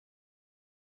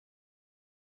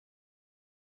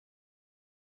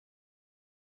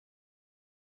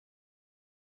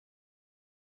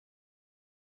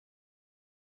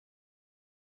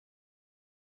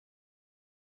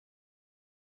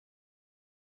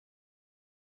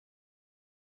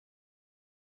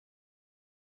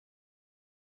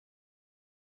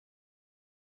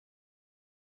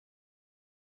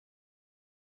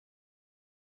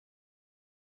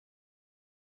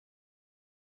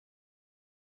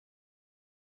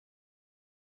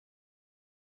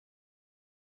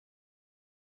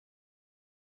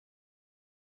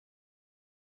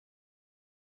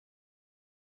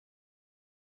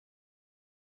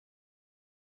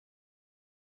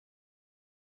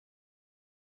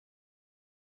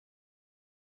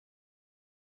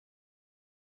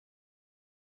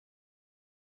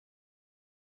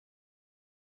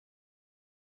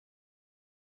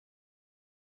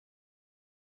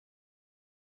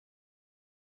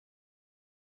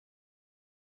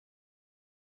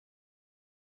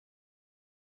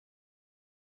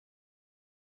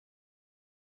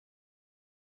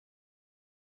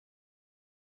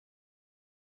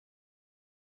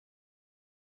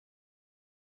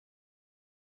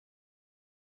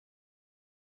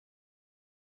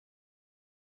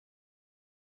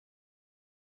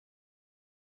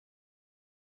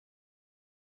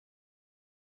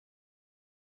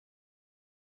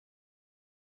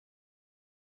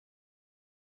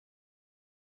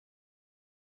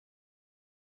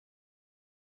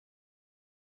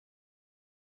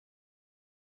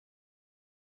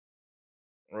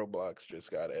Roblox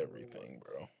just got everything,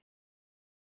 bro.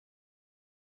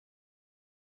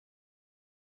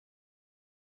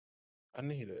 I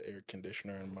need an air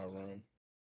conditioner in my room.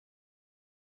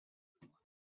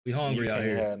 We hungry out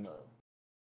here. Have none.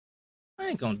 I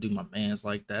ain't gonna do my mans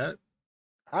like that.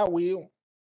 I will.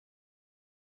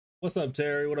 What's up,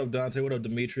 Terry? What up, Dante? What up,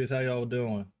 Demetrius? How y'all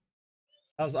doing?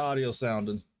 How's the audio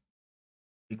sounding?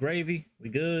 We gravy? We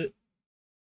good?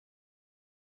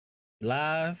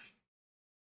 Live?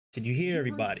 Can you hear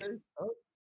everybody?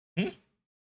 Yeah,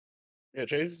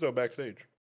 Chase is still backstage.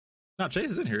 No,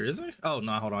 Chase is in here, isn't he? Oh,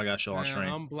 no, hold on. I got to show on stream.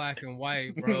 I'm black and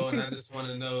white, bro, and I just want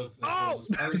to know if it was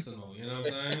personal. You know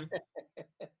what I'm saying?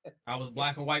 I was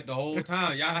black and white the whole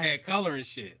time. Y'all had color and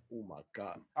shit. Oh, my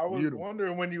God. I was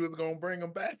wondering when you was going to bring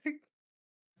them back.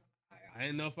 I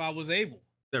didn't know if I was able.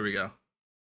 There we go.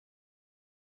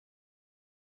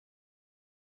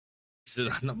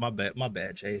 My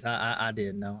bad, Chase. I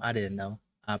didn't know.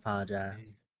 I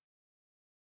apologize.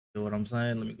 You know what I'm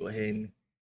saying? Let me go ahead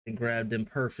and grab them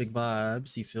perfect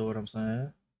vibes. You feel what I'm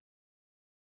saying?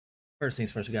 First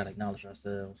things first, we gotta acknowledge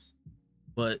ourselves.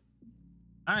 But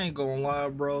I ain't gonna lie,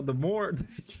 bro. The more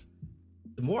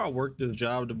I work this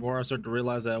job, the more I start to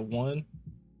realize that one,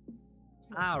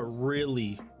 I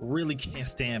really, really can't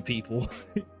stand people.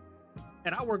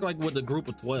 And I work like with a group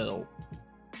of 12.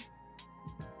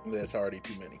 That's already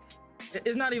too many.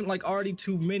 It's not even like already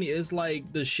too many. It's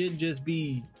like the shit just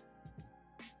be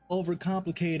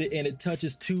overcomplicated and it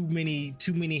touches too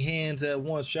many hands at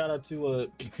once. Shout out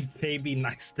to KB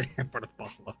Nightstat for the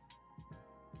follow.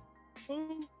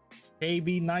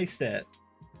 KB Nightstat.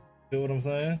 Feel what I'm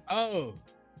saying? Oh,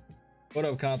 what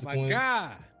up, Consequence? My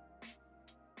God.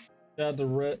 Shout out to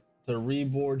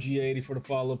Reboard G80 for the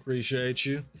follow. Appreciate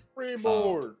you.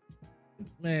 Reboard.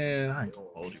 Man, I ain't gonna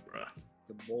hold you, bro.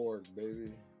 The board,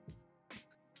 baby.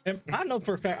 And I know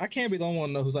for a fact I can't be the only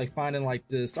one who's like finding like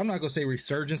this. I'm not gonna say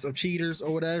resurgence of cheaters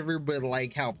or whatever, but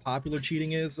like how popular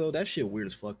cheating is. So that shit weird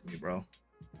as fuck to me, bro.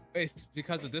 It's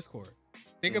because of Discord.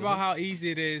 Think about how easy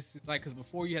it is. Like, because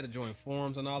before you had to join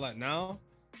forums and all that. Now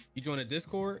you join a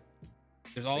Discord.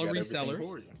 There's all the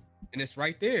resellers, and it's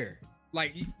right there.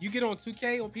 Like you get on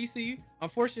 2K on PC.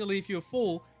 Unfortunately, if you're a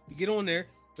fool, you get on there.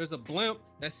 There's a blimp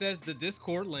that says the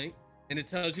Discord link. And it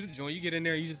tells you to join. You get in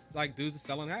there, you just like dudes are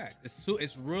selling hacks.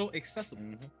 It's real accessible.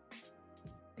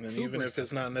 And then even if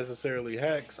it's not necessarily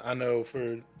hacks, I know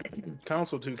for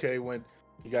console 2K, when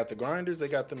you got the grinders, they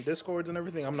got them Discords and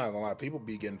everything. I'm not gonna lie, people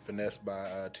be getting finessed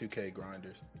by 2K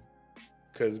grinders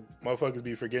because motherfuckers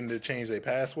be forgetting to change their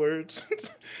passwords,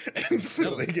 and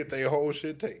so they get their whole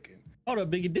shit taken. Hold up,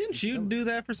 Biggie, didn't you do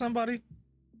that for somebody?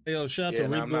 Hey, yo, shout out to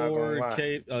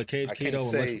Reboard, Cage Keto,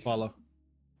 and Let's Follow.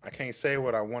 I can't say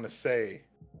what I want to say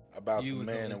about the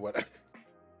man and what I...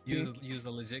 You was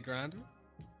a legit grinder?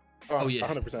 Oh yeah,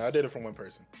 100%. I did it from one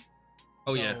person.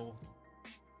 Oh yeah.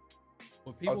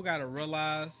 What people gotta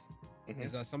realize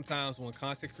is that sometimes when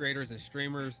content creators and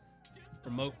streamers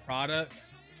promote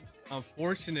products,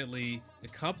 unfortunately, the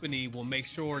company will make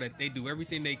sure that they do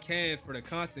everything they can for the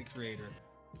content creator.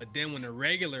 But then when the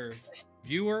regular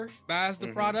viewer buys the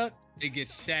product, it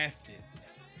gets shafted.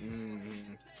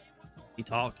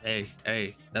 Talk,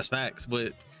 hey, that's facts.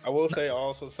 But I will say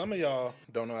also, some of y'all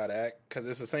don't know how to act because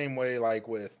it's the same way like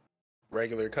with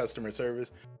regular customer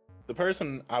service. The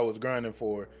person I was grinding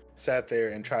for sat there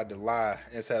and tried to lie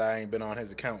and said I ain't been on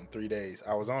his account in 3 days.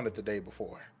 I was on it the day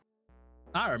before.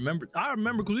 I remember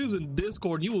because he was in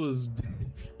Discord. You was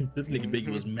this nigga Biggie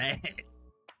was mad.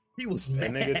 He was mad.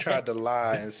 And nigga tried to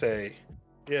lie and say,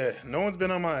 yeah, no one's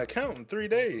been on my account in 3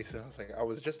 days. I was like, I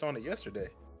was just on it yesterday.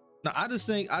 No, I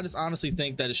just honestly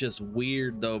think that it's just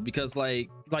weird though, because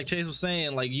like Chase was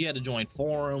saying, like you had to join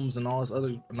forums and all this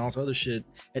other shit,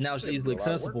 and now it's easily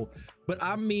accessible. But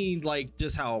I mean, like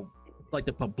just how like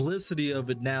the publicity of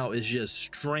it now is just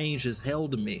strange as hell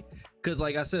to me. Because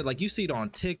like I said, like you see it on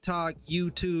TikTok,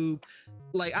 YouTube.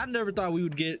 Like I never thought we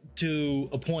would get to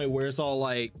a point where it's all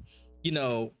like, you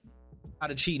know, how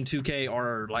to cheat in 2K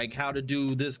or like how to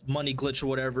do this money glitch or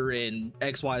whatever in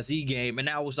XYZ game, and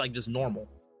now it's like just normal.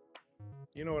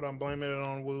 You know what I'm blaming it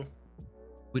on, Woo?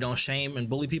 We don't shame and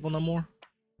bully people no more?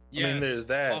 Yeah. I mean, there's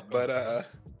that, but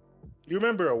you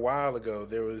remember a while ago,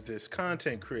 there was this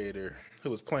content creator who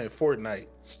was playing Fortnite,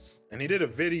 and he did a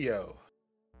video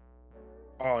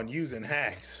on using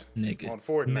hacks on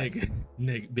Fortnite.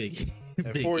 Nigga, Biggie. And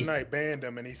Biggie. Fortnite banned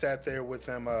him, and he sat there with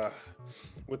them,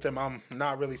 I'm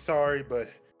not really sorry, but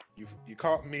you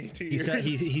caught me. He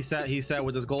sat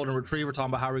with his golden retriever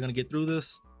talking about how we're going to get through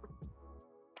this.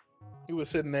 He was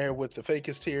sitting there with the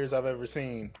fakest tears I've ever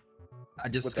seen. I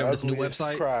just discovered this new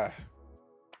website. Cry.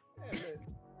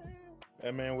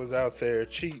 That man was out there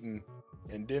cheating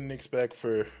and didn't expect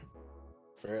for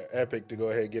Epic to go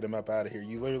ahead and get him up out of here.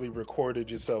 You literally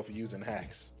recorded yourself using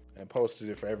hacks and posted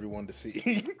it for everyone to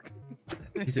see.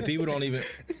 He said people don't even.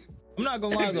 I'm not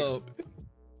gonna lie though.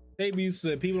 KB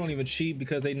said people don't even cheat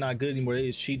because they're not good anymore. They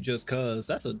just cheat just cause.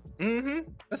 That's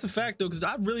a fact though. Because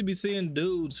I really be seeing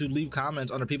dudes who leave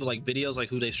comments under people's like videos, like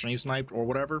who they stream sniped or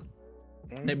whatever.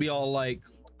 They be all like,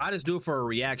 "I just do it for a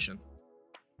reaction."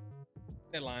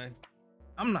 That line.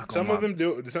 I'm not gonna Some of them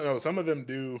do. No, some of them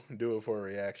do it for a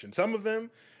reaction. Some of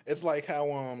them, it's like how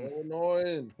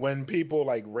annoying when people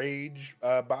like rage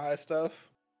buy stuff.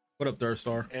 What up, Third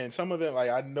Star? And some of them, like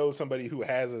I know somebody who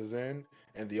has a Zen,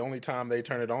 and the only time they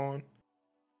turn it on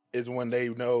is when they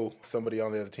know somebody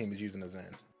on the other team is using a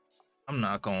Zen. I'm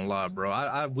not gonna lie,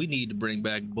 bro. We need to bring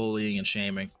back bullying and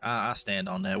shaming. I stand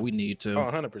on that. We need to.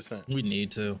 100%. We need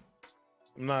to.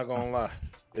 I'm not gonna lie.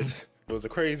 It was a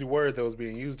crazy word that was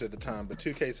being used at the time, but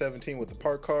 2K17 with the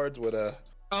park cards with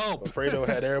Fredo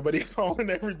had everybody calling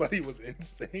everybody was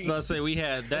insane. Let's say we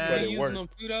had that. But it worked.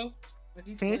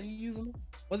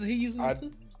 Wasn't he using them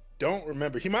too? Don't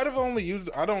remember. He might have only used.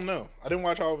 I don't know. I didn't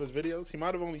watch all of his videos. He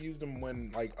might have only used them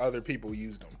when like other people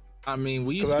used them. I mean,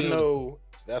 we used to. I know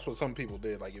that's what some people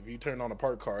did. Like if you turn on a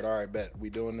park card, all right, bet we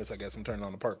doing this. I guess I'm turning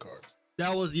on the park card.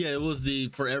 That was it was the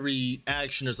for every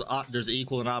action there's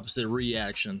equal and opposite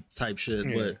reaction type shit.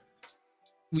 Yeah. But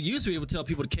we used to be able to tell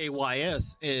people to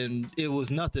KYS and it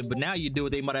was nothing. But now you do it,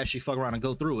 they might actually fuck around and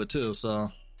go through it too. So.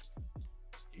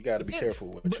 You got to be careful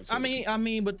with it. I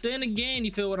mean, but then again, you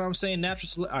feel what I'm saying?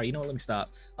 Natural. All right, you know what? Let me stop.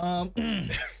 Wow,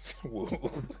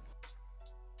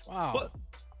 what?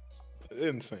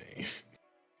 Insane.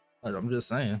 I'm just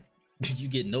saying, you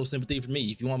get no sympathy from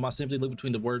me. If you want my sympathy, look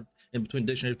between the word in between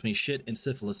dictionary between shit and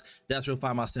syphilis. That's where you'll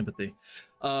find my sympathy.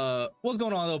 What's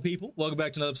going on, though, people? Welcome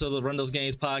back to another episode of the Run Those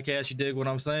Games podcast. You dig what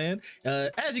I'm saying?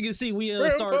 As you can see, we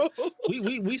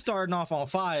starting off on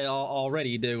fire already.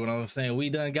 You dig what I'm saying? We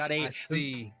done got a. I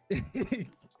see.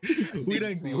 We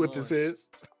done see what this is.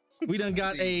 We done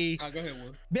got a go ahead,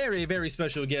 very, very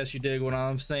special guest. You dig what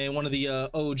I'm saying? One of the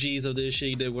OGs of this shit.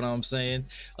 You dig what I'm saying?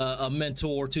 A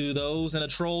mentor to those and a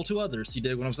troll to others. You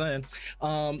dig what I'm saying?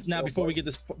 Now, before we get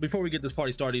this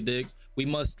party started, you dig, we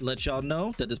must let y'all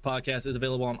know that this podcast is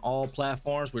available on all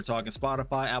platforms. We're talking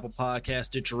Spotify, Apple Podcasts,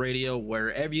 Stitcher Radio,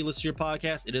 wherever you listen to your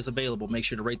podcast, it is available. Make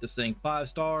sure to rate this thing 5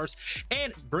 stars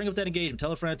and bring up that engagement.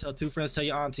 Tell a friend, tell 2 friends, tell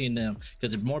your auntie and them.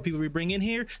 Because the more people we bring in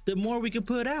here, the more we can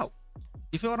put out.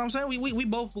 You feel what I'm saying? We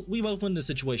both win this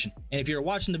situation. And if you're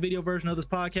watching the video version of this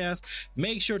podcast,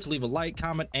 make sure to leave a like,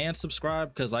 comment, and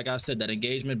subscribe because, like I said, that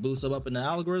engagement boosts up in the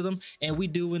algorithm, and we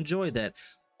do enjoy that.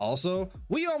 Also,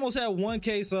 we almost have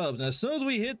 1K subs, and as soon as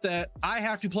we hit that, I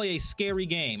have to play a scary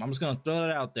game. I'm just gonna throw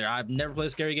that out there. I've never played a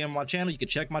scary game on my channel. You can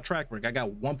check my track record. I got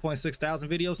 1.6 thousand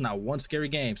videos, not one scary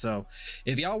game. So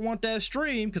if y'all want that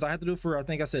stream, because I have to do it for, I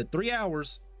think I said 3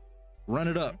 hours, run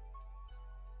it up.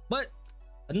 But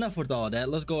enough with all that.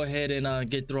 Let's go ahead and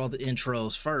get through all the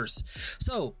intros first.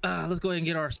 So let's go ahead and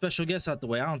get our special guest out the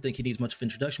way. I don't think he needs much of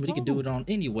introduction, but he can do it on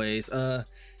anyways.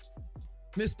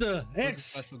 Mr. X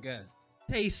special guest.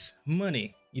 Taste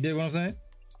Money. You dig what I'm saying?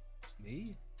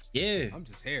 Me? Yeah. I'm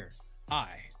just here. I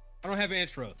don't have an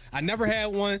intro. I never had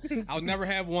one. I'll never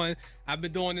have one. I've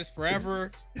been doing this forever.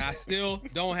 And I still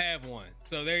don't have one.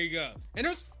 So there you go. And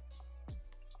there's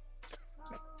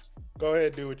go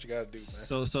ahead, do what you gotta do,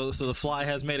 man. So the fly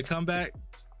has made a comeback.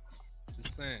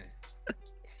 Just saying.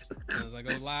 As I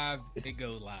go live, it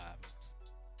goes live.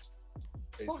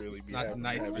 They really be having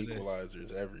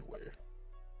equalizers everywhere.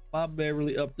 Bob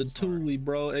Beverly up the Thule,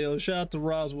 bro. Hey, yo, shout out to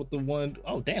Roz with the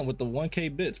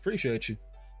 1K bits. Appreciate you.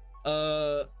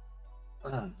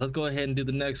 Let's go ahead and do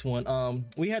the next one.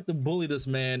 We had to bully this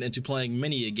man into playing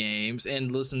many games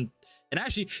and listen. And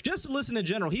actually, just to listen in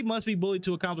general, he must be bullied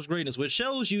to accomplish greatness, which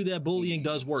shows you that bullying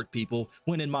does work, people,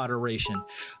 when in moderation.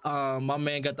 My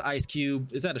man got the Ice Cube.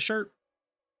 Is that a shirt?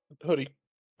 Hoodie.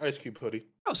 Ice Cube hoodie.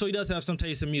 Oh, so he does have some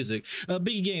taste in music.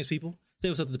 Biggie Games, people. Say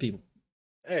what's up to the people.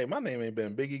 Hey, my name ain't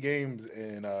been Biggie Games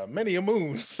in many a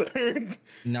moon, sir.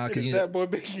 Nah, because that boy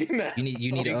Biggie now. You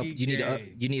need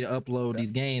to upload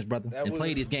these games, brother, and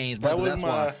play these games, brother.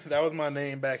 That was my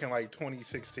name back in like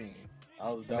 2016. I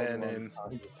was down in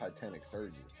Titanic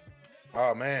Surges.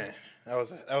 Oh man, that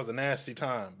was a nasty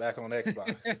time back on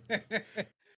Xbox.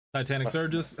 Titanic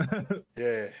Surges.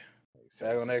 Yeah,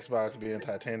 back on Xbox being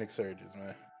Titanic Surges,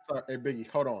 man. Sorry, hey Biggie,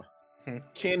 hold on.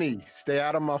 Kenny, stay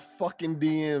out of my fucking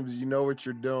DMs. You know what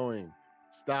you're doing.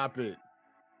 Stop it.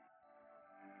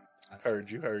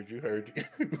 Heard you.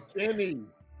 Kenny,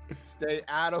 stay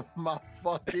out of my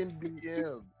fucking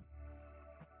DMs.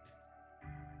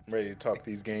 ready to talk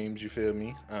these games. You feel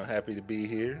me? I'm happy to be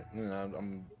here. You know,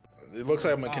 it looks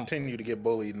like I'm gonna continue to get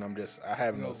bullied, and I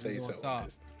have no say so. Top.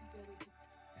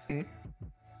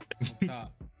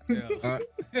 Yeah.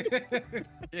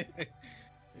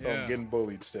 So I'm getting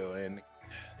bullied still, and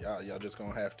y'all just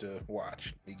gonna have to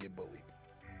watch me get bullied.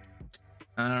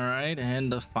 All right,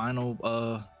 and the final, you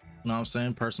know what I'm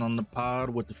saying, person on the pod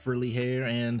with the frilly hair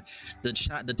and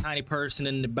the tiny person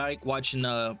in the bike watching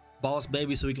Boss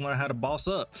Baby so we can learn how to boss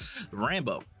up.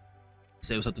 Rambo,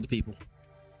 say what's up to the people.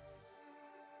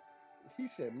 He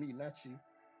said me, not you.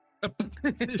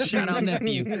 Shout out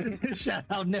nephew. Shout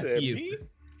out nephew.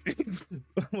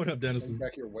 What up, Dennis?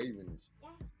 Back here waving.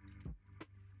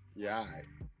 Yeah, all right.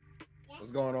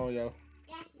 What's going on, yo?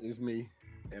 It's me,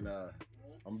 and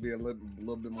I'm being a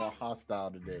little bit more hostile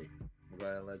today. I'm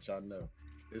gonna let y'all know.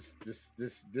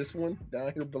 This one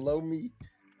down here below me.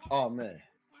 Oh man,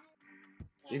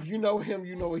 if you know him,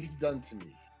 you know what he's done to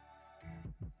me.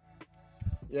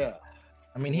 Yeah.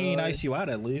 I mean, he ain't ice you out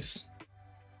at least.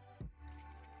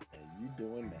 And you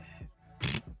doing that.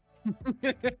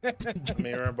 I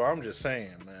mean, Rambo, I'm just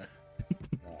saying, man.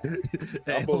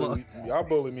 Hey, y'all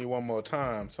bully me one more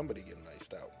time. Somebody get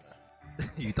iced out, man.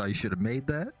 You thought you should have made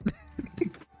that?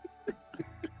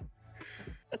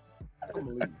 I'm gonna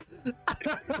leave.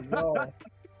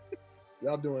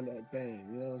 Y'all doing that thing,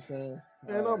 you know what I'm saying?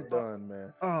 Man, I'm done,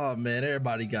 man. Oh man,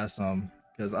 everybody got some.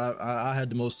 Because I had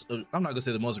the most. I'm not gonna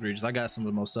say the most egregious. I got some of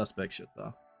the most suspect shit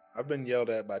though. I've been yelled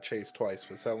at by Chase twice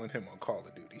for selling him on Call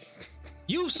of Duty.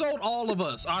 You sold all of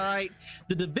us, all right?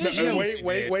 The division. No,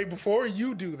 wait! Before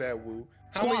you do that, Woo,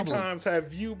 how many times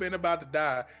have you been about to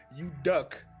die? You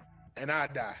duck, and I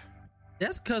die.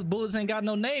 That's because bullets ain't got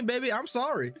no name, baby. I'm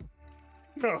sorry.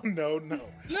 No.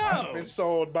 I've been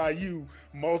sold by you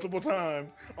multiple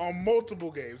times on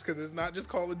multiple games because it's not just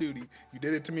Call of Duty. You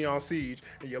did it to me on Siege,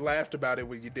 and you laughed about it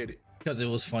when you did it. Because it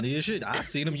was funny as shit. I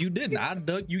seen him, you didn't. I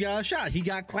ducked, you got shot. He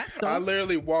got clapped. I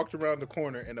literally walked around the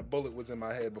corner and a bullet was in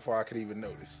my head before I could even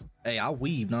notice. Hey, I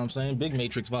weaved, know what I'm saying? Big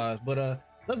Matrix vibes. But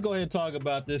let's go ahead and talk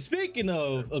about this. Speaking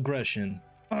of aggression,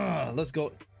 let's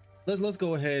go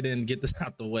ahead and get this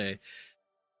out the way.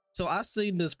 So I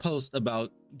seen this post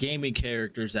about gaming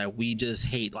characters that we just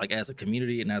hate, like as a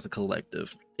community and as a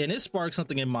collective. And it sparked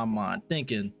something in my mind,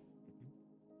 thinking,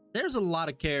 there's a lot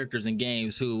of characters in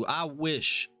games who I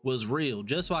wish was real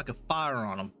just so I could fire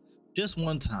on them just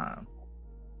one time.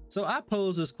 So I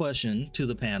pose this question to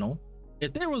the panel.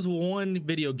 If there was one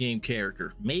video game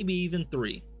character, maybe even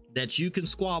three, that you can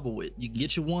squabble with, you can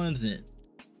get your ones in,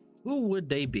 who would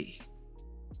they be?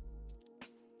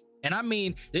 And I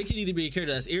mean, they could either be a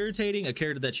character that's irritating, a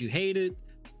character that you hated,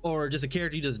 or just a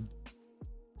character you just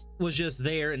was just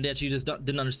there and that you just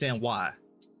didn't understand why.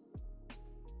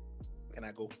 Can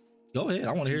I go? Go ahead.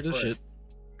 I want to hear this shit.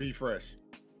 Be fresh.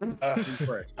 Be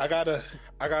fresh. I got a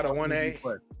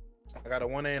 1A. I got a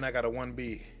 1A and I got a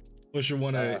 1B. What's your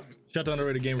 1A? Shut down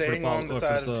already game staying on the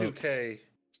side of 2K.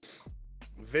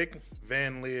 Vic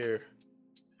Van Leer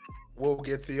will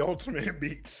get the ultimate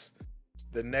beats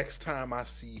the next time I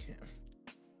see him.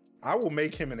 I will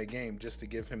make him in a game just to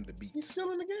give him the beats. He's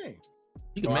still in the game.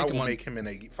 You can make him in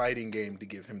a fighting game to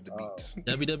give him the beats.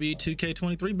 WWE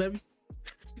 2K23, baby.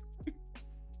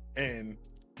 And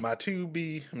my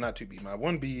 2B, my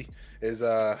 1B is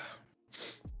I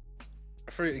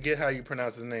forget how you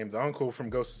pronounce his name, the uncle from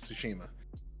Ghost of Tsushima.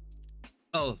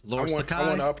 Oh, Lord Sakai. I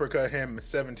want to uppercut him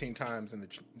 17 times in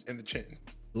the chin.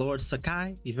 Lord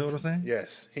Sakai, you feel what I'm saying?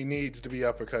 Yes, he needs to be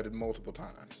uppercutted multiple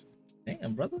times.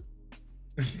 Damn, brother.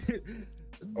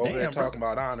 Over there talking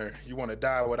about honor. You want to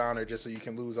die with honor just so you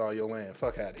can lose all your land.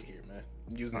 Fuck out of here, man.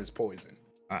 I'm using this poison.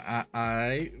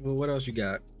 Well, what else you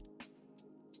got?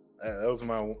 That was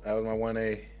my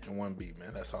 1A and 1B,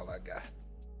 man. That's all I got.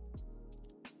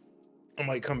 I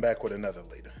might come back with another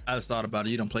later. I just thought about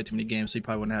it. You don't play too many games, so you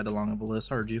probably wouldn't have that long of a list.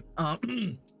 Heard you.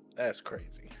 That's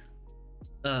crazy.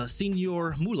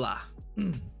 Senor Mula.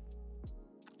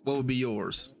 What would be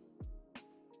yours?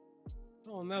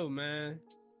 I don't know, man.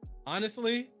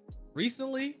 Honestly,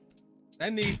 recently,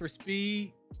 that Need for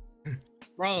Speed,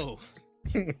 bro.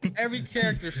 Every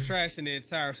character's trash in the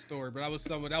entire story, but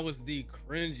that was the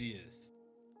cringiest.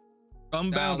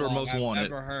 Unbound or Most Wanted? I've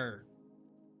ever heard.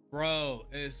 Bro,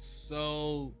 it's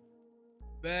so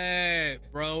bad,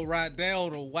 bro. Right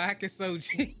down to wackest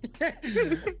OG.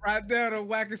 Right down to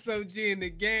wackest OG in the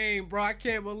game, bro. I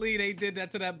can't believe they did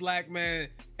that to that black man.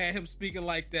 Had him speaking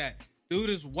like that. Dude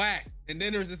is whack. And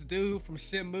then there's this dude from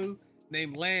Shenmue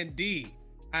named Lan D.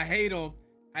 I hate him.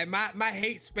 My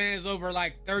hate spans over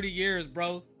like 30 years,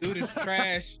 bro. Dude is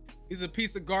trash. He's a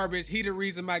piece of garbage. He the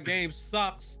reason my game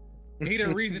sucks. He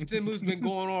the reason Shenmue's been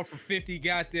going on for 50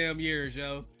 goddamn years,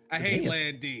 yo. I hate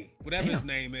Land D, whatever his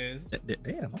name is.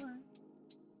 Damn. All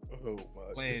right. Oh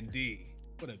my. Land D,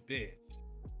 what a bitch.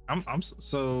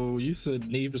 So you said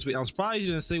Need for Speed. I'm surprised you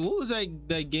didn't say what was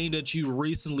that game that you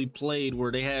recently played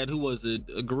where they had, who was it?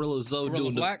 Gorilla Zoe Gorilla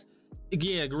doing Black.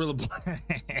 Yeah, Gorilla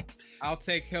Black. I'll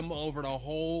take him over the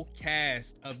whole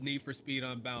cast of Need for Speed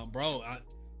Unbound, bro.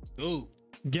 Dude,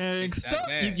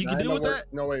 Gangsta. You can deal with that.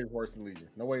 No way it's worse than Legion.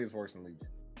 No way it's worse than Legion.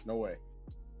 No way.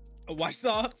 Watch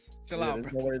Dogs. Chill out,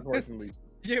 bro. No way it's worse than Legion.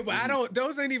 Yeah, but I don't.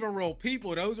 Those ain't even real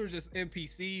people. Those are just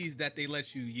NPCs that they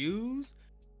let you use.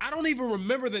 I don't even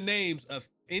remember the names of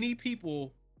any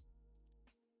people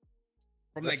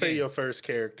from Let's that say game. your first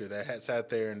character that had sat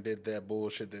there and did that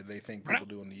bullshit that they think people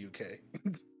do in the UK.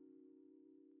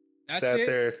 That's sat it?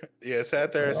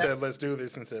 there and said, "Let's do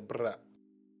this," and said, "Brah."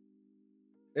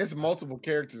 It's multiple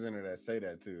characters in it that say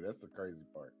that too. That's the crazy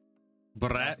part.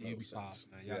 Brat.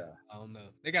 Ubisoft, man. Yeah. I don't know.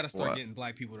 They got to start What? getting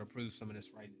black people to approve some of this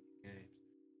right games.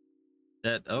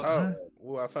 That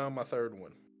Well, I found my third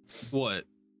one. what?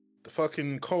 The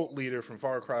fucking cult leader from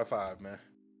Far Cry 5, man.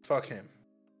 Fuck him.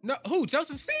 No, who?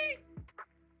 Joseph C?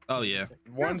 Oh yeah.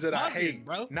 Ones that I bugging, hate,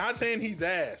 bro. Not saying he's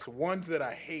ass. Ones that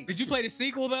I hate. Did you play the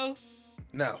sequel though?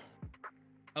 No.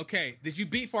 Okay. Did you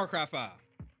beat Far Cry 5?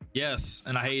 Yes,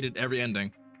 and I hated every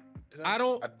ending. Did I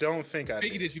don't- I don't think I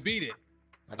Biggie, did. did you beat it?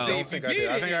 I Oh. don't If think you I did. beat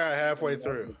I it- think I got halfway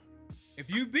through. If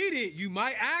you beat it, you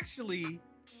might actually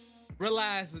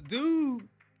realize the dude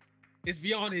is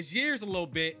beyond his years a little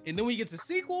bit, and then when you get to the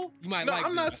sequel, you might No, like.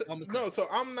 I'm it. not. That's all I'm No, so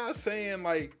I'm not saying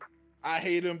like I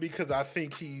hate him because I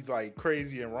think he's like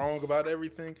crazy and wrong about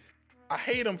everything. I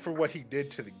hate him for what he did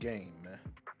to the game, man.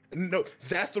 No,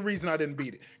 that's the reason I didn't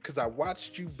beat it, because I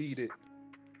watched you beat it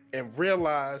and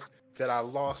realized that I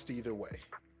lost either way.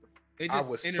 They I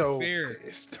just was interfered so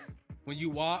pissed. when you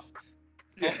walked.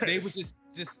 They would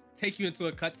just take you into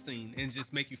a cutscene and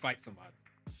just make you fight somebody.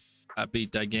 I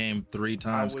beat that game 3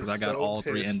 times because was I got so all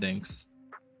 3 pissed. endings.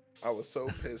 I was so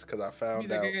pissed because I You found beat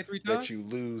that out game 3 that times? you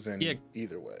lose in Yeah.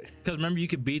 either way. Because remember, you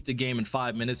could beat the game in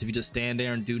 5 minutes if you just stand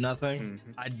there and do nothing.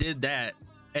 Mhm. I did that,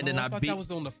 and then I I thought beat. that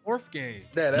was on the 4th game.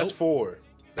 Yeah, that's Nope. 4.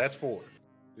 That's 4.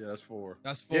 Yeah, that's 4.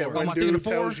 That's 4. Yeah, am when I thinking dude of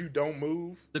 4? tells you don't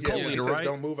move, The yeah, cult when he leader, says right?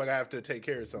 don't move, I have to take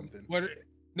care of something.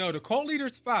 No, the cult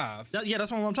leader's 5. Yeah,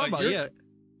 that's what I'm talking But about. you're-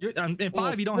 Yeah, in Well,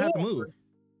 5 you don't have to 4, move.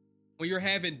 When you're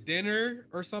having dinner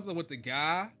or something with the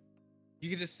guy, you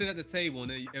can just sit at the table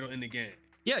and then it'll end the game.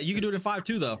 Yeah, you can do it in 5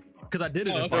 too, though. Because I did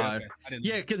it in 5. I didn't.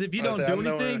 Yeah, because if you I don't said, do I'm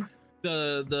knowing- anything,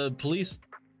 the police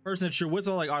person at your wits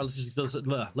are like, all right, let's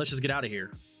just get out of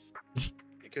here.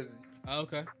 Because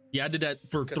Okay. Yeah, I did that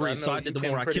for 'cause 3. I So know I did you the one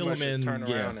can where I pretty kill much him just and turn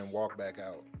yeah, around and walk back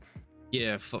out.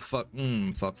 yeah, fuck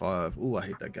 5. Ooh, I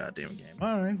hate that goddamn game.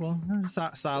 All right, well,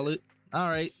 solid. All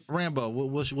right, Rambo,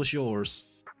 what's yours?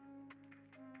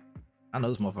 I know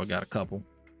this motherfucker got a couple.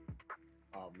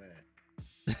 Oh man.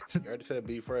 You already said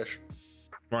be fresh.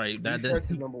 Right, Be that Fresh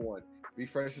is number 1. Be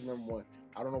Fresh is number 1.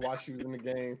 I don't know why she was in the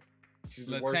game. She's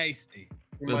the Look worst. tasty.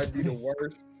 She might be the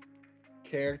worst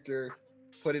character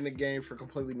put in the game for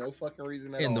completely no fucking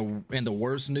reason at all. and the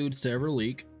worst nudes to ever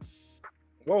leak.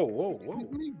 Whoa.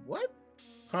 Excuse me? What?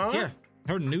 Huh? Yeah,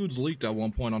 her nudes leaked at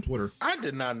one point on Twitter. I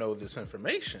did not know this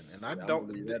information, and I Yeah, I'm don't.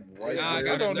 gonna leave that right Now I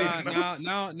there. gotta. don't even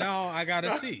know. Now I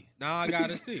gotta see. Now I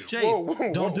gotta see. Chase,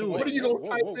 don't do What it. are you gonna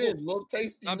type in? Little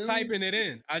tasty. I'm news? typing it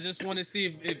in. I just want to see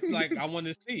if like I want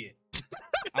to see it.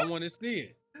 I want to see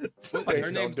it. What, Chase,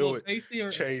 her don't name's do Lil it. Tasty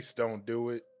or Chase, don't do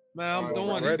it. man? I'm You'll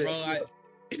doing regret it, it. bro.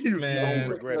 You Man. don't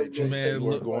regret it, Chase. Man, You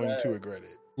are look- going to regret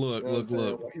it. Look, You know what I'm saying?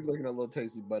 look. He's looking at little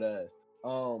tasty butt ass.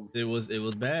 It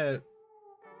was bad.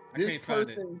 I This can't find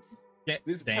it. person, Yeah,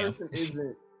 this damn. person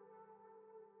isn't.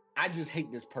 I just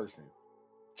hate this person.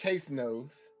 Chase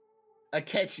knows.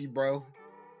 Akechi, bro.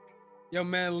 Yo,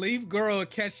 man, leave girl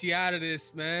Akechi out of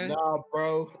this, man. Nah,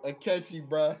 bro. Akechi,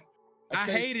 bro. I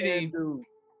hated him Dude.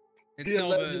 He a until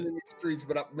legend the in these streets,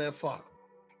 but man, fuck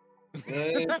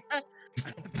him. Man,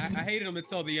 I hated him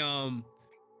until the to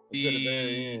the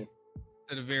very end.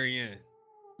 to the very end.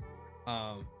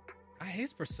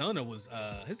 His persona was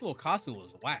his little costume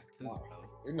was whack too, Wow.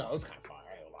 bro. No, it's kind of fire.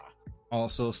 I ain't gonna lie.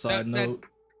 Also, side That- note,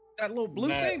 That little blue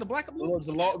Mask. thing, the black and blue. Well,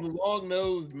 the long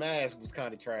nosed mask was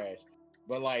kind of trash,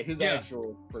 but like his Yeah.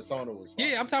 actual persona was. Fire.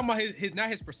 Yeah, I'm talking about his not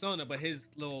his persona, but his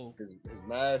little his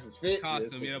mask, his fit,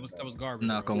 costume. Yeah, that was garbage.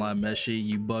 not bro. gonna lie, Meshi,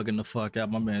 you bugging the fuck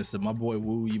out. My man said, my boy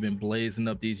Woo, you been blazing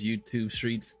up these YouTube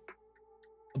streets.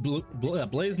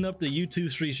 Blazing up the YouTube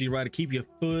streets, you right to keep your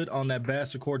foot on that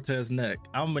bastard Cortez neck.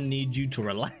 I'm gonna need you to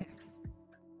relax.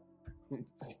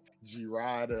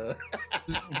 G-Rider.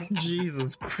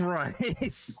 Jesus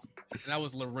Christ. And that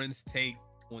was Lorenz Tate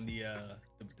on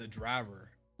the driver.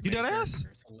 You dead ass?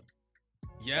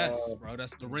 Yes, bro.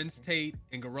 That's Lorenz Tate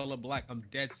and Gorilla Black. I'm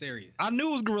dead serious. I knew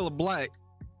it was Gorilla Black.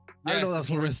 I didn't know that's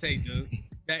Lorenz Tate, dude.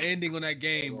 That ending on that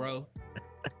game, bro.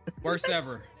 Worst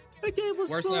ever. That game was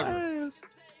worst so ever. ass.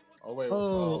 Oh wait.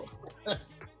 Oh.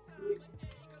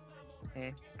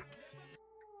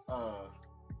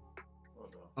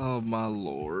 Oh my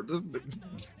lord.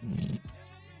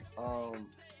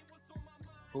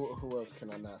 Who else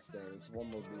can I not stand? There's one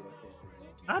more dude I can't think of.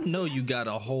 I know you got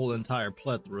a whole entire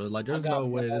plethora. Like, there's no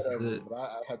way this is it. But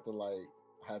I have to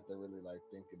really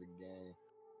think of the game.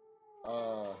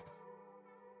 Hold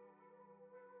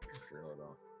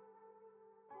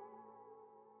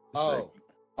on.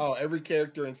 Oh, every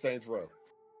character in Saints Row.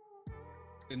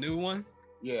 The new one?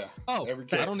 Yeah. Oh,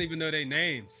 I don't even know their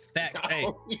names. Facts. Hey,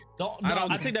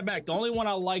 I take that back. The only one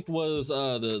I liked was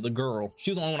the girl.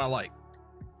 She was the only one I liked.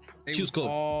 She was cool.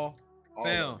 All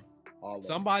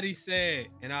somebody said,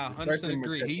 and I 100%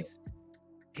 agree.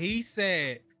 He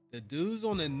said the dudes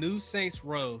on the new Saints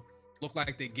Row look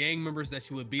like the gang members that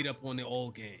you would beat up on the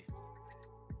old game,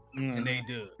 and they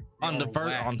do. On the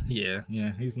first,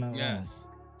 yeah, he's not wrong.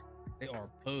 They are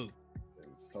poop.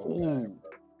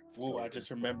 Ooh, I just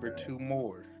remembered two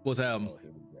more. What's happening?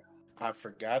 I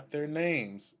forgot their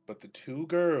names, but the two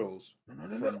girls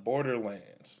from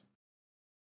Borderlands.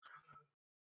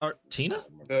 Tina?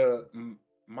 The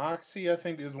Moxie, I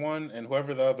think, is one, and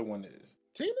whoever the other one is.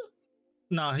 Tina?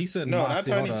 Nah, he said no,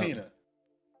 Moxie. not Tiny Tina.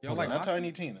 Y'all like not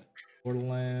Tiny Tina.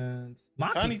 Borderlands.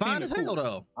 Moxie Tiny fine Tina, as hell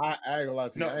though. I ain't gonna lie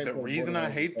to you. No, the reason I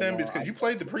hate them is because you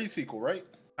played the pre-sequel, right?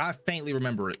 I faintly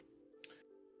remember it.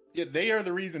 Yeah, they are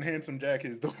the reason Handsome Jack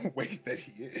is the way that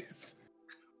he is.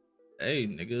 Hey,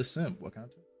 nigga, simp. What kind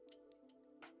of thing?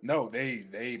 No, they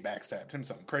backstabbed him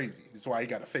something crazy. That's why he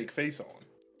got a fake face on.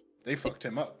 They fucked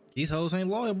him up. These hoes ain't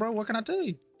loyal, bro. What can I tell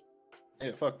you?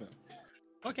 Yeah, fuck them.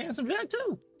 Fuck Handsome Jack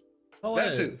too. Oh,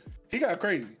 that too. He got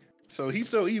crazy. So he's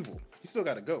still evil. He still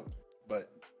got to go.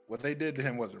 But what they did to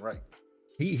him wasn't right.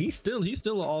 He's still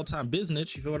an all-time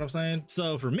business. You feel what I'm saying?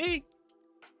 So for me,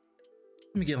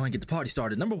 let me get the party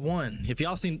started. Number one, if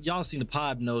y'all seen the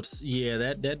pod notes, yeah,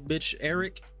 that bitch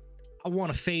Eric, I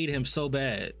want to fade him so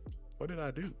bad. What did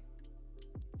I do?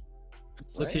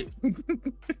 Look at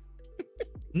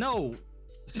no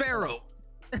Sparrow.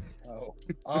 Oh.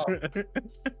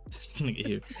 Nigga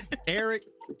here, Eric.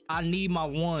 I need my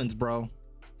ones, bro.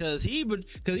 Cause you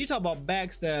talk about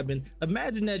backstabbing.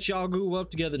 Imagine that y'all grew up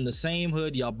together in the same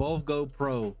hood. Y'all both go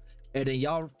pro. And then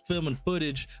y'all filming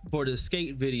footage for the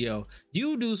skate video.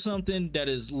 You do something that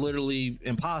is literally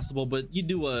impossible, but you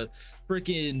do a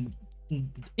freaking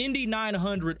Indy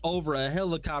 900 over a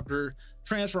helicopter,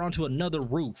 transfer onto another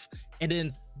roof. And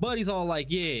then Buddy's all like,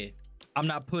 yeah, I'm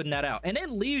not putting that out. And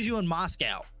then leaves you in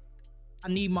Moscow. I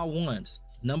need my ones.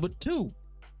 Number two,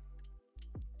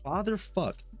 father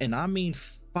fuck. And I mean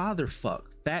father fuck.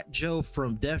 Fat Joe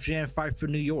from Def Jam Fight for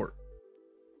New York.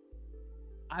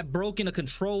 I broke in a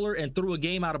controller and threw a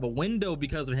game out of a window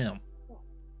because of him.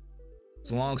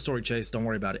 It's a long story, Chase. Don't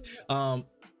worry about it.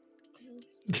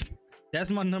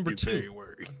 That's my number two.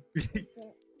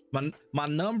 my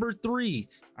number three.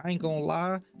 I ain't gonna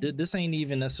lie. This ain't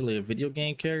even necessarily a video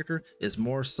game character. It's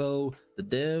more so the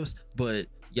devs. But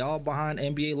y'all behind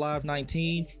NBA Live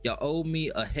 19, y'all owe me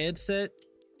a headset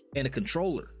and a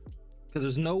controller. Because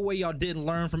there's no way y'all didn't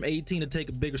learn from 18 to take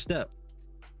a bigger step.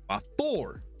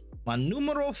 My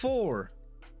numero 4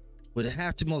 would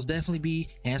have to most definitely be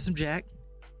Handsome Jack,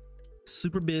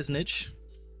 Super Biznitch,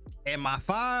 and my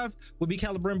 5 would be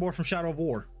Calibrimbor from Shadow of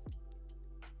War.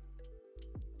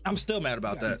 I'm still mad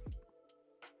about that.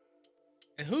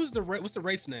 And what's the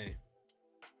Wraith's name?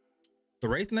 The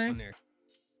Wraith name? There.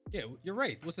 Yeah, your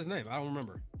Wraith. What's his name? I don't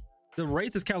remember. The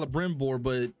Wraith is Calibrimbor,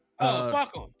 but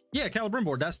fuck him. Yeah,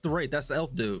 Calibrimbor. That's the Wraith. That's the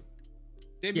elf dude.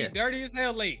 They be dirty as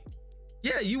hell late.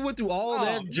 Yeah, you went through all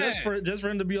that just for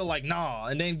him to be like, nah,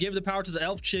 and then give the power to the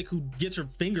elf chick who gets her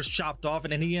fingers chopped off,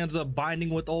 and then he ends up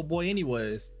binding with old boy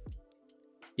anyways.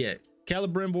 Yeah,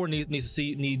 Calibrimbor needs to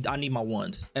see. I need my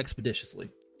ones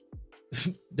expeditiously.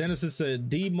 Dennison said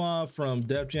D-Mob from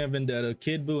Def Jam Vendetta,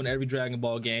 Kid Buu in every Dragon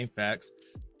Ball game. Facts.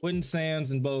 Quentin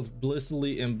Sands in both Bliss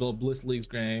League's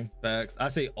game. Facts. I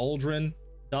say Aldrin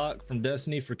Doc from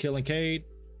Destiny for killing Cade.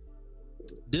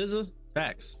 Dizza.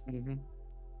 Facts. Mm-hmm.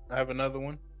 I have another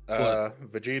one.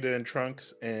 Vegeta and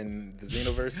Trunks in the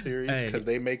Xenoverse series because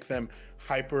they make them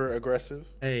hyper aggressive.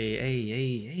 Hey.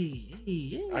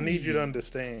 I need you to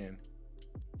understand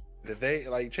that they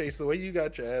Chase. The way you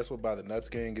got your ass whipped by the Nuts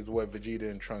Gang is what Vegeta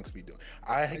and Trunks be doing.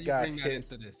 I got hit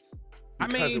into this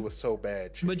because it was so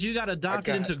bad. Chase. But you got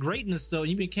adopted into greatness, though.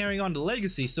 You've been carrying on the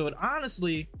legacy, so it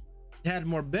honestly, had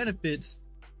more benefits.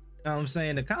 You know what I'm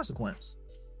saying, the consequence.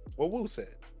 What Wu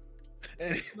said.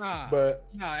 Nah,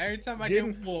 every time I get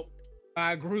whooped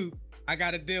by a group, I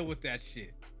gotta deal with that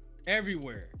shit.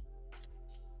 Everywhere.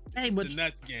 Hey, it's but the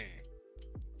nuts game.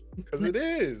 Because it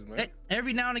is, man.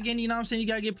 Every now and again, you know what I'm saying, you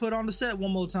gotta get put on the set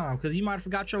one more time because you might have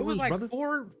forgot your rules, like brother.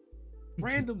 4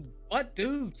 random butt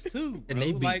dudes too, and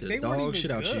they beat like, the dog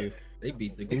shit out you. They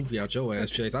beat the goofy out your ass,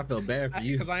 Chase. I felt bad for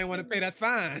you because I didn't want to pay that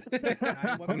fine.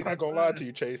 I'm not gonna lie to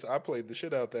you, Chase. I played the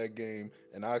shit out that game,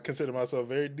 and I consider myself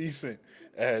very decent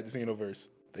at Xenoverse.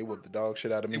 They whooped the dog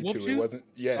shit out of me too. You? It wasn't.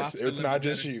 Yes, it's not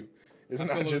just you. It's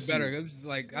not just better. you. It was just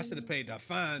like I should have paid that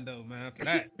fine though, man, for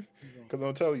that. Because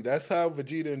I'll tell you, that's how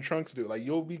Vegeta and Trunks do. Like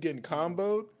you'll be getting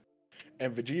comboed,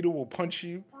 and Vegeta will punch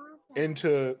you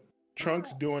into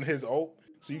Trunks doing his ult.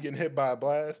 So you getting hit by a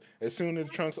blast. As soon as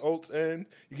Trunks ults end,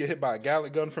 you get hit by a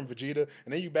Gallic gun from Vegeta,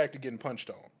 and then you back to getting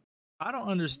punched on. I don't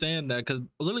understand that because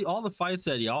literally all the fights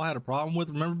that y'all had a problem with,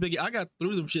 remember, Biggie, I got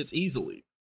through them shits easily.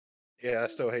 Yeah, I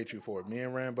still hate you for it. Me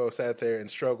and Rambo sat there and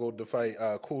struggled to fight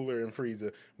Cooler and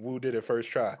Frieza. Wu did it first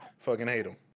try. Fucking hate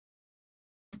him.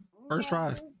 First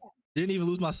try. Didn't even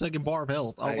lose my second bar of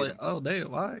health. I was like, oh,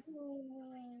 damn, why?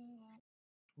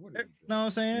 Know what I'm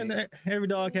saying? Every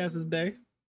dog has his day.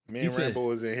 Me and Rambo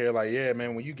was in here like, yeah,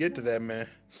 man, when you get to that, man,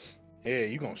 yeah,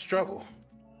 you gonna struggle.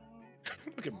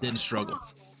 Look at Didn't struggle.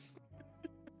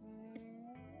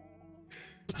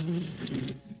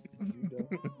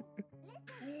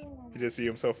 He just see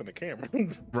himself in the camera.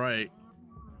 Right.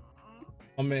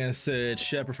 My man said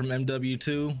Shepard from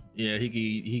MW2. Yeah, he could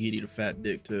eat a fat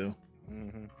dick too.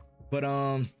 Mm-hmm. But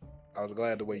I was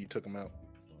glad the way you took him out.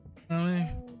 I mean,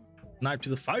 knife to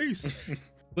the face.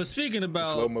 But speaking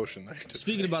about slow motion knife.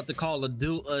 Speaking about the Call of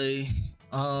Duty,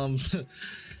 Call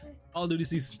of Duty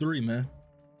Season 3, man.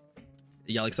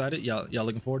 Y'all excited? Y'all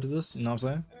looking forward to this? You know what I'm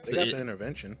saying? They got the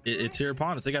intervention. It's here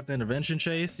upon us. They got the intervention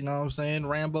chase. You know what I'm saying?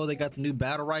 Rambo. They got the new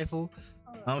battle rifle.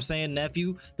 You know what I'm saying?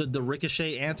 Nephew. The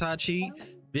ricochet anti-cheat.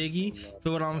 Biggie.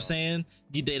 Feel what I'm saying?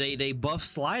 They buff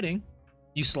sliding.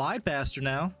 You slide faster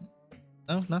now.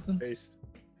 No, nothing.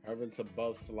 Having to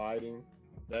buff sliding,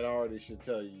 that already should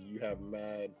tell you have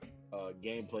mad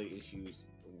gameplay issues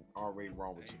already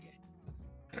wrong with your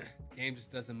game. Game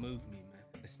just doesn't move me, man.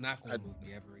 It's not going to move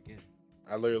me ever again.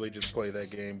 I literally just play that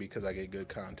game because I get good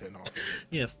content off of it.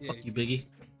 Yeah, fuck you, Biggie.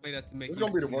 Play that to make. It's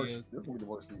gonna be the worst. It's gonna be the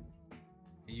worst season.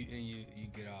 And you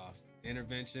get off.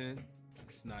 Intervention,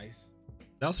 it's nice.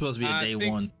 That was supposed to be a day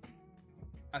one.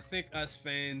 I think us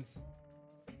fans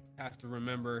have to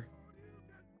remember,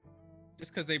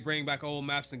 just because they bring back old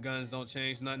maps and guns don't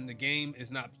change nothing. The game is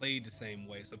not played the same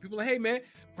way. So people are like, hey man,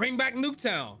 bring back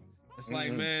Nuketown. It's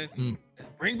like, man,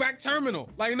 bring back Terminal.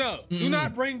 Like, no, do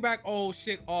not bring back old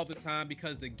shit all the time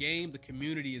because the game, the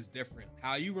community is different.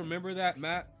 How you remember that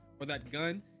map or that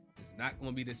gun is not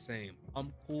going to be the same.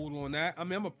 I'm cool on that. I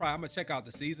mean, I'm gonna check out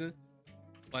the season,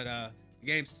 but the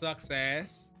game sucks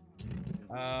ass.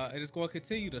 And it's going to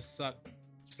continue to suck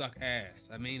ass.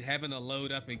 I mean, having to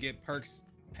load up and get perks,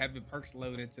 having perks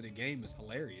load into the game is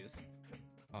hilarious.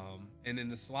 And then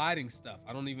the sliding stuff,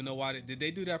 I don't even know why did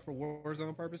they do that for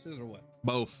Warzone purposes or what?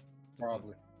 Both.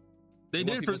 Probably. They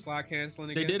did it for slide canceling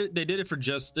again? They did it for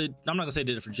just I'm not gonna say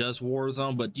did it for just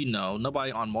Warzone, but you know,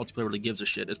 nobody on multiplayer really gives a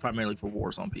shit. It's primarily for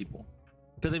Warzone people.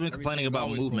 Because they've been complaining about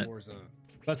movement.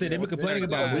 I say they've been complaining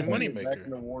about the moneymaker. Back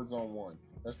in the Warzone 1.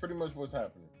 That's pretty much what's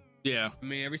happening. Yeah. I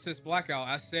mean, ever since Blackout,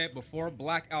 I said before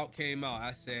Blackout came out,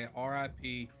 I said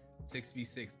RIP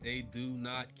 6v6. They do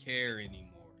not care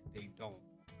anymore. They don't.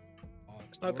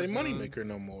 It's not their moneymaker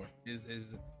no more. Is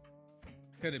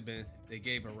could have been if they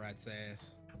gave a rat's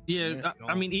ass. Yeah,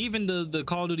 I mean, even the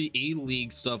Call of Duty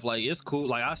E-League stuff, like, it's cool.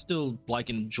 Like, I still, like,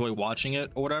 enjoy watching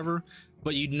it or whatever.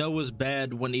 But you know it's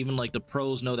bad when even, like, the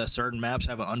pros know that certain maps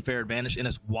have an unfair advantage, and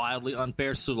it's wildly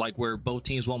unfair. So, like, where both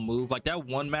teams won't move. Like, that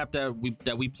one map that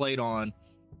we played on,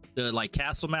 the, like,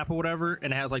 castle map or whatever,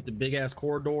 and it has, like, the big-ass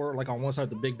corridor, like, on one side,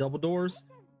 the big double doors.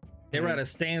 They were at a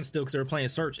standstill because they were playing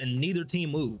search, and neither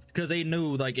team moved because they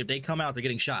knew, like, if they come out, they're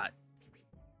getting shot.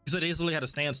 So they basically had a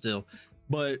standstill.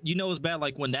 But you know it's bad,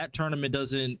 like, when that tournament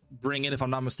doesn't bring in, if I'm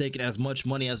not mistaken, as much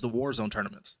money as the Warzone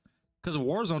tournaments. Because the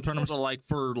Warzone tournaments are, like,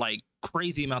 for, like,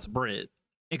 crazy amounts of bread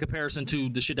in comparison to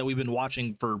the shit that we've been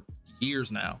watching for years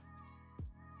now.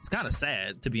 It's kind of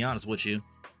sad, to be honest with you.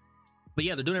 But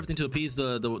yeah, they're doing everything to appease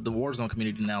the Warzone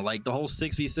community now. Like, the whole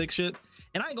 6v6 shit.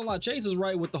 And I ain't gonna lie, Chase is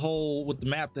right with the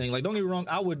map thing. Like, don't get me wrong,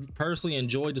 I would personally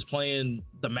enjoy just playing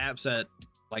the maps that,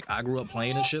 like, I grew up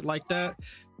playing and shit like that.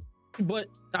 But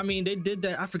I mean, they did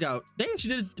that. I forgot. They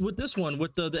actually did it with this one,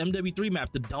 with the MW3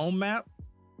 map, the dome map.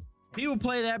 People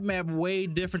play that map way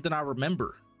different than I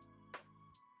remember.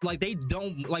 like they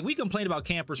don't like we complain about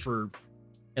campers for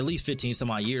at least 15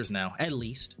 some odd years now, at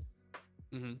least.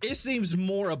 It seems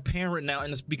more apparent now,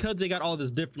 and it's because they got all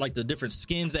this different, like the different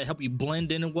skins that help you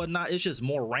blend in and whatnot. It's just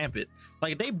more rampant.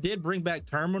 Like they did bring back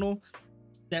Terminal,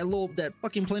 that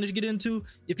fucking plane that you get into.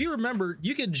 If you remember,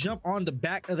 you could jump on the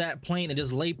back of that plane and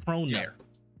just lay prone there.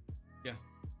 Yeah.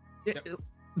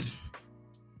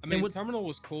 I mean, Terminal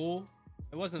was cool.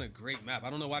 It wasn't a great map. I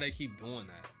don't know why they keep doing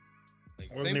that.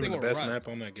 Like, wasn't even the best map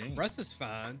on that game. Rust is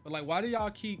fine, but like, why do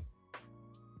y'all keep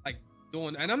like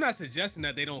doing? And I'm not suggesting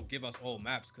that they don't give us old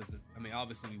maps, because I mean,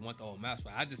 obviously we want the old maps,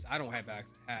 but I don't have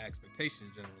high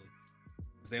expectations generally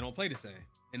because they don't play the same.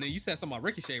 And then you said something about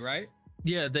Ricochet, right?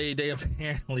 Yeah, they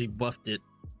apparently buffed it.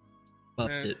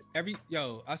 I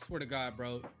swear to God,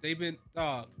 bro, they've been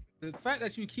the fact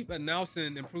that you keep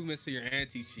announcing improvements to your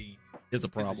anti-cheat is a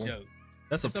problem. Is a joke.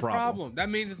 That's it's a problem. That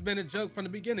means it's been a joke from the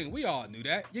beginning. We all knew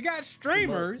that. You got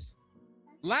streamers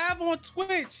live on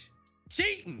Twitch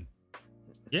cheating.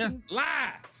 Yeah.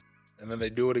 Live. And then they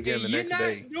do it again the next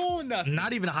day. Doing nothing.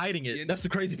 Not even hiding it. That's the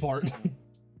crazy part.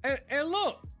 and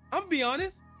look, I'm gonna be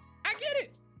honest. I get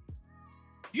it.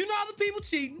 You know other people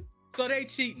cheating, so they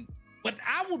cheating. But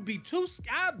I'd be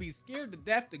scared to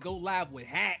death to go live with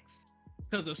hacks.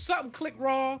 Because if something click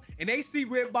wrong and they see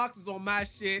red boxes on my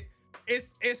shit,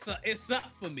 it's up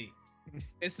for me.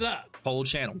 It's up. Whole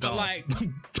channel gone. Like,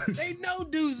 they know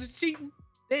dudes is cheating.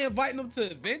 They inviting them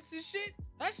to events and shit.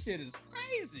 That shit is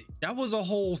crazy. That was a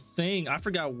whole thing. I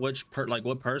forgot what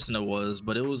person it was,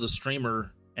 but it was a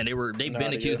streamer, and they've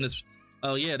been accusing this.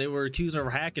 Oh yeah, they were accusing her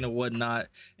of hacking and whatnot,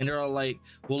 and they're all like,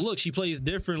 "Well, look, she plays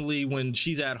differently when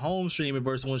she's at home streaming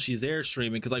versus when she's there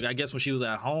streaming." Because like I guess when she was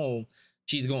at home,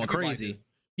 she's going crazy.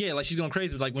 Yeah, like she's going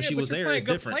crazy. But like when she was there, it's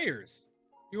different. Players.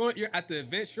 You're at the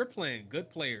events. You're playing good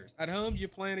players. At home, you're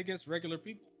playing against regular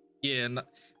people. Yeah, and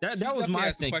that was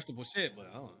my thing. Questionable shit, but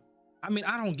I don't know. I mean,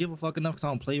 I don't give a fuck enough because I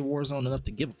don't play Warzone enough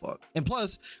to give a fuck. And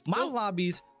plus, my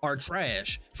lobbies are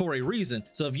trash for a reason.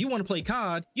 So if you want to play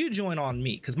COD, you join on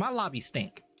me because my lobbies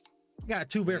stink. I got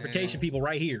 2 verification people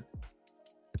right here.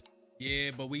 Yeah,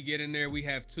 but we get in there, we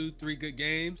have 2-3 good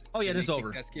games. Oh yeah, this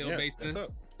over. That skill based in.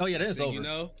 Oh yeah, this over. You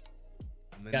know,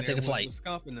 gotta take a flight.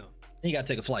 Then you gotta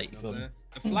take a flight. You feel me?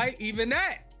 The flight, even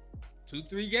that,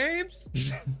 2-3 games.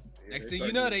 Next thing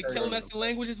you know, they killing us in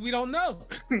languages we don't know.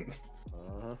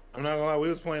 I'm not gonna lie, we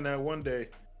was playing that one day.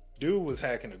 Dude was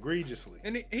hacking egregiously,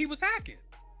 and he was hacking.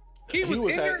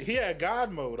 He had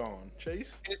God mode on.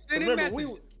 Chase. Remember, we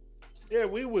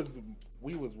was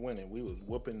winning. We was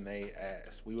whooping they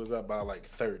ass. We was up by like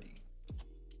 30,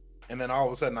 and then all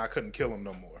of a sudden I couldn't kill him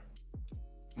no more.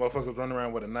 Motherfuckers running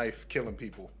around with a knife killing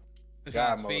people.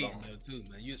 God mode on. Too,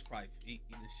 man. You was probably feeding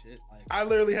this shit. Like, I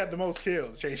literally had the most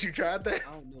kills. Chase, you tried that?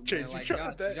 I don't know, man. Chase, you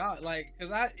tried that? Y'all, like,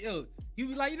 cause you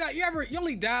be like, you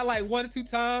only die like 1 or 2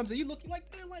 times, and you look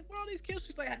like, damn, like, where all these kills?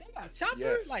 She's like, they got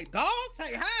choppers, like dogs.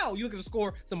 Hey, how you gonna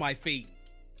score somebody feeding?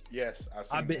 Yes,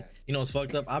 I've been. You know what's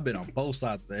fucked up? I've been on both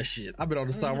sides of that shit. I've been on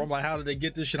the side where I'm like, how did they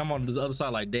get this shit? I'm on the other side,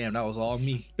 like, damn, that was all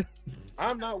me.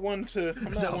 I'm not one to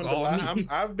lie.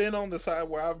 I've been on the side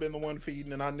where I've been the one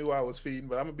feeding, and I knew I was feeding,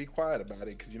 but I'm gonna be quiet about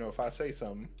it because if I say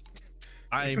something,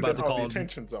 I ain't about to call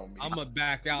attention's on me. I'm gonna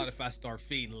back out if I start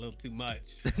feeding a little too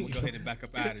much. I'm gonna go ahead and back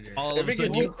up out of there. All of a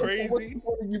sudden, you crazy.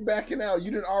 What are you backing out? You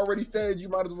didn't already fed. You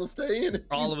might as well stay in.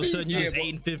 All of a sudden, you're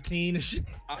 8 and 15 and shit.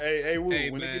 Hey, Woo,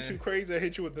 when it get too crazy, I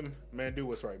hit you with them. Man, do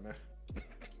what's right, man.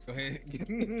 Go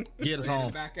ahead. Get us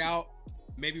home. Back out.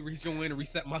 Maybe rejoin and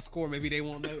reset my score. Maybe they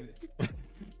won't notice.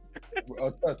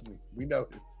 Trust me, we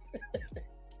noticed.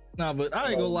 Nah, but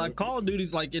I ain't gonna lie. Call of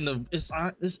Duty's like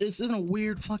it's in a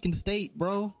weird fucking state,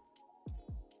 bro.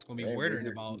 It's gonna be weirder in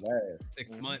about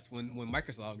 6 months when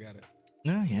Microsoft got it.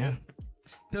 Yeah.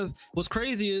 Because what's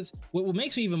crazy is what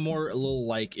makes me even more a little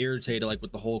like irritated, like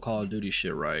with the whole Call of Duty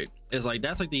shit, right? Is like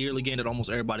that's like the yearly game that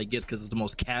almost everybody gets because it's the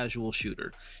most casual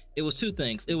shooter. It was 2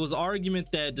 things. It was the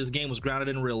argument that this game was grounded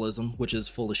in realism, which is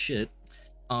full of shit.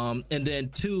 And then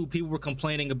 2, people were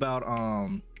complaining about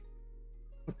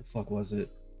what the fuck was it?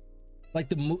 I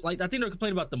think they were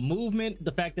complaining about the movement,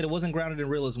 the fact that it wasn't grounded in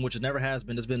realism, which it never has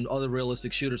been. There's been other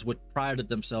realistic shooters which prided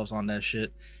themselves on that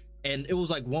shit. And it was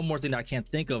like one more thing that I can't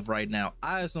think of right now.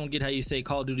 I just don't get how you say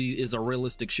Call of Duty is a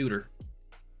realistic shooter.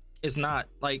 It's not.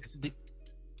 Like,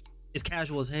 it's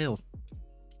casual as hell.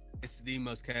 It's the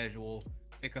most casual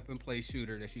pick up and play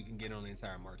shooter that you can get on the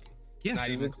entire market. Yeah, not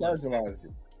even casualized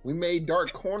it. We made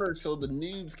dark corners so the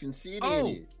noobs can see it in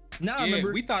it. Now I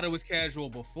remember we thought it was casual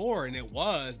before, and it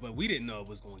was, but we didn't know it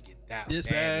was going to get that this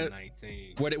bad. bad. In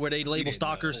 19. Where they label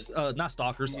stalkers, not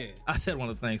stalkers. Yeah. I said one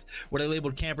of the things where they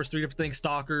labeled campers 3 different things: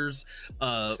 stalkers,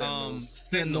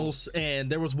 sentinels,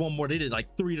 and there was one more. They did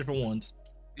like 3 different ones.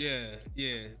 Yeah.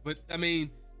 But I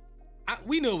mean,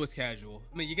 we knew it was casual.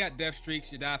 I mean, you got death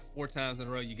streaks. You die 4 times in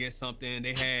a row, you get something.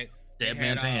 They had Dead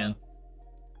Man's Hand.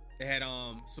 They had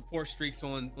support streaks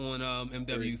on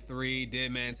MW3,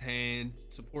 Dead Man's Hand,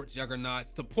 support Juggernaut,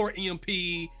 support EMP.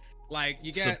 Like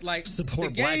you got support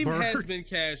the game Blackbird. Has been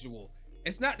casual.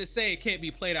 It's not to say it can't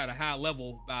be played at a high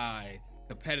level by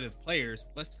competitive players.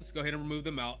 Let's just go ahead and remove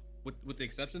them out with the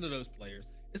exception of those players.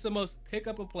 It's the most pick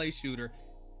up and play shooter.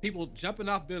 People jumping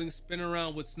off buildings, spinning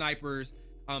around with snipers,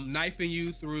 knifing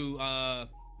you through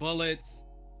bullets,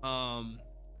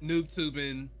 noob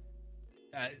tubing.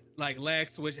 Like lag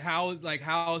switch, how is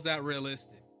that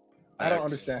realistic? I don't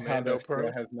understand how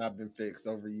that has not been fixed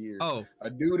over years. Oh, a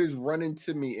dude is running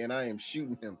to me and I am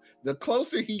shooting him. The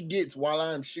closer he gets while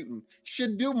I am shooting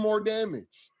should do more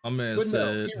damage. My man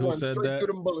said, who said that? Through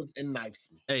them bullets and knifes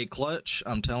me. Hey, Clutch,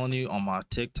 I'm telling you, on my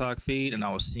TikTok feed, and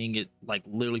I was seeing it like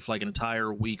literally for like an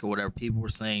entire week or whatever. People were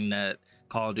saying that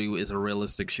Call of Duty is a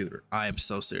realistic shooter. I am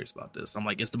so serious about this. I'm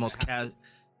like, it's the most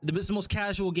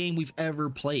casual game we've ever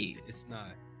played. It's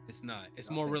not. It's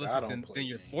more realistic than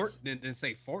your than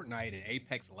say Fortnite and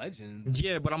Apex Legends.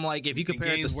 Yeah, but I'm like, if you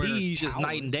compare it to Siege, it's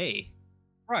night and day.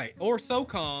 Right. Or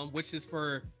SOCOM, which is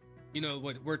for,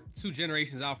 we're 2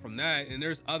 generations out from that. And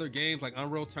there's other games like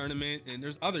Unreal Tournament, and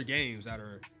there's other games that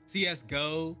are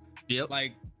CSGO. Yep.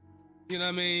 Like, you know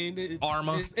what I mean?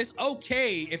 Arma. It's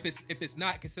okay if it's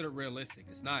not considered realistic.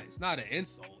 It's not an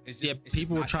insult. It's just,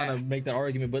 people were trying to make that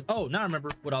argument, but now I remember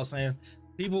what I was saying.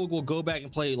 People will go back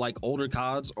and play like older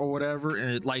CODs or whatever,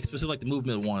 and like specifically like the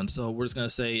movement one. So we're just gonna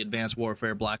say Advanced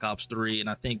Warfare, Black Ops 3, and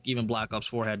I think even Black Ops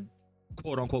 4 had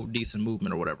quote unquote decent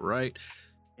movement or whatever, right?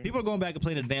 People are going back and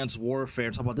playing Advanced Warfare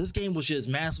and talking about this game was just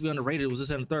massively underrated. It was this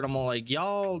and the third. I'm all like,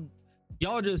 y'all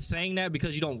just saying that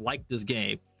because you don't like this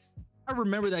game. I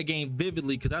remember that game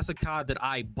vividly because that's a COD that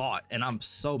I bought, and I'm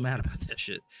so mad about that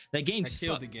shit. That game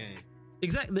killed the game.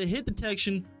 Exactly, the hit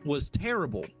detection was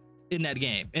terrible in that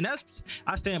game, and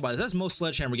I stand by this. That's most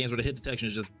Sledgehammer games where the hit detection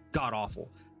is just god awful.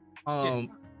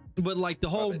 But like the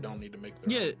whole they don't need to make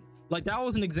their own. Like that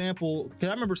was an example because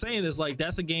I remember saying this, like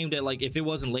that's a game that like if it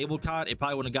wasn't labeled COD, it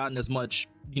probably wouldn't have gotten as much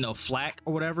flack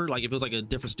or whatever. Like if it was like a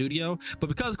different studio, but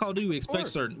because Call of Duty, we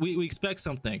expect we expect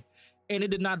something, and it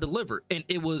did not deliver, and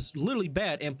it was literally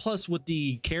bad. And plus with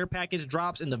the care package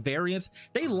drops and the variants,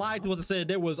 they lied to us and said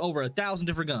there was over 1,000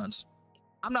 different guns.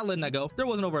 I'm not letting that go. There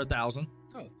wasn't over 1,000.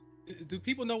 Oh. Do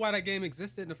people know why that game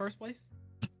existed in the first place?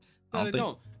 No, they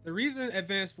don't. The reason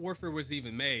Advanced Warfare was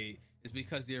even made is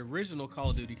because the original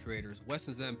Call of Duty creators, Wes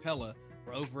and Zampella,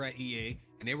 were over at EA,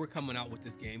 and they were coming out with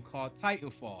this game called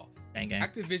Titanfall. Gang, gang.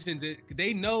 Activision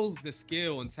they know the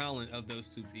skill and talent of those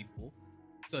 2 people,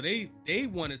 so they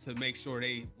wanted to make sure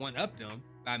they one-upped them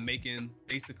by making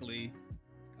basically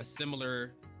a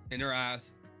similar, in their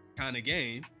eyes, kind of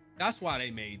game. That's why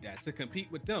they made that, to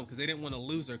compete with them, because they didn't want to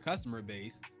lose their customer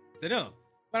base to them.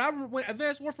 But I remember when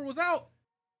Advanced Warfare was out,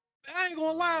 I ain't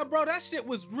gonna lie, bro, that shit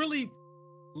was really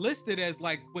listed as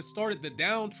like what started the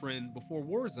downtrend before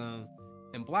Warzone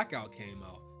and Blackout came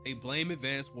out. They blame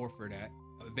Advanced Warfare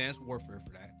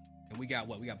for that. And we got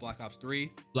Black Ops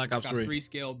 3. Black Ops 3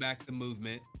 scaled back the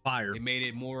movement. Fire. They made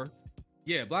it more.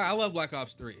 Yeah, I love Black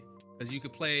Ops 3 because you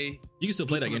could play. You can still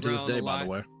play that game to this day, by the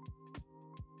way.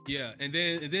 Yeah, and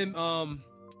then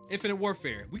Infinite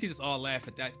Warfare. We could just all laugh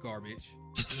at that garbage.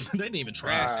 They didn't even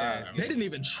try. They didn't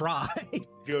even try.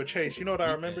 Yo, Chase, you know what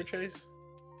I remember, Chase?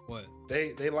 What?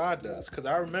 They lied to us because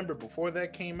I remember before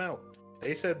that came out,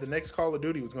 they said the next Call of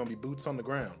Duty was going to be boots on the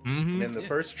ground. Mm-hmm. And in the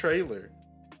first trailer,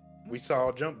 we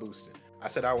saw jump boosting. I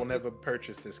said I will never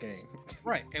purchase this game.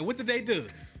 Right, and what did they do?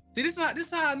 See, this is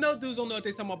how I know dudes don't know what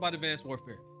they're talking about Advanced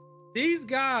Warfare. These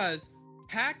guys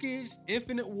packaged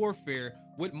Infinite Warfare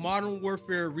with Modern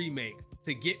Warfare Remake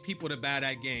to get people to buy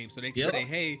that game so they can say,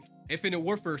 hey, Infinite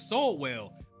Warfare sold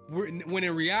well. When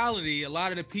in reality, a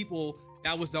lot of the people,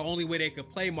 that was the only way they could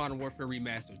play Modern Warfare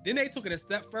Remastered. Then they took it a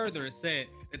step further and said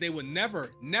that they would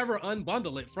never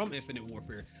unbundle it from Infinite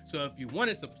Warfare. So if you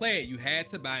wanted to play it, you had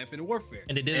to buy Infinite Warfare.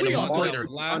 And they did it a month later.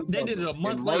 They did it a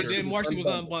month later. Then March was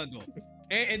unbundled.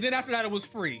 And then after that, it was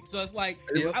free. So it's like,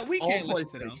 we can't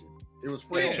listen to them. It was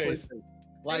free on PlayStation.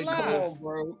 Like,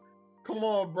 come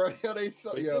on, bro.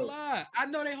 They lie. I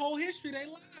know their whole history. They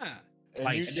lie.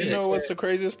 And you know what's the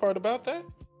craziest part about that?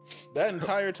 That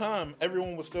entire time,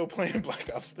 everyone was still playing Black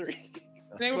Ops 3.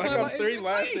 Black Ops 3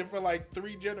 lasted for like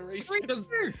 3 generations.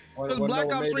 Because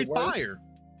Black Ops 3 fire.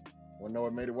 Wanna know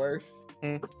what made it worse?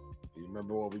 Hmm. You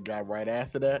remember what we got right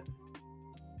after that?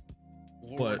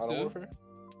 What? Modern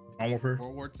Warfare?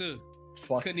 World War II.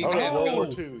 Fuck. Couldn't Oh, even yeah, have World War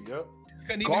Ghost. II. Yep.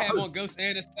 Couldn't even have on Ghost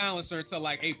and a silencer until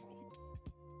like April.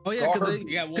 Oh yeah,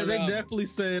 because they definitely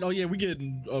said, oh yeah,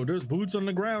 there's boots on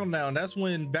the ground now, and that's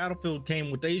when Battlefield came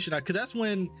with the shit. Because that's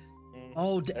when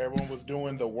everyone was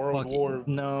doing the World War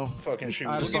fucking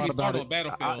shooting. I just thought about it.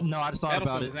 I just thought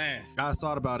about it. I just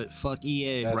thought about it. Fuck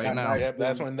EA right now. Yep,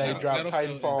 that's when they dropped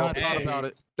Titanfall. I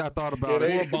thought about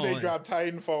it. They dropped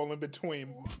Titanfall in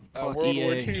between World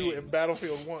War II and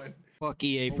Battlefield 1. Fuck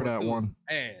EA for that one.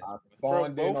 Bro,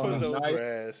 both of those were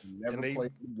ass. Never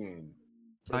played the game.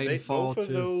 Titanfall 2. Both of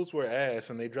those were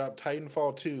ass, and they dropped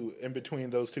Titanfall 2 in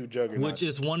between those two juggernauts. Which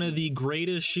is one of the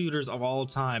greatest shooters of all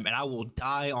time, and I will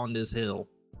die on this hill.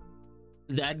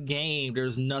 That game,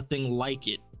 there's nothing like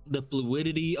it. The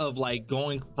fluidity of like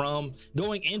going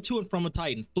into and from a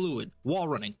Titan, fluid, wall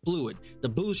running, fluid, the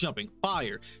boost jumping,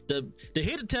 fire, the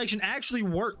hit detection actually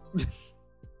worked.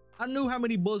 I knew how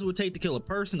many bullets it would take to kill a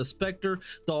person, the Spectre,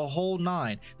 the whole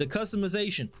nine. The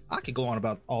customization. I could go on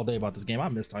about all day about this game. I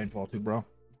miss Titanfall 2, bro.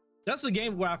 That's the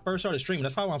game where I first started streaming.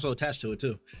 That's probably why I'm so attached to it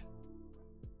too.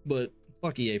 But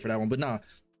fuck EA for that one. But nah,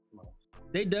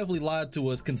 they definitely lied to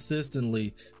us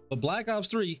consistently. But Black Ops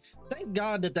 3, thank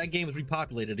God that game is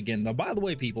repopulated again. Now, by the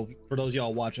way, people, for those of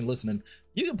y'all watching, listening,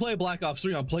 you can play Black Ops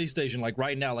 3 on PlayStation like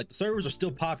right now. Like the servers are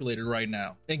still populated right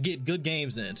now and get good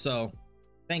games in. So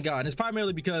thank God. And it's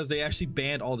primarily because they actually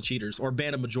banned all the cheaters, or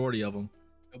banned a majority of them.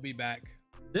 They'll be back.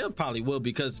 They probably will,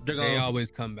 because they always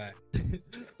come back.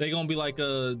 They're gonna be like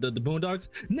the Boondocks.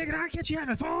 Nigga, I catch you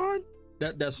having fun.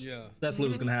 That's literally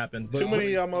what's gonna happen. But too many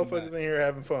of y'all motherfuckers in here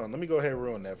having fun. Let me go ahead and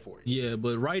ruin that for you. Yeah,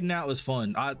 but right now it's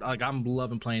fun. I'm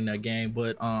loving playing that game.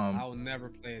 But I will never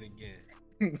play it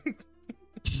again.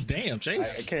 Damn,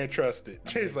 Chase. I can't trust it.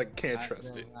 Chase can't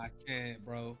trust it. I can't,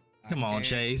 bro. Come on,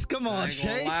 Chase. Come on,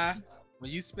 Chase. Lie.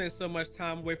 When you spend so much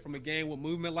time away from a game with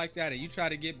movement like that, and you try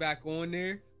to get back on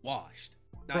there, washed.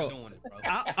 Not doing it,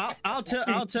 bro. I'll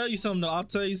tell you something. I'll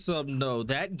tell you something. No,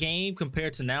 that game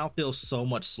compared to now feels so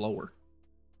much slower.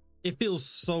 It feels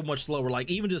so much slower. Like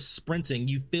even just sprinting,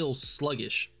 you feel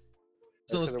sluggish.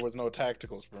 So there was no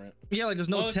tactical sprint. Yeah, like there's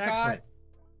no tac sprint.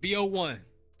 BO1,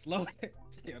 slow.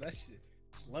 Yo, that shit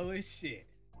slow as shit,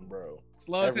 bro.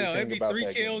 Slow as hell. It'd be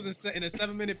 3 kills in a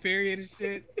 7-minute period and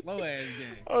shit. Slow ass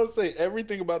game. I would say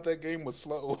everything about that game was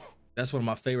slow. That's one of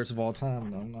my favorites of all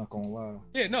time. No, I'm not gonna lie.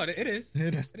 Yeah, no, it is.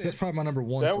 That's probably my number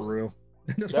one for real.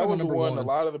 That was the one a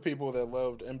lot of the people that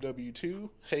loved MW2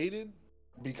 hated,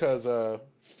 because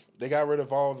they got rid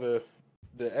of all the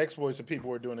exploits that people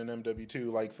were doing in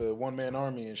MW2, like the one-man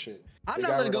army and shit. I'm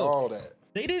not letting go. All that.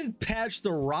 They didn't patch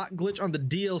the rock glitch on the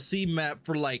DLC map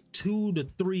for like 2 to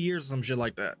 3 years, some shit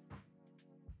like that.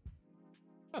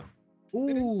 Oh.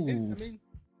 Ooh.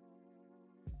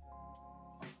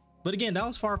 But again, that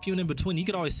was far few and in between. You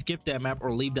could always skip that map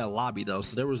or leave that lobby though.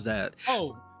 So there was that.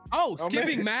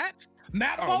 Skipping maps?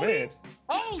 Map man.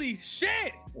 Holy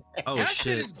shit! That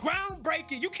shit is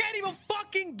groundbreaking. You can't even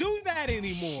fucking do that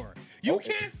anymore. You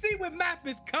can't see when map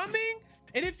is coming,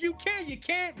 and if you can, you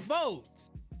can't vote.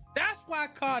 That's why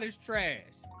COD is trash.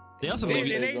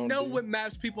 They know what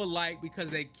maps people like, because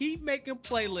they keep making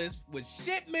playlists with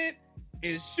shipment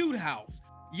and shoot house.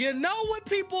 You know what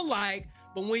people like,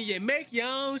 but when you make your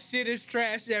own shit, it's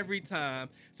trash every time.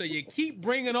 So you keep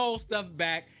bringing old stuff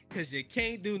back because you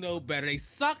can't do no better. They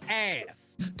suck ass.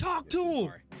 Talk to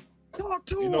him.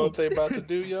 You know what they about to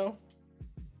do, yo?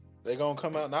 They gonna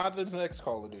come out, not the next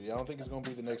Call of Duty. I don't think it's gonna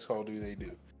be the next Call of Duty they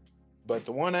do, but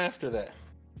the one after that.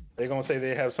 They're gonna say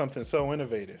they have something so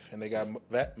innovative, and they got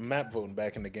map voting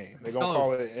back in the game. They're gonna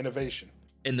call it innovation.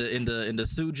 In the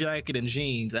suit jacket and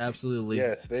jeans, absolutely.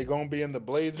 Yes, they're gonna be in the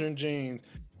blazer and jeans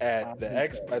at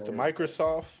the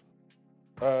Microsoft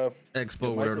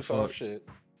Expo, whatever the fuck. Shit.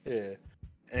 Yeah.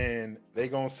 And they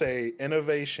gonna say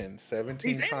innovation 17 times.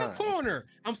 He's in times. the corner.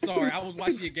 I'm sorry, I was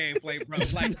watching your gameplay, bro.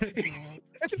 Like,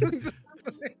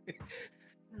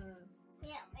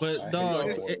 but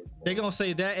dog, they're gonna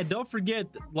say that, and don't forget,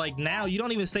 like now you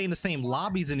don't even stay in the same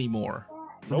lobbies anymore.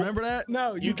 Nope. Remember that?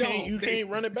 No, you can't. You can't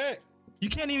run it back. You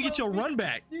can't even get your run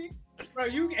back, bro.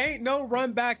 You ain't no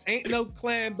run backs, ain't no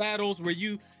clan battles where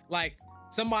you like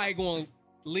somebody going to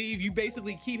leave. You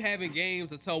basically keep having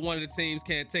games until one of the teams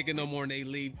can't take it no more and they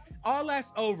leave. All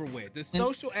that's over with. The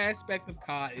social aspect of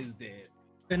COD is dead.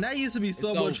 And that used to be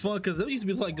so much fun, because there used to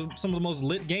be like some of the most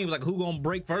lit games, like who gonna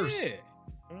break first.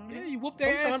 Yeah, you whoop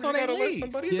their ass so they leave.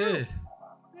 Yeah,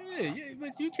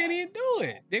 but you can't even do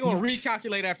it. They're gonna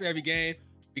recalculate after every game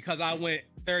because I went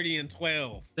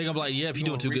 30-12. They're gonna be like, "Yep, you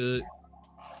doing too good."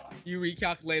 You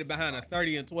recalculated behind a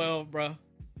 30 and 12, bro.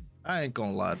 I ain't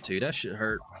gonna lie to you, that shit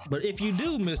hurt. But if you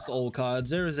do miss the old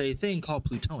cards, there is a thing called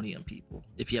plutonium, people.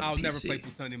 If you have I'll a PC. never play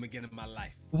plutonium again in my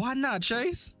life. Why not,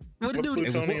 Chase? What it do?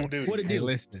 Plutonium do? What it Hey, do?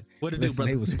 listen, What it do,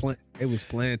 brother? They was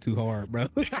playing too hard, bro.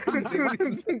 They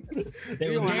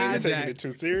You was on gaming. Taking it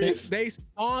too serious. They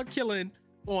spawn killing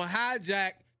on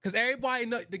hijack because everybody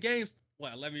know the game's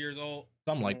 11 years old,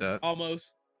 Something like that.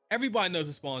 almost. Everybody knows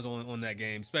who spawns on that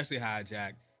game, especially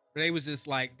hijack. But they was just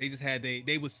like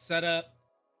they was set up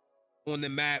on the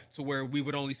map to where we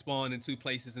would only spawn in 2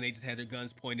 places, and they just had their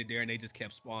guns pointed there, and they just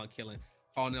kept spawn killing,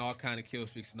 calling all kind of kill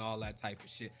streaks and all that type of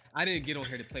shit. I didn't get on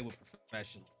here to play with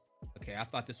professionals. Okay, I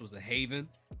thought this was a haven.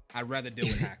 I'd rather deal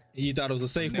with hackers. You thought it was a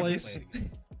safe Never place? played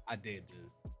again. I did, dude.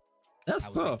 That's I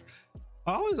was tough.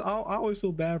 angry. I always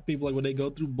feel bad for people like when they go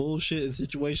through bullshit in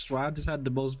situations where I just had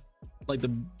the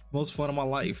most fun of my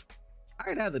life.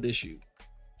 I ain't had that issue.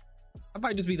 I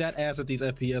might just be that ass at these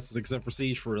FPSs, except for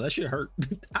Siege for real. That shit hurt.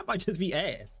 I might just be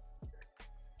ass.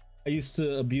 I used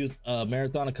to abuse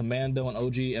Marathon and Commando and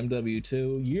OG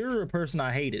MW2. You're a person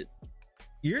I hated.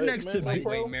 You're next to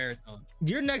Lightweight marathon.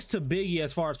 You're next to Biggie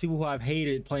as far as people who I've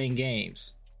hated playing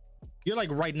games. You're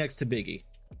like right next to Biggie.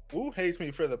 Wu hates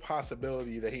me for the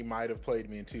possibility that he might have played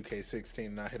me in 2K16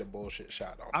 and I hit a bullshit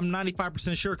shot on him. I'm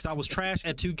 95% sure because I was trash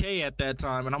at 2K at that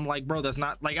time, and I'm like, bro, that's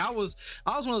not like I was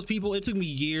one of those people. It took me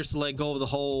years to let go of the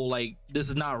whole like this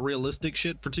is not realistic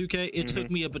shit for 2K. It took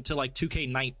me up until like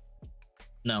 2K20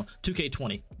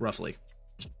 roughly.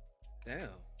 Damn.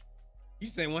 You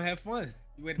saying want to have fun?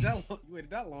 You waited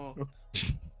that long.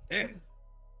 Yeah.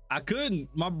 I couldn't.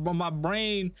 My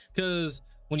brain, because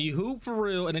when you hoop for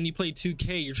real and then you play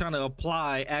 2K, you're trying to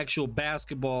apply actual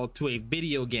basketball to a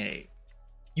video game.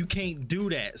 You can't do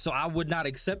that. So I would not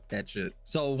accept that shit.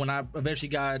 So when I eventually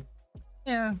got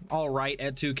all right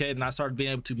at 2K, then I started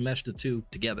being able to mesh the two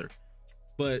together.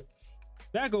 But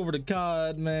back over to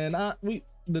COD, man.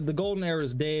 The golden era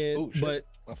is dead. Oh, shit. But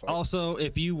also,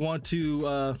 if you want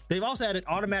to, they've also added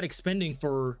automatic spending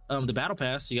for the battle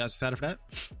pass. You guys excited for that?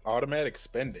 Automatic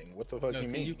spending? What the fuck you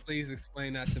mean? Can you please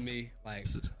explain that to me? Like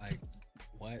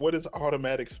what? What is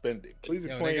automatic spending? Please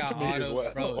explain it to me as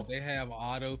well. Bro, they have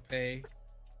auto pay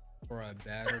for a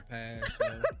battle pass.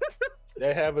 Bro.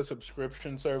 They have a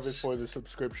subscription service for the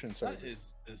subscription service. That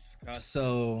is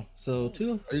disgusting. So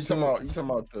too. Are you talking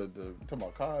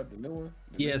about COD, the new one?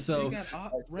 Yeah. So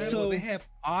they have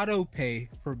auto pay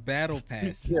for battle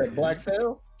pass. Yeah, Black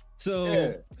Sale.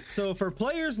 So for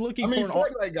players looking for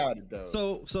Fortnite got it though.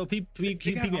 So people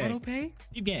auto pay.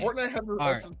 Fortnite has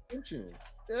a subscription.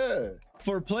 Yeah.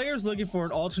 For players looking for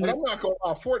an alternate, but I'm not gonna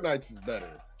lie, Fortnite's is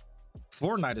better.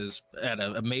 Fortnite is at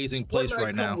an amazing place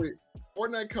right now.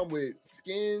 Fortnite come with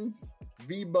skins,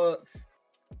 V-Bucks,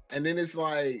 and then it's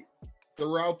like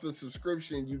throughout the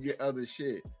subscription you get other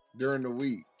shit during the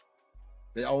week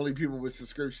that only people with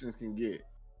subscriptions can get.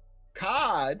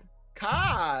 COD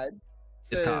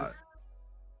says COD.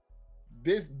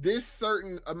 This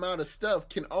certain amount of stuff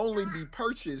can only be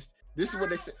purchased. This is what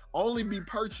they said, only be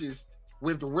purchased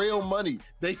with real money.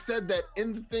 They said that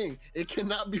in the thing. It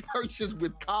cannot be purchased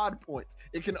with COD points.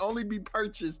 It can only be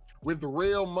purchased with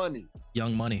real money.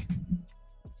 Young money.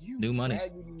 New money.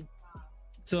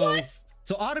 So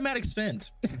automatic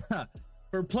spend.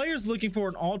 For players looking for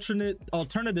an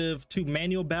alternative to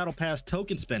manual battle pass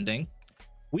token spending,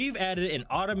 we've added an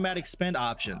automatic spend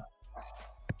option.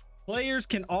 Players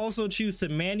can also choose to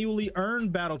manually earn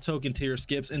battle token tier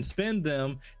skips and spend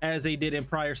them as they did in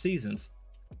prior seasons.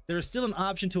 There is still an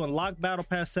option to unlock battle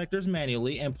pass sectors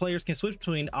manually, and players can switch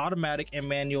between automatic and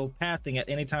manual pathing at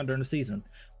any time during the season,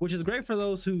 which is great for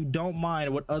those who don't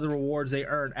mind what other rewards they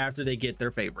earn after they get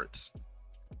their favorites.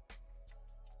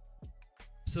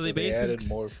 So they basically added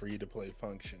more free to play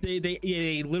functions.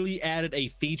 They literally added a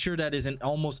feature that is in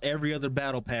almost every other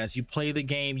battle pass. You play the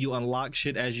game, you unlock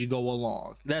shit as you go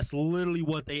along. That's literally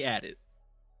what they added.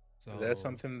 So that's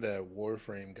something that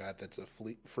Warframe got. That's a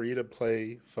free to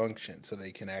play function, so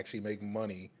they can actually make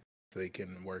money. So they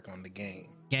can work on the game.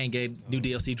 Gang new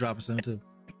DLC dropping soon too.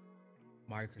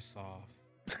 Microsoft,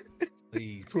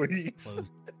 please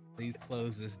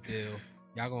close this deal.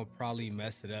 Y'all gonna probably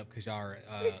mess it up because y'all are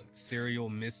serial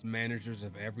mismanagers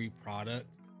of every product.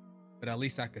 But at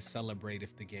least I could celebrate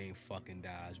if the game fucking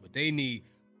dies. But they need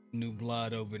new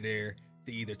blood over there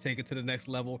to either take it to the next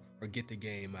level or get the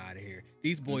game out of here.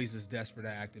 These boys is desperate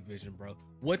at Activision, bro.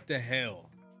 What the hell?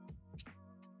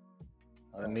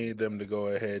 I need them to go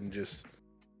ahead and just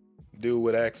do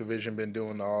what Activision been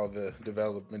doing to all the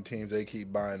development teams they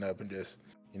keep buying up and just,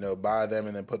 buy them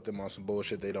and then put them on some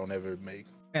bullshit they don't ever make.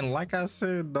 And like I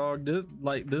said, dog,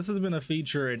 this has been a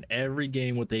feature in every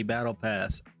game with a battle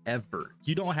pass ever.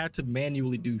 You don't have to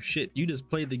manually do shit. You just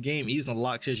play the game, you just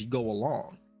unlock shit as you go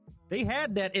along. They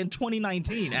had that in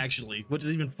 2019, actually, which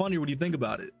is even funnier when you think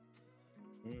about it.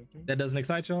 Mm-hmm. That doesn't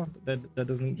excite y'all? That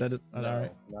doesn't. That is no, all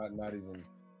right. Not even.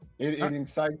 It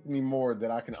excites me more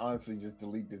that I can honestly just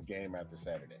delete this game after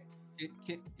Saturday.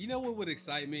 You know what would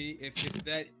excite me if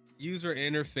that user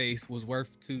interface was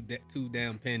worth two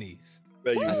damn pennies.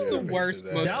 That's the worst.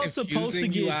 That was supposed to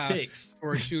get fixed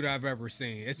for a shooter I've ever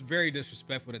seen. It's very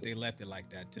disrespectful that they left it like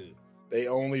that too. They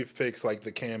only fixed like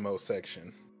the camo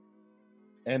section.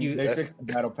 And they fixed the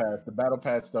battle pass. The battle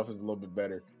pass stuff is a little bit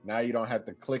better. Now you don't have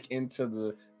to click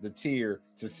into the tier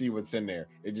to see what's in there.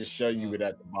 It just shows you it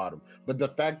at the bottom. But the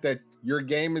fact that your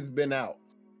game has been out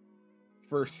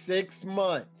for 6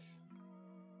 months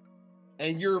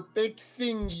and you're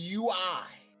fixing UI.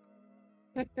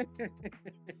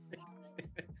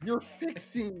 You're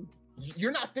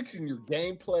not fixing your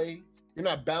gameplay. You're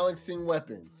not balancing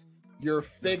weapons. You're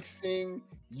fixing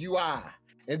UI.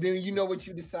 And then you know what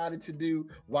you decided to do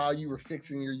while you were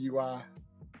fixing your UI?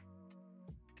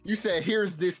 You said,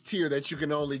 here's this tier that you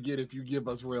can only get if you give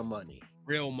us real money.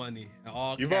 Real money.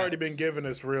 You've already been giving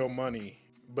us real money,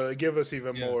 but give us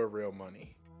even more real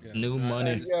money. Yeah. New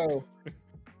money. Yo,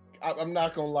 I'm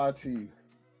not going to lie to you.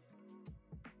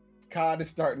 COD is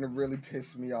starting to really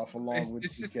piss me off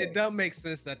it doesn't make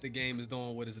sense that the game is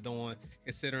doing what it's doing,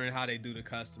 considering how they do the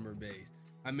customer base.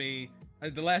 I mean,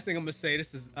 the last thing I'm gonna say,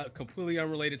 this is completely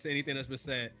unrelated to anything that's been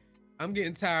said. I'm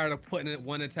getting tired of putting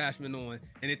one attachment on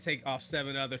and it take off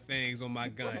 7 other things on my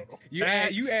gun. You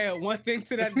add one thing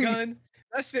to that gun,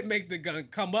 that shit make the gun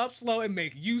come up slow. It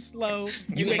make you slow.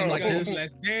 You make the gun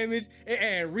less damage. It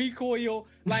add recoil.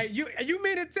 Like you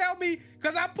mean to tell me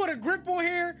because I put a grip on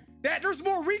here that there's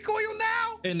more recoil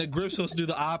now? And the grip's supposed to do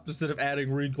the opposite of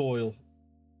adding recoil.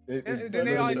 And then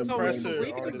they always told me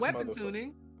we can do weapon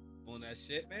tuning on that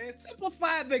shit, man.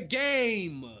 Simplify the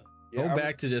game. Go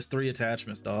back to just 3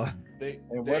 attachments, dog.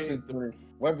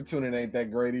 Weapon tuning ain't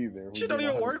that great either. Shit don't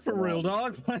even work for real,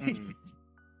 dog.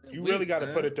 You really got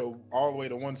to put it all the way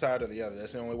to one side or the other.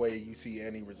 That's the only way you see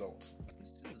any results.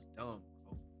 This is dumb.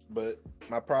 But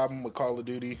my problem with Call of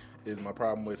Duty is my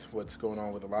problem with what's going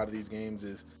on with a lot of these games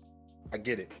is I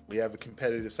get it. We have a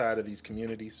competitive side of these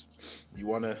communities. You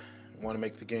want to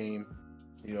make the game,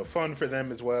 fun for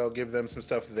them as well. Give them some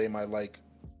stuff that they might like.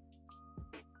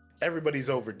 Everybody's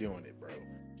overdoing it, bro.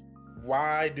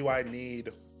 Why do I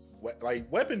need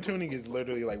weapon tuning? Is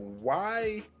literally like,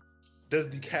 why does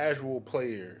the casual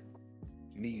player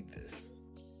need this?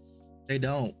 They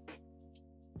don't.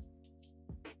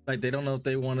 Like, they don't know if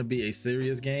they want to be a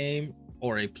serious game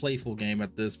or a playful game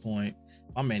at this point.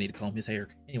 My man need to comb his hair.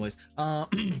 Anyways,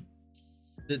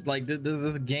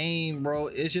 this game, bro,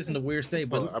 it's just in a weird state.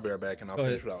 But I'll be right back and I'll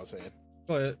finish what I was saying.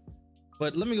 Go ahead.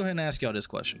 But let me go ahead and ask y'all this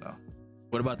question though.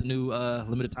 What about the new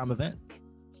limited time event?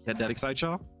 That excites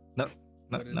y'all? No.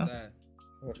 That?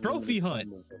 Trophy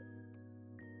Hunt.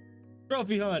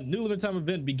 Trophy Hunt. New limited time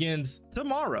event begins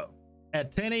tomorrow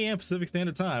at 10 a.m. Pacific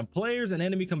Standard Time. Players and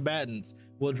enemy combatants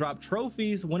will drop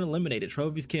trophies when eliminated.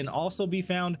 Trophies can also be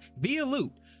found via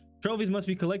loot. Trophies must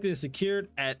be collected and secured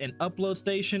at an upload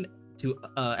station to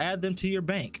add them to your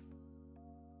bank.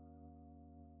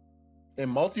 In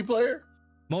multiplayer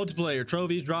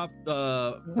trophies drop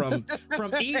from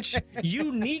each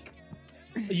unique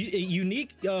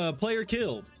player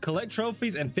killed. Collect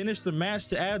trophies and finish the match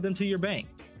to add them to your bank.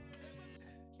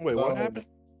 Wait, what happened?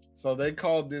 So they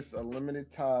called this a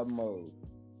limited time mode.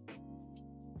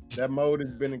 That mode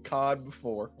has been in COD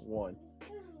before, 1.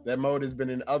 That mode has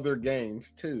been in other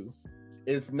games too.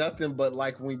 It's nothing but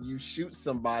like when you shoot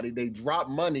somebody, they drop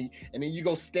money, and then you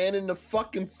go stand in the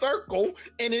fucking circle,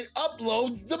 and it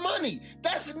uploads the money.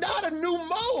 That's not a new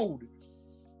mode.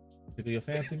 Tickle your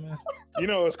fancy, man. You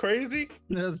know what's crazy?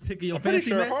 Tickle your I'm pretty fancy,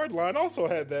 sure man. Hardline also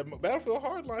had that. Battlefield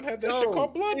Hardline had that shit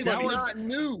called Blood That Money. was not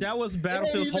new. That was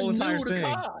Battlefield's whole entire thing.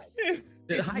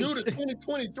 It's new to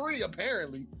 2023,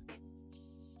 apparently.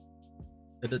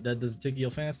 That doesn't tickle your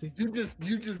fancy? You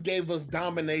just gave us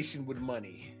domination with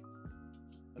money.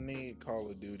 I need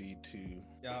Call of Duty to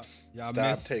y'all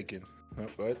stop taking.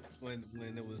 What? When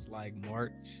it was like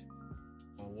March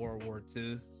on World War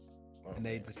II, and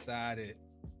they decided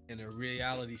in a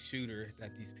reality shooter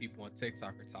that these people on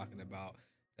TikTok are talking about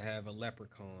to have a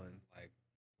leprechaun like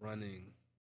running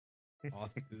all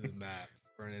through the map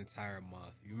for an entire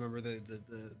month. You remember the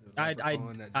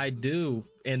I do,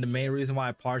 and the main reason why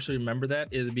I partially remember that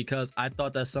is because I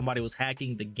thought that somebody was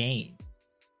hacking the game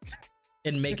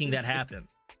and making that happen.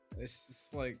 It's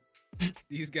just like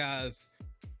these guys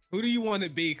Who do you want to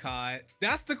be, COD?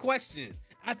 That's the question.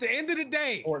 At the end of the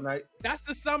day, Fortnite. That's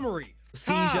the summary.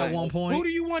 Siege at one point. Who do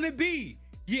you want to be?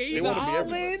 You either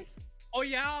all in or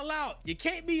you all out. You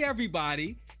can't be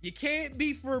everybody. You can't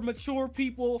be for mature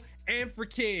people and for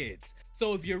kids.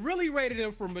 So if you're really rated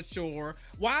them for mature,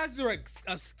 why is there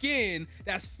a skin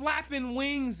that's flapping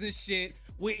wings and shit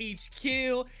with each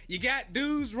kill? You got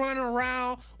dudes running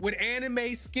around with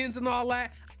anime skins and all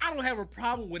that. I don't have a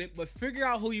problem with it, but figure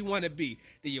out who you want to be.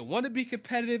 Do you want to be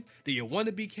competitive? Do you want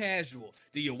to be casual?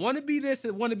 Do you want to be this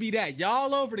and want to be that?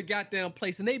 Y'all over the goddamn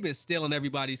place, and they've been stealing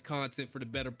everybody's content for the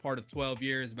better part of 12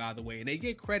 years, by the way, and they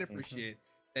get credit for shit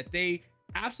that they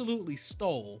absolutely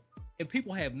stole, and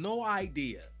people have no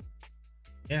idea.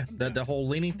 Yeah, the whole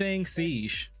leaning thing,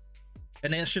 Siege.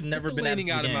 And that should never been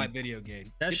leaning out of my video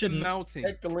game. That should mounting.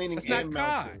 Take the leaning and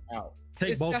mounting out.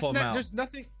 Take both of them out. There's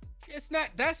nothing. It's not.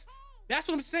 That's what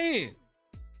I'm saying.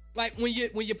 Like when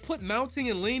you put mounting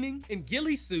and leaning in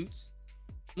ghillie suits,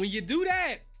 when you do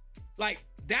that, like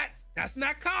that's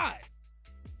not COD.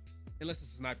 Unless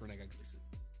it's a sniper and I got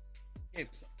ghillie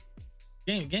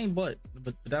suit. Game, but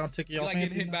that don't take you off. Like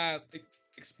getting hit by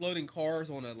exploding cars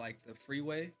on the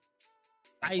freeway.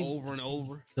 Over and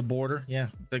over. The border, yeah,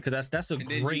 because that's a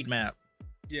great map.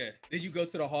 Yeah, then you go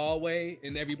to the hallway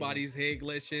and everybody's head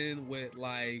glitching with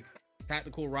like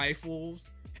tactical rifles,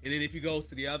 and then if you go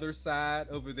to the other side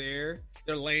over there,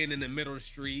 they're laying in the middle of the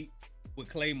street with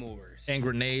claymores and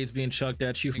grenades being chucked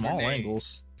at you from all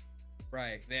angles.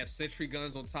 Right, they have sentry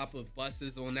guns on top of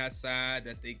buses on that side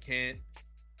that they can't.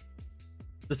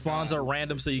 The spawns are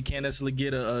random, so you can't necessarily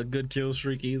get a good kill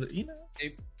streak either. You know,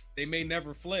 they may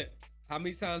never flip. How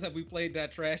many times have we played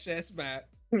that trash ass map?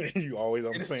 You always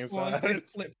on the same side.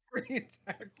 Flip for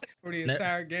the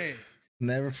entire game.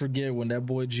 Never forget when that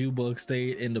boy Jubug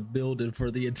stayed in the building for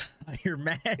the entire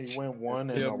match. He went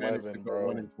 1-11, bro.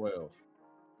 1-12.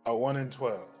 Oh,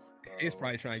 1-12. He's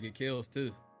probably trying to get kills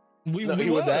too. He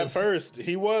was at first.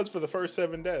 He was for the first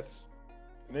 7 deaths,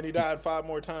 and then he died 5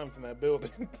 more times in that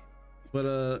building.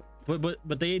 But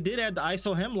they did add the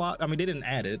ISO hemlock. I mean, they didn't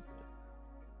add it.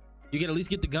 You can at least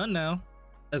get the gun now,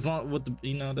 as long with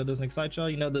the that doesn't excite y'all.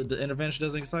 The intervention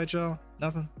doesn't excite y'all.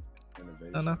 Nothing.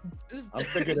 No, nothing. I'm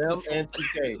thinking them and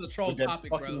 2K. This is a troll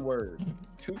topic, bro. Word.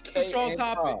 2K. It's a troll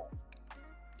topic.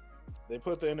 They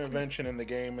put the intervention in the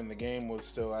game, and the game was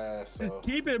still ass. So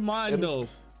keep in mind though,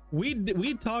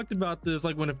 we talked about this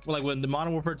like when the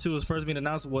Modern Warfare 2 was first being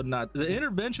announced and whatnot. The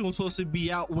intervention was supposed to be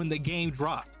out when the game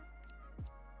dropped.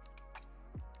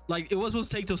 Like it was supposed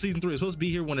to take till season 3. It was supposed to be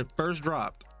here when it first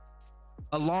dropped,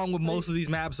 along with most of these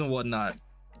maps and whatnot.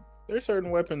 There's certain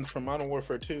weapons from Modern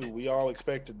Warfare 2 we all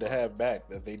expected to have back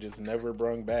that they just never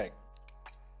brung back.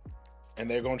 And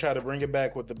they're going to try to bring it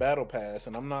back with the Battle Pass,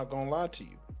 and I'm not going to lie to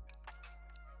you.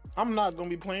 I'm not going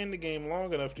to be playing the game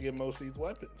long enough to get most of these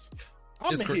weapons.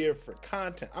 I'm here for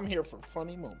content. I'm here for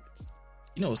funny moments.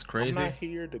 You know what's crazy? I'm not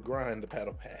here to grind the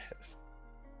Battle Pass.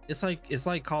 It's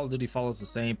like Call of Duty follows the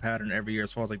same pattern every year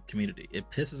as far as like community. It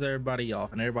pisses everybody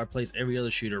off, and everybody plays every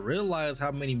other shooter. Realize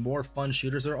how many more fun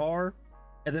shooters there are,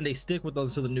 and then they stick with those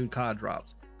until the new COD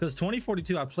drops. Because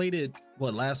 2042, I played it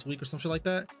last week or some shit like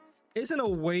that. It's in a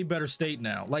way better state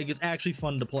now. Like it's actually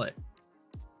fun to play.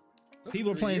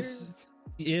 People are playing.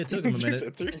 Yeah, it took them a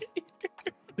minute. Took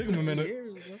them a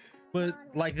minute. But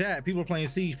like that, people are playing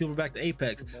Siege. People are back to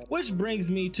Apex, which brings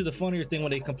me to the funnier thing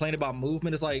when they complain about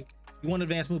movement. It's like, you want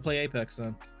advanced move, play Apex,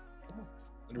 son.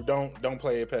 Don't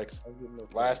play Apex.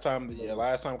 Last time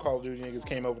Call of Duty niggas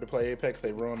came over to play Apex,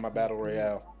 they ruined my battle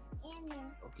royale.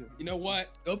 You know what?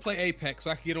 Go play Apex so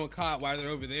I can get on COD while they're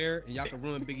over there, and y'all can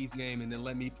ruin Biggie's game and then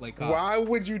let me play COD. Why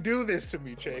would you do this to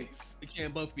me, Chase? We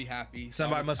can't both be happy.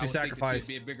 Somebody must be sacrificed.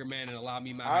 Be a bigger man and allow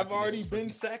me. I've already been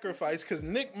sacrificed because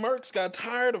Nick Merckx got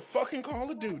tired of fucking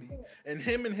Call of Duty, and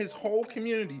him and his whole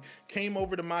community came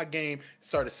over to my game,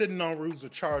 started sitting on roofs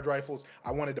with charge rifles.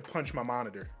 I wanted to punch my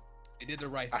monitor. They did the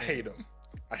right thing. I hate them.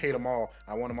 I hate them all.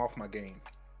 I want them off my game.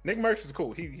 Nick Merckx is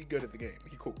cool. He good at the game.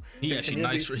 He cool. He actually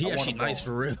nice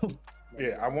for real.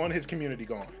 Yeah, I want his community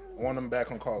going. I want him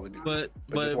back on Call of Duty. But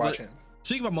just watch him.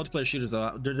 Speaking about multiplayer shooters,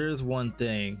 though, there is one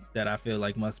thing that I feel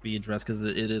like must be addressed because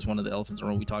it is one of the elephants in the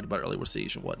room we talked about earlier with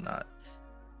Siege and whatnot.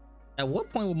 At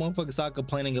what point will motherfuckers start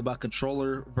complaining about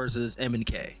controller versus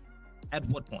M&K? At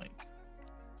what point?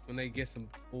 When they get some,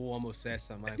 almost said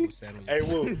something. I ain't gonna say it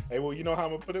on you. Hey, Woo, you know how I'm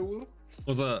gonna put it, Woo?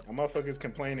 What's up? My motherfuckers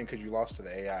complaining because you lost to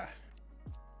the AI.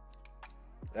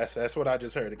 That's what I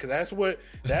just heard. Because that's what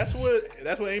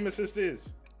aim assist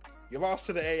is. You lost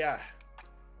to the AI.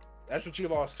 That's what you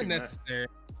lost to. Necessary.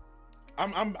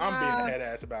 I'm being a head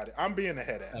ass about it. I'm being a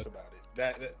head ass about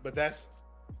it. But that's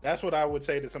That's what I would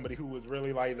say to somebody who was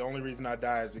really like, the only reason I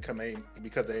die is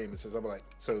because of aim assist. I'm like,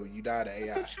 so you died to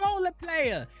AI. Controller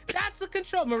player. That's a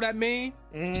control. Remember that meme?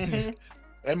 Mm-hmm.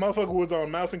 That motherfucker was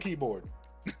on mouse and keyboard.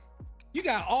 You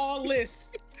got all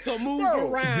this to move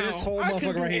around. This whole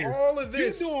motherfucker right here. All of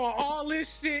this. You doing all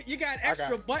this shit. You got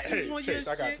extra buttons on your shit.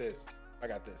 I got this. I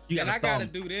gotta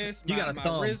do this. You got a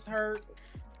thumb. My wrist hurt.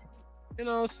 You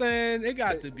know what I'm saying? It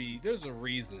got to be. There's a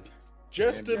reason.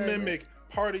 Just to mimic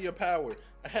part of your power,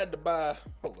 I had to buy.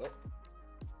 Hold up.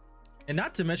 And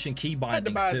not to mention key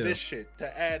bindings I had to buy too. this shit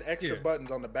to add extra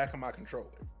buttons on the back of my controller.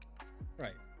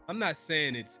 Right. I'm not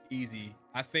saying it's easy.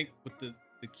 I think with the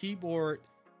keyboard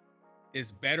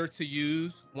is better to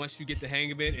use once you get the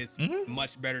hang of it. It's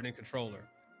much better than controller.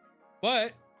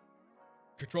 But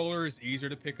controller is easier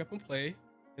to pick up and play.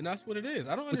 And that's what it is.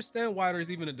 I don't understand why there's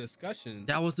even a discussion.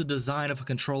 That was the design of a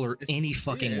controller any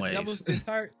fucking ways. That was the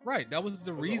entire That was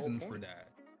the reason for that.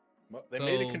 They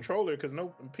made a controller because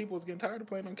people was getting tired of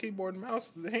playing on keyboard and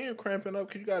mouse. The hand cramping up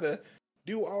because you gotta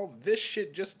do all this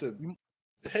shit just to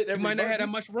hit every You might not have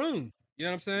button. that much room. You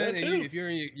know what I'm saying? That And too. if you're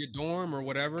in your dorm or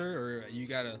whatever, or you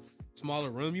got a smaller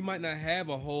room, you might not have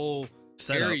a whole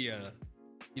area,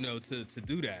 to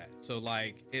do that. So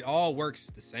like it all works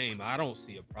the same. I don't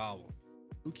see a problem.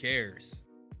 Who cares?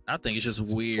 I think it's just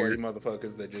Sweaty weird.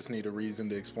 motherfuckers that just need a reason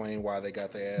to explain why they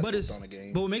got their ass whipped on a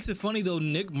game. But what makes it funny though,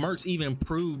 Nick Merckx even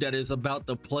proved that it's about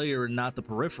the player and not the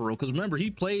peripheral. Because remember, he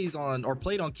played on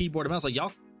keyboard and mouse. Like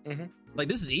y'all, like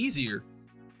this is easier.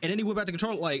 And then he went back to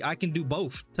control. Like I can do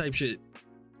both type shit.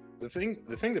 The thing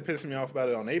that pisses me off about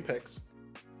it on Apex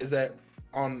is that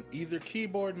on either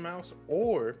keyboard and mouse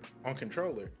or on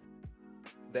controller,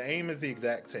 the aim is the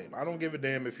exact same. I don't give a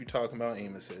damn if you're talking about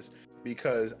aim assist,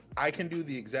 because I can do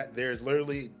there's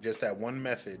literally just that one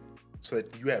method so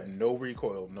that you have no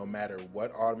recoil no matter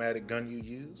what automatic gun you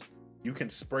use. You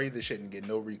can spray the shit and get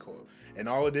no recoil. And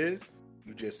all it is,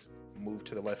 you just move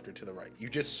to the left or to the right. You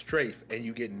just strafe and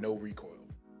you get no recoil.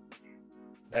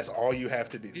 That's all you have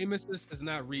to do. Aim assist is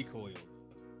not recoil.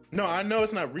 No, I know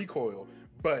it's not recoil,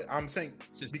 but I'm saying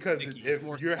because if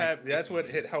you're that's what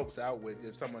it helps out with.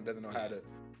 If someone doesn't know how to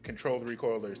control the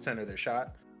recoil or center their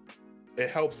shot, it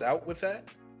helps out with that.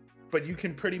 But you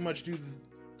can pretty much do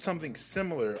something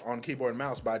similar on keyboard and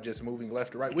mouse by just moving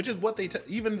left to right, which is what they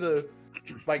even the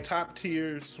like top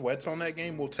tier sweats on that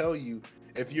game will tell you.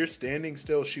 If you're standing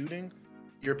still shooting,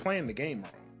 you're playing the game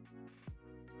wrong.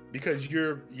 Because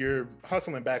you're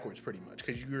hustling backwards pretty much,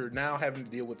 because you're now having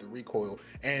to deal with the recoil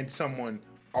and someone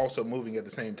also moving at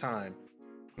the same time,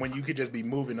 when you could just be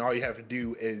moving. All you have to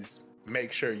do is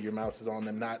make sure your mouse is on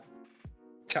them, not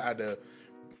try to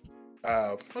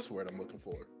what's the word I'm looking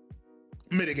for,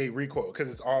 mitigate recoil, because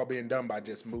it's all being done by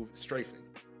just strafing.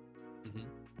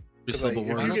 Go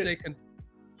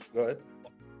ahead.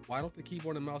 Why don't the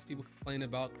keyboard and mouse people complain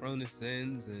about Cronus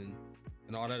Sins and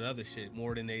all that other shit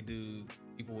more than they do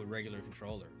people with regular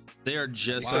controllers? They are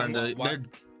just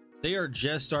they are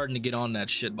just starting to get on that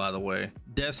shit, by the way.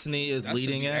 Destiny is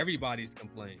leading it. Everybody's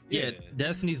complaining. Yeah,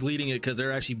 Destiny's leading it because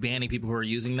they're actually banning people who are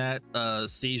using that.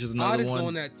 Siege is another one.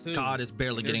 Doing that too. COD is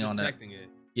barely getting on that. It.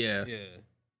 Yeah.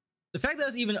 The fact that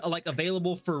it's even like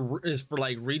available for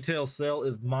like retail sale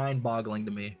is mind-boggling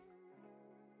to me.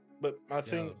 But I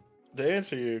think the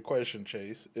answer to your question,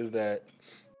 Chase, is that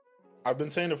I've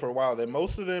been saying it for a while, that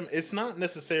most of them, it's not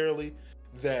necessarily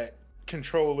that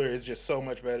controller is just so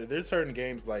much better. There's certain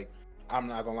games, like, I'm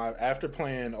not gonna lie, after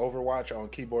playing Overwatch on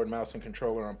keyboard, mouse, and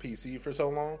controller on PC for so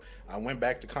long, I went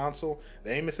back to console.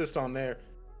 The aim assist on there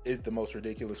is the most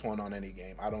ridiculous one on any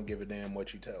game. I don't give a damn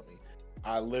what you tell me.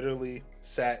 I literally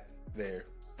sat there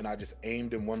and I just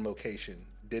aimed in one location,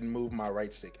 didn't move my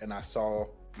right stick, and I saw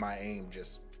my aim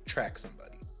just track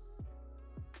somebody.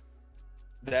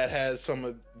 That has some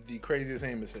of the craziest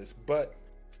aim assists, but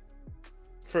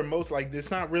for most, like, it's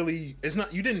not,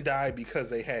 you didn't die because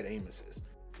they had aim assist,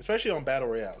 especially on battle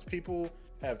royales. People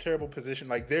have terrible position.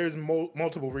 Like, there's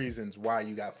multiple reasons why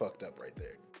you got fucked up right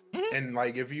there. And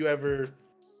like, if you ever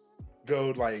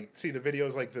go like see the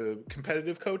videos, like the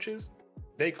competitive coaches,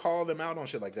 they call them out on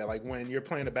shit like that. Like when you're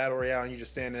playing a battle royale and you're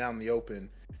just standing out in the open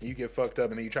and you get fucked up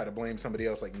and then you try to blame somebody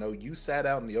else. Like, no, you sat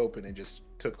out in the open and just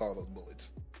took all those bullets.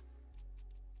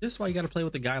 This is why you got to play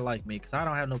with a guy like me, because I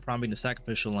don't have no problem being the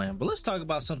sacrificial lamb. But let's talk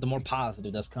about something more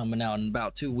positive that's coming out in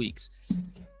about 2 weeks.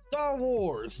 Star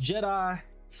Wars Jedi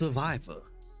Survivor.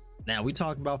 Now, we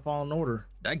talked about Fallen Order.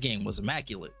 That game was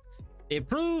immaculate. It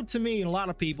proved to me and a lot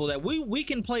of people that we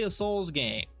can play a Souls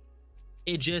game.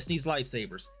 It just needs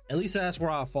lightsabers. At least that's where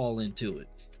I fall into it.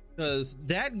 Because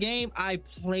that game, I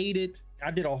played it. I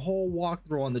did a whole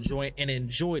walkthrough on the joint and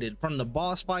enjoyed it. From the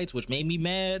boss fights, which made me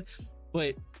mad.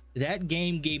 But that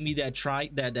game gave me that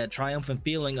triumphant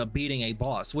feeling of beating a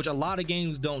boss, which a lot of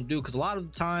games don't do, because a lot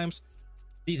of the times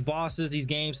these bosses, these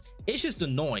games, it's just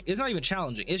annoying. It's not even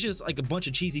challenging. It's just like a bunch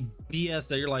of cheesy BS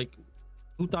that you're like,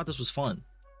 who thought this was fun?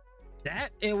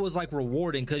 That it was like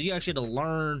rewarding because you actually had to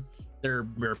learn their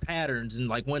patterns and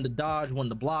like when to dodge, when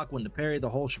to block, when to parry, the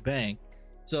whole shebang.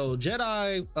 So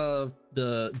Jedi,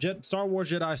 Star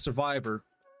Wars Jedi Survivor,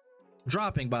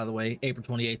 dropping, by the way, April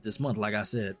 28th this month, like I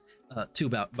said, about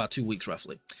 2 weeks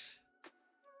roughly.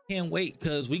 Can't wait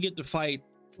because we get to fight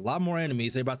a lot more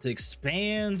enemies. They're about to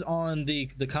expand on the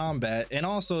combat, and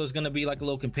also it's going to be like a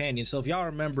little companion. So if y'all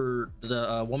remember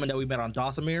the woman that we met on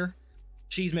Dothamir,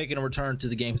 she's making a return to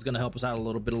the game. Who's going to help us out a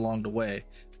little bit along the way.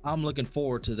 I'm looking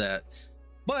forward to that.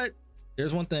 But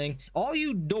there's one thing, all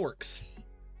you dorks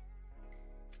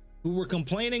who were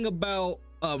complaining about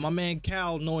my man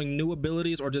Cal knowing new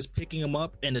abilities or just picking them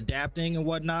up and adapting and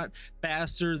whatnot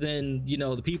faster than, you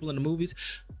know, the people in the movies.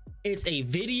 It's a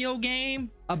video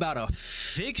game about a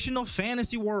fictional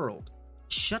fantasy world.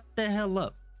 Shut the hell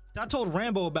up. I told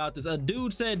Rambo about this. A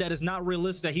dude said that it's not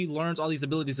realistic that he learns all these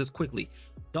abilities this quickly.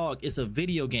 Dog, it's a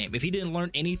video game. If he didn't learn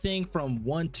anything from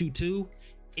 1 to 2,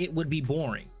 it would be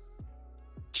boring.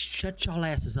 Shut y'all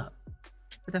asses up.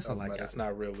 But that's all I got. It's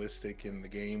not realistic in the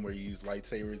game where you use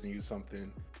lightsabers and use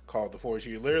something called the Force.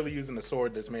 You're literally using a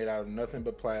sword that's made out of nothing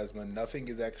but plasma. Nothing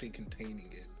is actually containing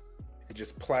it. It's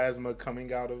just plasma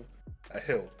coming out of a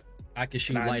hilt. I can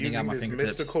shoot lightning out my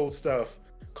fingertips. Mystical stuff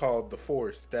called the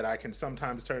Force that I can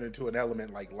sometimes turn into an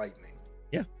element like lightning.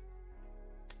 Yeah.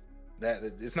 That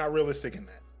it's not realistic in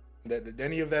that. Did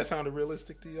any of that sounded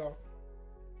realistic to y'all?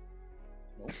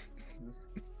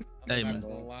 Hey, I'm man. not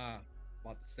gonna lie.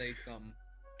 I'm about to say something.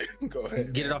 Go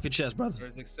ahead. Get it off your chest, brother.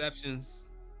 There's exceptions.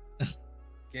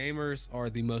 Gamers are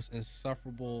the most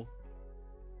insufferable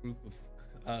group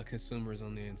of consumers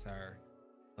on the entire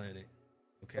planet.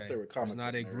 Okay, there's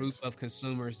not a group of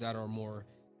consumers that are more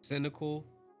cynical,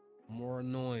 more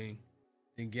annoying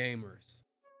than gamers.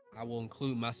 I will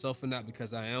include myself in that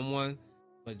because I am one,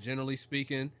 but generally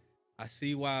speaking, I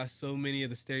see why so many of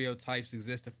the stereotypes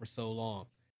existed for so long.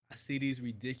 I see these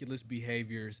ridiculous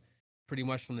behaviors pretty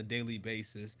much on a daily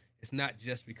basis. It's not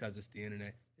just because it's the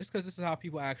internet. It's because this is how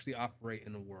people actually operate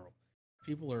in the world.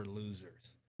 People are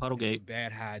losers. Puddlegate.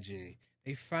 Bad hygiene.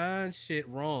 They find shit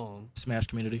wrong. Smash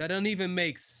community. That doesn't even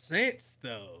make sense,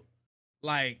 though.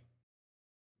 Like,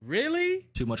 really?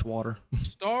 Too much water.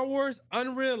 Star Wars,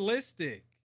 unrealistic.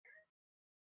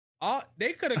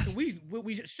 They could have. What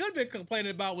we should have been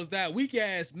complaining about was that weak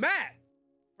ass map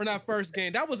for that first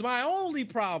game. That was my only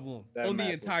problem on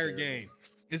the entire game.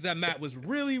 Is that map was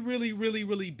really, really, really,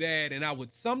 really bad, and I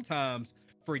would sometimes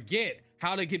forget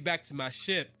how to get back to my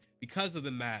ship because of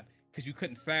the map, because you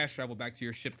couldn't fast travel back to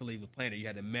your ship to leave the planet. You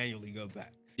had to manually go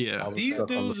back. Yeah, these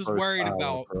dudes was worried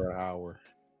about for an hour.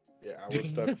 Yeah, I was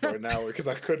stuck for an hour because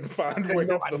I couldn't find where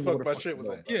the fuck my shit was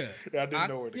at. Yeah, I didn't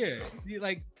know where to go. Yeah,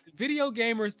 like video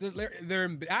gamers, they're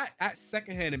at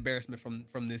secondhand embarrassment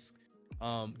from this.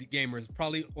 The gamers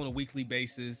probably on a weekly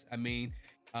basis. I mean,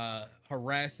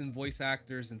 harassing voice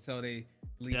actors until they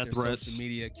delete their social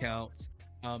media accounts.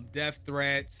 Death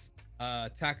threats,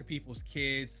 attacking people's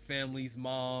kids, families,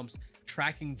 moms,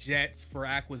 tracking jets for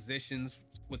acquisitions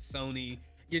with Sony.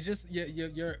 You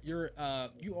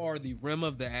are the rim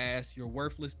of the ass. You're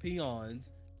worthless peons,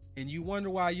 and you wonder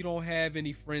why you don't have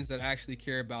any friends that actually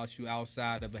care about you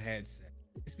outside of a headset.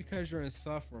 It's because you're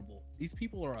insufferable. These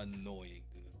people are annoying,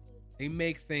 dude. They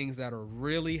make things that are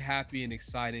really happy and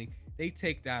exciting. They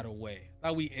take that away.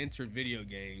 Thought we entered video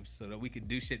games so that we could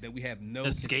do shit that we have no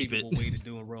conceivable way to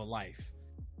do in real life.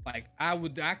 Like I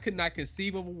could not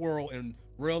conceive of a world in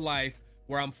real life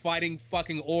where I'm fighting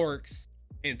fucking orcs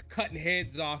and cutting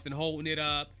heads off and holding it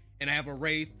up, and I have a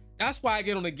wraith. That's why I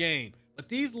get on the game. But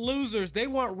these losers, they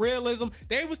want realism.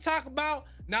 They was talking about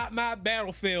not my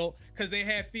Battlefield because they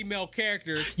had female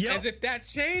characters. Yep. As if that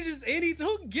changes anything.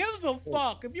 Who gives a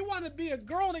fuck? If you want to be a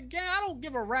girl in the game, I don't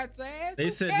give a rat's ass. They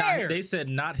said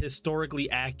not historically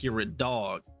accurate,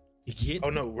 dog. Oh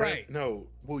no, right? No.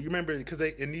 Well, you remember because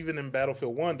and even in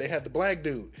Battlefield 1, they had the black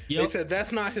dude. Yep. They said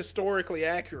that's not historically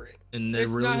accurate, and it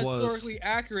really was. It's not historically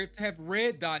accurate to have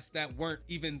red dots that weren't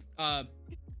even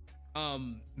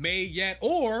made yet,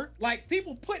 or like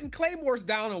people putting claymores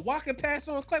down and walking past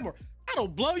on a claymore. That'll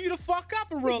blow you the fuck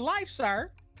up in real life,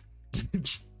 sir.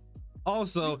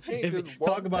 Also, if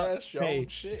talk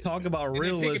about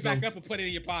realism, pick it back up and put it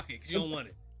in your pocket because you don't want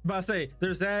it. But I say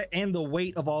there's that and the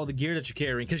weight of all the gear that you're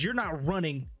carrying because you're not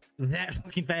running that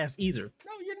fucking fast either.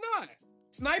 No, you're not.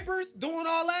 Snipers doing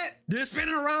all that,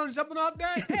 spinning around, jumping off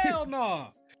that. Hell no.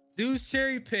 Dudes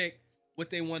cherry pick what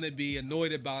they want to be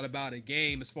annoyed about a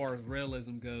game as far as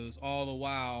realism goes, all the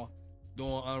while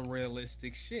doing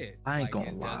unrealistic shit. I ain't gonna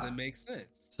it lie. Doesn't make sense.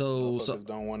 So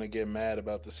don't want to get mad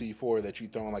about the C4 that you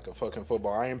throwing like a fucking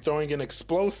football. I am throwing an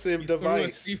explosive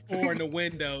device. You threw a C4 in the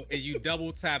window and you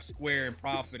double tap square and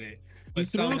profited.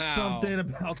 But you threw something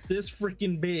about this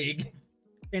freaking big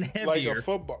and heavier. Like a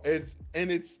football. The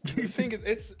thing is,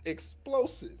 it's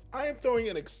explosive. I am throwing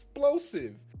an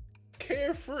explosive,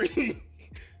 carefree.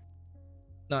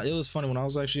 No, it was funny when I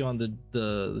was actually on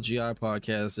the GI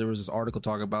podcast. There was this article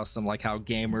talking about some like how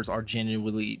gamers are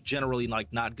generally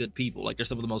like not good people. Like they're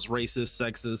some of the most racist,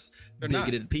 sexist,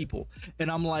 bigoted people.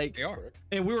 And I'm like, they are.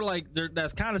 And we were like,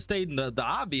 that's kind of stating the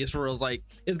obvious for us. Like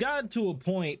it's gotten to a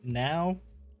point now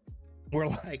where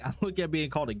like I look at being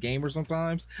called a gamer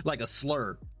sometimes like a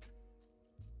slur.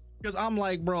 Because I'm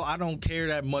like, bro, I don't care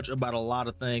that much about a lot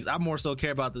of things. I more so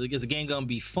care about this. Is the game gonna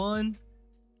be fun?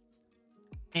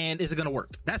 And is it gonna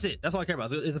work? That's it. That's all I care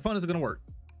about. Is it fun? Is it gonna work?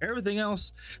 Everything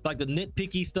else, like the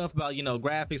nitpicky stuff about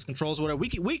graphics, controls, whatever,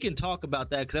 we can talk about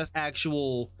that because that's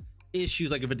actual issues.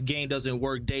 Like if the game doesn't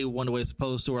work day one the way it's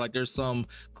supposed to, or like there's some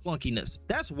clunkiness.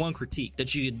 That's one critique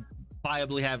that you could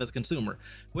viably have as a consumer.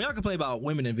 We all complain about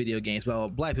women in video games,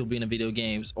 about black people being in video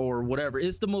games, or whatever.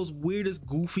 It's the most weirdest,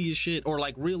 goofiest shit, or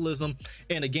like realism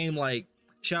in a game like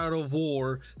Shadow of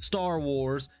War, Star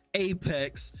Wars,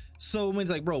 Apex. So many,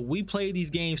 like, bro, we play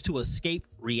these games to escape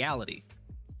reality.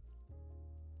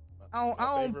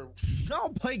 I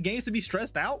don't play games to be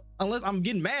stressed out unless I'm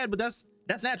getting mad, but that's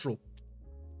natural.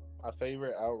 My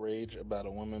favorite outrage about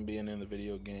a woman being in the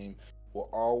video game will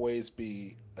always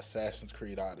be Assassin's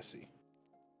Creed Odyssey.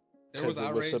 There was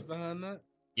outrage behind that?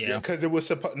 Yeah, because it was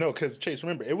supposed... No, because, Chase,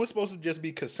 remember, it was supposed to just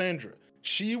be Cassandra.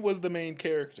 She was the main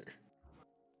character.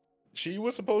 She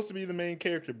was supposed to be the main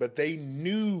character, but they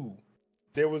knew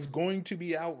there was going to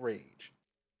be outrage.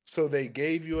 So they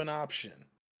gave you an option.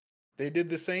 They did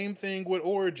the same thing with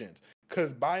Origins,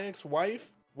 because Bayek's wife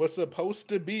was supposed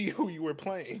to be who you were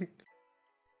playing.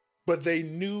 But they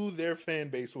knew their fan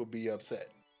base would be upset.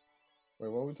 Wait,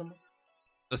 what were we talking about?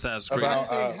 Assassin's Creed.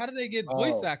 How did they get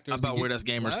voice actors? About Weird Ass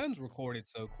Gamers lines recorded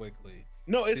so quickly?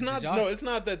 No, it's not. No, it's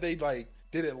not that they like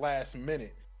did it last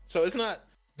minute. So it's not.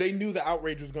 They knew the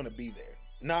outrage was going to be there.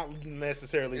 Not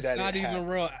necessarily it's that. Not even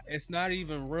real. It's not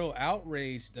even real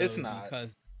outrage. Though, it's not,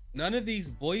 because none of these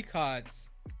boycotts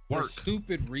for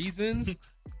stupid reasons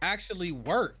actually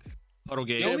work.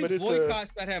 The only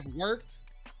boycotts that have worked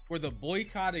were the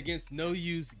boycott against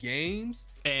no-use games,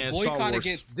 and the boycott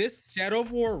against this Shadow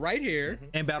of War right here,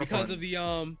 and Battlefront because of the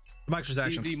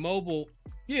microtransactions, the mobile.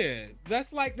 Yeah,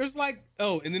 that's like there's like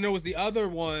and then there was the other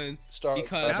one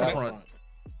because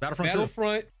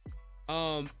Battlefront,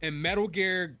 and Metal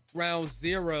Gear Ground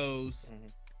Zeroes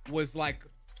was like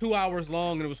 2 hours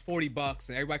long and it was $40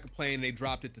 and everybody complained they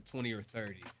dropped it to 20 or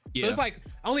 30. Yeah. So it's like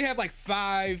I only have like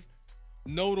 5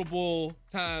 notable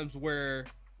times where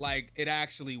like it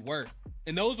actually worked,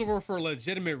 and those were for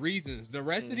legitimate reasons. The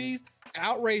rest of these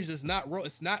outrage is not real.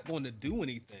 It's not going to do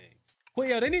anything.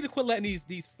 They need to quit letting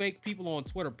these fake people on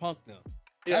Twitter punk them.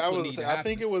 Yeah, I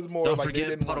think it was more Don't like forget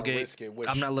they didn't want to Puddlegate. risk it. Which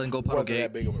I'm not letting go Puddlegate. Wasn't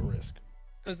that big of a risk.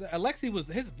 Because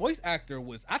Alexi his voice actor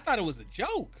was. I thought it was a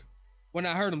joke when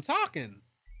I heard him talking.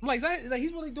 I'm like,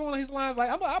 he's really doing his lines.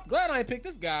 Like, I'm glad I ain't picked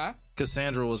this guy.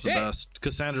 Cassandra was the best.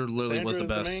 Cassandra literally was the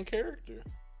best. The main character.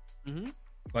 Mm-hmm.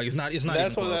 Like it's not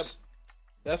even close.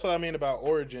 That's what I mean about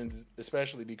Origins,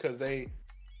 especially because I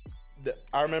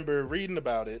remember reading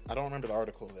about it. I don't remember the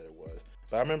article that it was,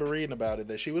 but I remember reading about it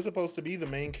that she was supposed to be the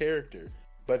main character,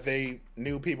 but they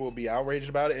knew people would be outraged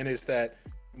about it, and it's that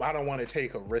I don't want to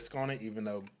take a risk on it, even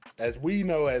though, as we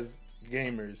know as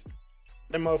gamers,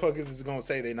 them motherfuckers is gonna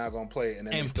say they're not gonna play it, and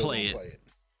then they still gonna play it.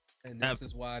 And this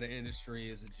is why the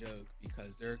industry is a joke, because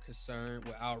they're concerned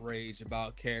with outrage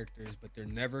about characters, but they're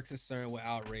never concerned with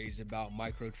outrage about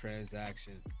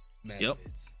microtransaction methods.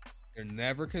 Yep. They're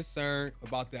never concerned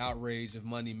about the outrage of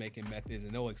money-making methods,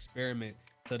 and they'll experiment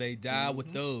till they die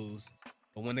with those.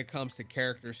 But when it comes to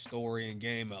character, story, and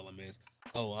game elements,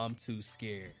 I'm too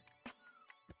scared.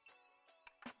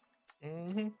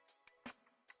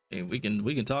 Hey, we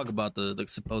can talk about the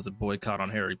supposed boycott on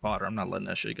Harry Potter. I'm not letting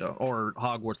that shit go. Or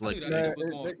Hogwarts Legacy. It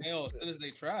was going to fail as soon as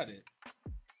they tried it.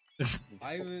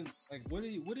 What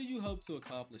do you hope to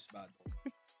accomplish by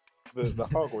it? The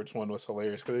Hogwarts one was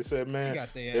hilarious because they said, man,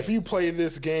 if you play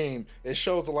this game, it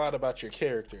shows a lot about your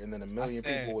character, and then a million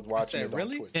people was watching it on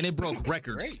Twitch. And it broke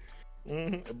records.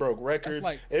 It broke records.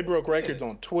 It broke records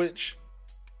on Twitch.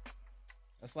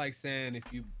 That's like saying if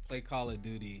you play Call of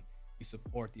Duty, you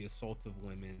support the assault of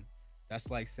women.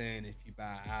 That's like saying if you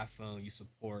buy an iPhone, you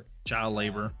support child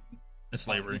labor and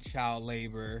slavery. Child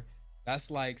labor.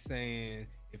 That's like saying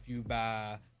if you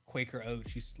buy Quaker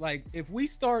Oats, you like if we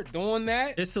start doing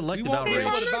that, it's selective we won't outrage. be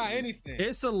able to buy anything.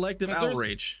 It's selective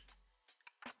outrage.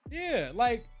 Yeah,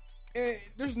 like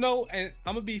there's no, and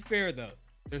I'm gonna be fair though.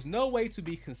 There's no way to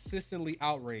be consistently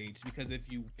outraged, because if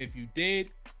you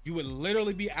did, you would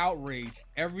literally be outraged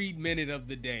every minute of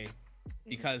the day,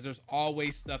 because there's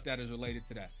always stuff that is related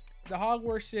to that. The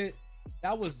Hogwarts shit,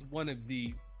 that was probably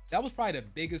the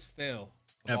biggest fail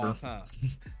of ever. All time.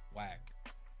 Whack.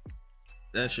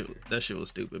 That shit was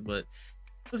stupid. But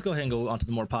let's go ahead and go on to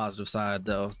the more positive side,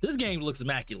 though. This game looks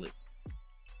immaculate.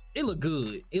 It looked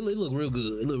good. It looked real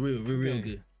good. It looked real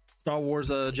good. Star Wars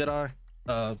Jedi.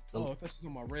 I thought you was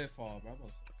on my Redfall, bro.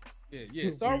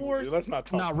 Yeah. Star Wars. Let's not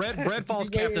talk. Nah,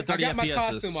 Redfall's capped at 30 I got my FPS.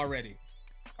 costume already.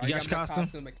 You got your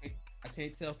costume? I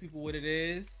can't tell people what it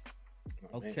is.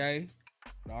 Okay.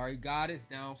 But I already got it. It's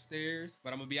downstairs.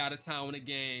 But I'm gonna be out of town when the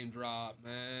game drop,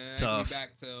 man. Tough. I'll be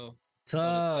back till the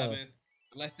 7th.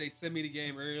 Unless they send me the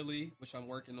game early, which I'm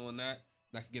working on that.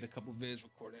 And I can get a couple vids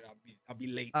recorded. I'll be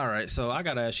late. All right, so I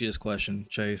gotta ask you this question,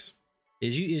 Chase.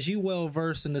 Is you well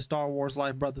versed in the Star Wars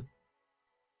life, brother?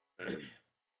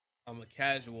 I'm a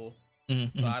casual,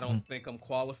 but I don't think I'm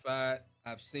qualified.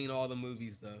 I've seen all the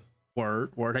movies though.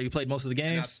 Word. Have you played most of the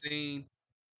games? And I've seen,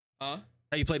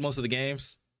 Have you played most of the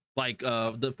games? Like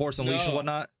the Force Unleashed and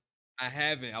whatnot? I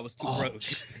haven't. I was too broke.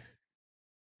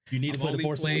 You need to play the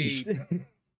Force Unleashed.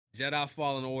 Jedi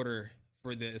Fallen Order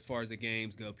as far as the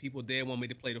games go. People did want me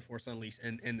to play the Force Unleashed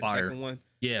and the Fire. second one.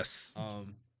 Yes.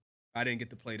 I didn't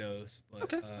get to play those. But,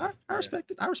 okay. I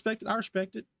respect it. I respect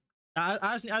it.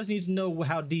 I just need to know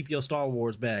how deep your Star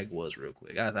Wars bag was real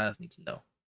quick. I just need to know.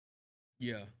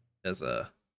 Yeah. As I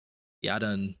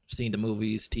done seen the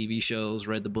movies, TV shows,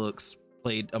 read the books,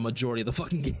 played a majority of the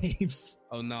fucking games.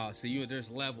 Oh no, so there's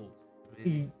level.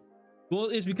 Well,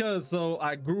 it's because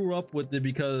I grew up with it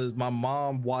because my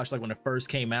mom watched like when it first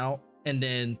came out, and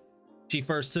then she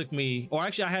first took me, or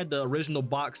actually I had the original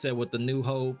box set with the New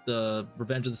Hope, the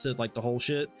Revenge of the Sith, like the whole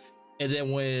shit. And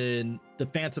then when the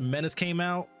Phantom Menace came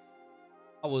out,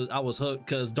 I was hooked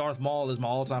because Darth Maul is my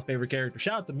all-time favorite character.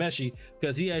 Shout out to Meshi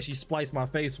because he actually spliced my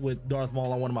face with Darth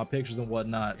Maul on one of my pictures and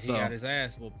whatnot. He got his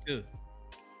ass whooped too.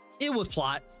 It was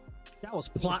plot. That was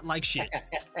plot like shit.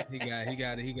 he got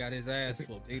his ass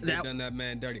whooped. They done that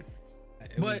man dirty.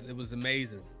 It was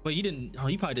amazing. But you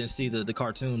probably didn't see the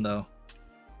cartoon though.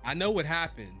 I know what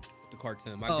happened with the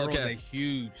cartoon. My girl is a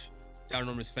huge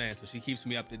ginormous fan, so she keeps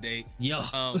me up to date.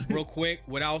 Yeah. Real quick,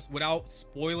 without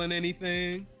spoiling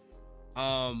anything,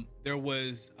 there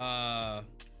was a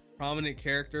prominent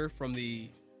character from the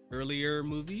earlier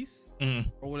movies.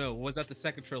 Or no, was that the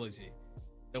second trilogy?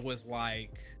 There was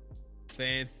like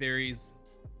fan theories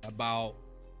about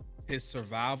his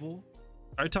survival.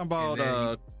 Are you talking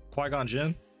about Qui-Gon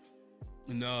Jinn?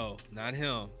 No, not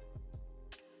him.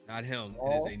 Not him.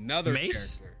 It is another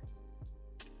Mace? character.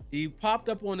 He popped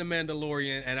up on The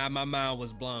Mandalorian, and my mind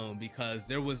was blown because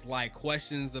there was like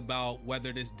questions about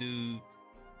whether this dude.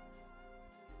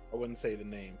 I wouldn't say the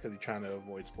name because he's trying to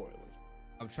avoid spoilers.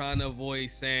 I'm trying to avoid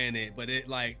saying it, but it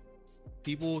like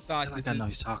people thought I know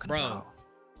he's talking about.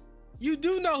 You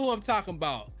do know who I'm talking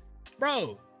about,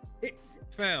 bro.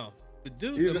 Fam, the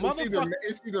dude, the motherfucker.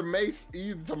 It's either Mace.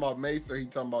 He's talking about Mace, or he's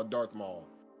talking about Darth Maul.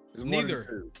 It's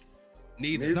Neither.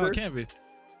 No, it can't be.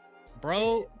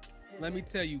 Bro, let me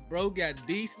tell you, bro got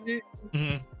beasted.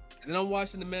 And then I'm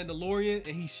watching The Mandalorian,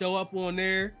 and he show up on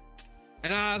there,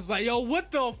 and I was like, yo,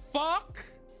 what the fuck?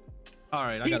 All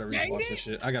right, I gotta rewatch that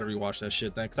shit. I gotta rewatch that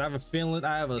shit then, because I have a feeling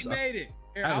He made it.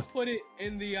 Here, I'll put it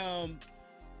in your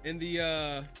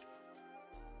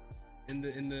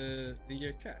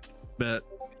chat. Bet.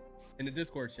 In the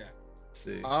Discord chat. Let's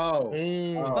see.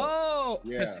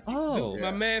 Yeah.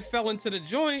 My man fell into the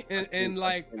joint and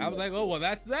like I was like, oh well,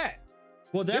 that's that.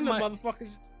 Well, that might... motherfuckers.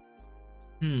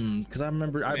 Because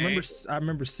I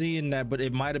remember seeing that, but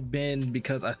it might have been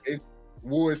because it's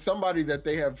somebody that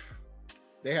they have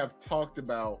talked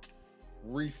about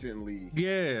recently.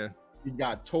 Yeah. He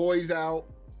got toys out.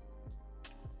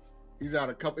 He's out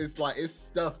a couple. It's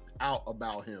stuff out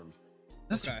about him.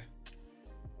 That's okay.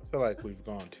 I feel like we've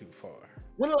gone too far.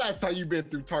 When the last time you've been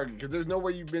through Target? Because there's no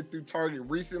way you've been through Target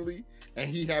recently and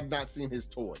he have not seen his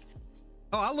toy.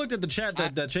 Oh, I looked at the chat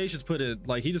that Chase just put it.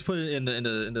 Like he just put it in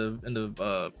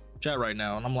the chat right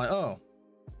now, and I'm like, oh.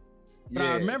 But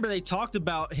I remember they talked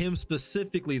about him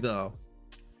specifically though.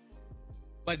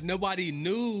 But nobody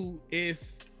knew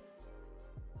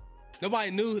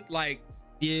like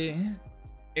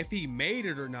if he made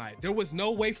it or not. There was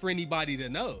no way for anybody to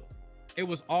know. It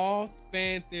was all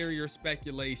fan theory or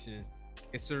speculation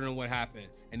considering what happened.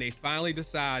 And they finally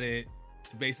decided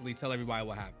to basically tell everybody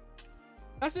what happened.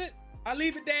 That's it. I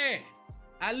leave it there.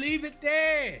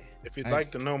 If you'd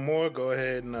like to know more, go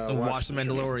ahead and watch The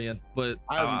Mandalorian. But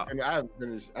I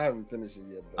haven't finished it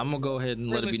yet. I'm gonna go ahead and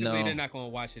let it be known. They're not gonna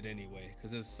watch it anyway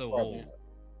because it's so old.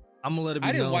 I'm gonna let it be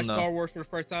known. I didn't watch Star Wars for the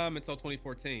first time until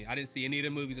 2014. I didn't see any of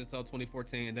the movies until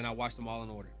 2014, and then I watched them all in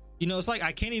order. You know, it's like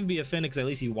I can't even be offended because at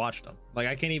least he watched them. Like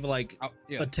I can't even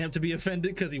attempt to be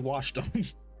offended because he watched them.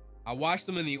 I watched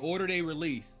them in the order they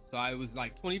released. So I was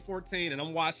like 2014, and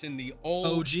I'm watching the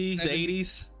old OG,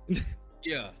 70s. The 80s.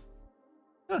 Yeah.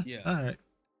 Huh, yeah. All right.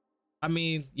 I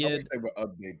mean, yeah. I wish they would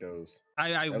update those.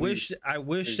 I wish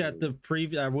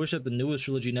that the newest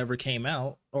trilogy never came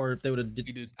out, or if they would have.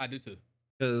 I do too.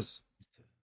 Because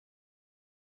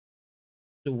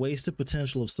the wasted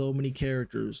potential of so many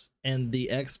characters and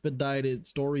the expedited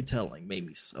storytelling made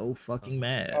me so fucking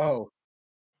mad. Oh,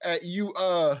 you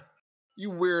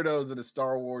weirdos of the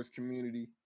Star Wars community.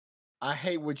 I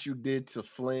hate what you did to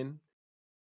Flynn.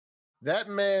 That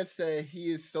man said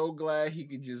he is so glad he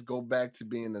could just go back to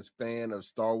being a fan of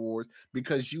Star Wars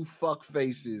because you fuck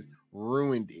faces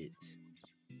ruined it.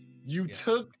 You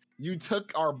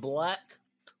took our black,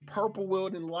 purple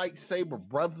wielding lightsaber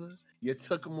brother. You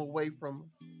took him away from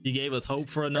us. You gave us hope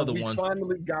for another one. We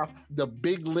finally got the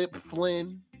big lip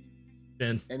Flynn.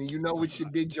 And you know what you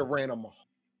did? You ran him off.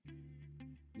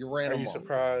 Are you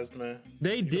surprised, man?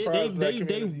 They did.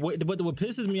 But what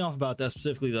pisses me off about that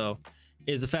specifically, though,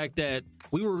 is the fact that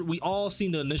we all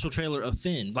seen the initial trailer of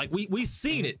Finn. Like we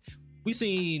seen it. We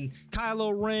seen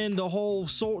Kylo Ren, the whole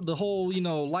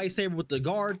lightsaber with the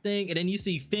guard thing, and then you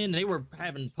see Finn. And they were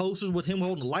having posters with him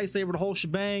holding the lightsaber, the whole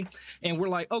shebang. And we're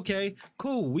like, okay,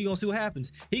 cool. We gonna see what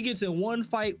happens. He gets in one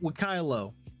fight with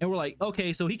Kylo, and we're like,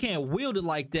 okay, so he can't wield it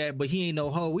like that, but he ain't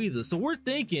no hoe either. So we're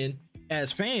thinking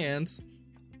as fans,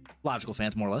 logical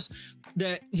fans more or less,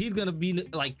 that he's gonna be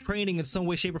like training in some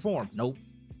way, shape, or form. Nope.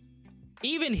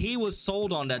 Even he was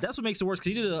sold on that. That's what makes it worse, because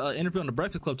he did an interview on the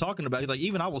Breakfast Club talking about it. He's like,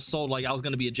 even I was sold like I was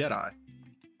gonna be a Jedi.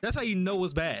 That's how you know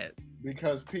it's bad.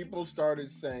 Because people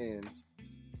started saying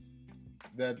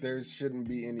that there shouldn't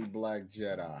be any black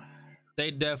Jedi. They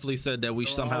definitely said that we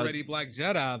somehow already black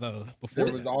Jedi though. Before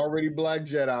there was already black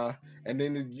Jedi, and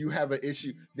then you have an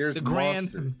issue. There's the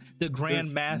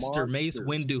Grand Master Mace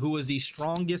Windu, who is the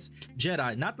strongest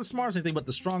Jedi, not the smartest anything, but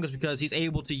the strongest because he's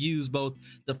able to use both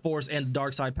the Force and the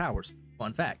dark side powers.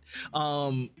 Fun fact.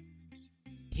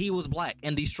 He was black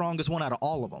and the strongest one out of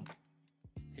all of them.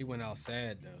 He went out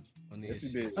sad though. Yes, he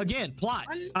did. Again, plot.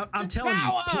 I'm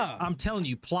telling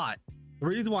you, plot. The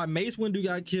reason why Mace Windu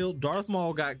got killed, Darth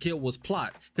Maul got killed was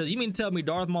plot. Because you mean to tell me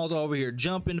Darth Maul's over here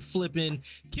jumping, flipping,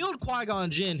 killed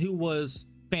Qui-Gon Jinn, who was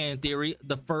fan theory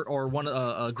the first or one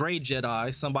a great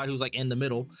Jedi, somebody who's like in the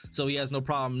middle, so he has no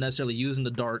problem necessarily using the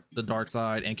dark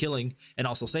side and killing and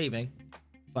also saving.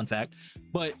 Fun fact.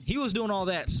 But he was doing all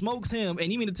that, smokes him,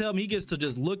 and you mean to tell me he gets to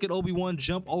just look at Obi-Wan,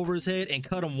 jump over his head, and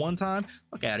cut him one time?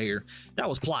 Fuck out of here. That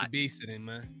was plot. Beasted him,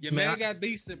 man. Your man got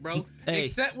beasted, bro. Hey,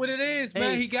 accept what it is,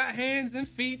 man. He got hands and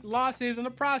feet, lost his in the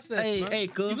process. Hey,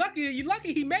 cuz. You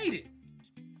lucky he made it.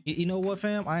 You know what,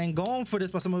 fam? I ain't going for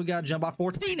this by someone who got jumped by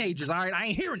 4 teenagers. All right, I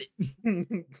ain't hearing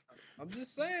it. I'm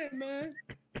just saying, man.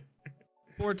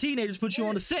 4 teenagers put you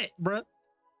on the set, bruh.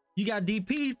 You got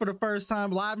DP'd for the first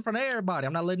time live in front of everybody.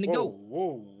 I'm not letting it go.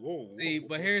 Whoa. See,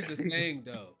 but here's the thing,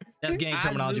 though. That's gang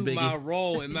terminology, I knew Biggie. my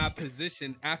role and my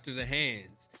position after the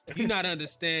hands. You not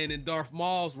understanding Darth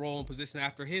Maul's role and position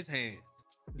after his hands.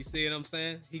 You see what I'm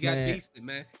saying? He got beasted,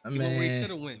 man. He went where he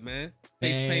should have went, man.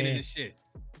 Face painted and shit.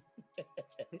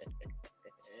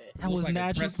 That was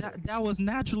natural. That was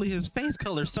naturally his face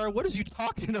color, sir. What is you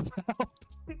talking about?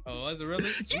 Oh, is it really?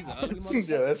 He's an ugly motherfucker.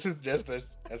 Yeah,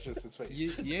 that's just his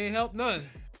face. You ain't helped none.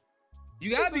 You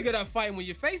gotta be good at fighting when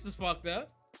your face is fucked up.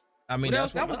 I mean,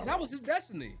 that was his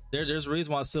destiny. There's a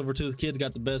reason why Silvertooth kids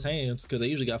got the best hands, because they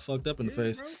usually got fucked up in the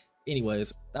face. Bro.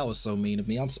 Anyways, that was so mean of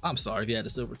me. I'm sorry if you had a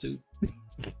Silvertooth.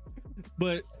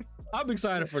 But I'm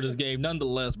excited for this game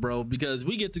nonetheless, bro, because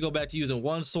we get to go back to using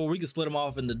one sword. We can split them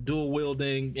off in the dual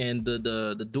wielding and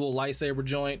the dual lightsaber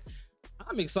joint.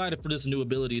 I'm excited for this new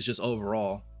abilities just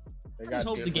overall. They got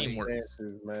hope the game works,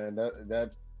 man.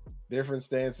 That different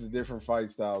stances, different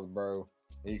fight styles, bro.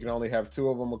 And you can only have 2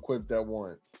 of them equipped at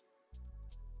once.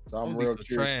 So I'm real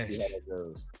curious to see how that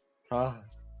goes. Huh?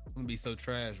 I'm gonna be so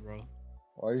trash, bro.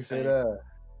 Why you say that?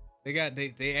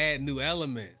 They add new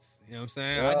elements. You know what I'm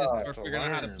saying? I just started figuring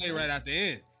out how to play right at the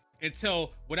end.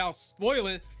 Until, without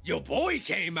spoiling, your boy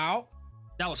came out.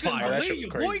 That was fire. Your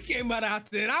boy came out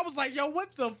there, and I was like, "Yo,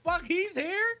 what the fuck? He's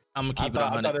here." I'm gonna keep it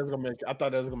 100. I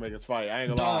thought that was gonna make us fight. I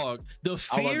ain't gonna lie.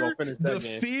 The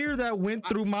fear that went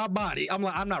through my body. I'm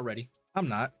like, I'm not ready. I'm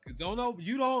not. Don't know.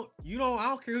 You don't. I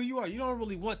don't care who you are. You don't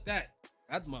really want that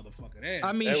motherfucker there.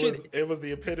 I mean, it was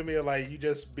the epitome of like you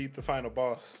just beat the final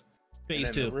boss. Phase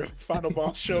 2. The real final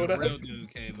boss showed up. The real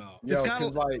dude came out. Yo, it's kind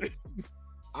of like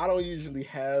I don't usually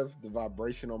have the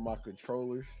vibration on my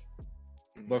controllers,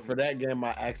 but for that game, I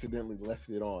accidentally left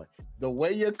it on. The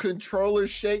way your controller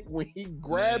shake when he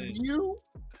grabbed you,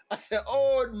 I said,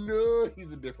 "Oh no,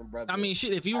 he's a different brother." I mean,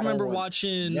 shit. If you remember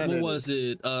watching, what was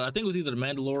it? I think it was either The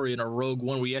Mandalorian or Rogue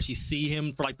One, where you actually see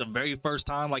him for like the very first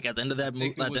time, like at the end of that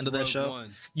movie, at the end of that show.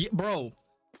 Yeah, bro,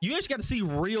 you actually got to see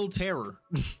real terror.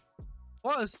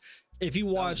 Plus, if you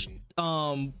watched,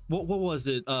 what was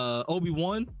it?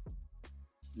 Obi-Wan.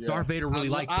 Yeah. Darth Vader really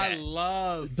liked that. I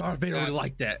love Darth Vader really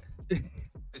liked that.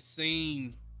 The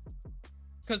scene,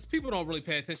 because people don't really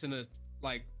pay attention to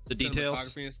like the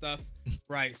details and stuff,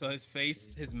 right? So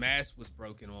his mask was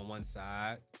broken on one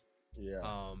side,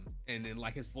 and then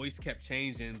like his voice kept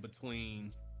changing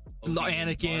between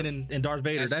Anakin and Darth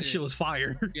Vader. That shit was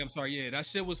fire. Yeah, I'm sorry. Yeah, that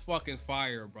shit was fucking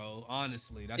fire, bro.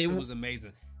 Honestly, that shit was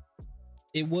amazing.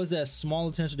 It was that small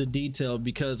attention to detail,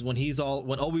 because when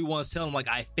Obi-Wan's telling him like,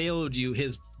 I failed you,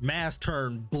 his mask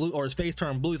turned blue, or his face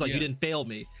turned blue. He's like, you didn't fail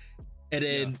me. And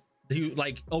then he,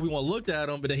 like, Obi-Wan looked at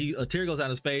him, but then a tear goes down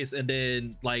his face, and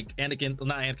then like not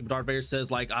Anakin, but Darth Vader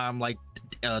says like, I'm like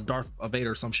Darth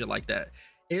Vader or some shit like that.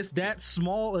 It's that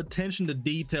small attention to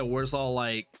detail where it's all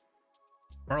like,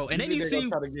 bro. And then you see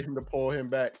try to get him to pull him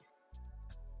back.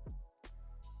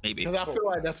 Maybe, because I feel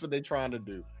like that's what they're trying to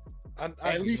do.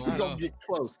 At least he's gonna get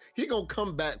close. He gonna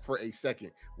come back for a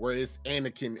second where it's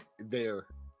Anakin there,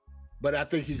 but I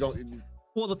think he's gonna.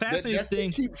 Well, the fascinating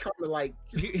thing, keep trying to like.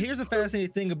 Here's a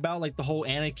fascinating thing about like the whole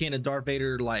Anakin and Darth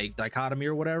Vader like dichotomy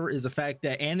or whatever, is the fact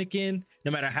that Anakin,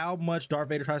 no matter how much Darth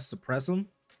Vader tries to suppress him,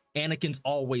 Anakin's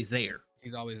always there.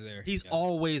 He's always there. He's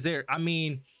always there. I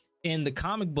mean, in the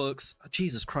comic books,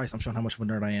 Jesus Christ, I'm showing how much of a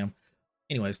nerd I am.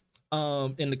 Anyways.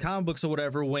 In the comic books or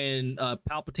whatever, when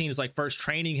Palpatine is like first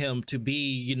training him to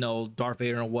be, Darth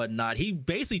Vader and whatnot, he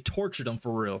basically tortured him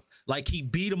for real. Like he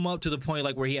beat him up to the point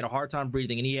like where he had a hard time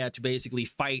breathing and he had to basically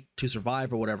fight to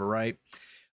survive or whatever, right?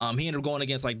 He ended up going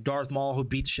against like Darth Maul, who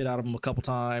beat the shit out of him a couple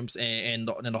times, and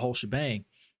the whole shebang.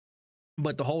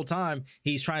 But the whole time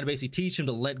he's trying to basically teach him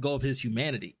to let go of his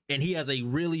humanity, and he has a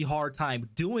really hard time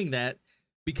doing that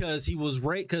because he was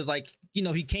raped. Because like,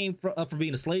 he came up from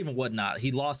being a slave and whatnot.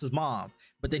 He lost his mom,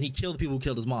 but then he killed the people who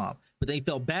killed his mom. But then he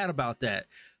felt bad about that.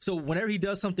 So whenever he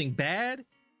does something bad,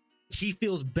 he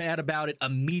feels bad about it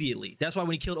immediately. That's why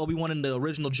when he killed Obi-Wan in the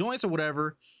original joints or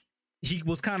whatever, he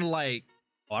was kind of like,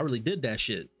 oh, I really did that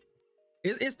shit.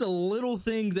 It's the little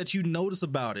things that you notice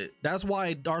about it. That's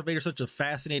why Darth Vader's such a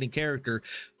fascinating character.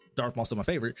 Darth Maul's still my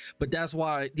favorite, but that's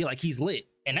why he's lit.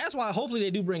 And that's why hopefully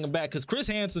they do bring him back, because Chris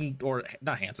Hansen, or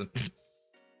not Hansen,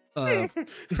 whatever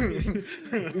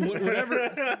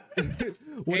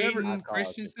Hayden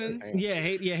Christensen,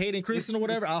 Hayden Christensen or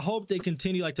whatever. I hope they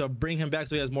continue like to bring him back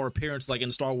so he has more appearance like in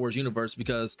the Star Wars universe,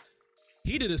 because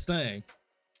he did his thing.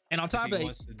 And on top of that,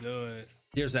 wants to do it.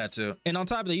 There's that too. And on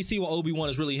top of that, you see why Obi-Wan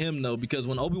is really him though, because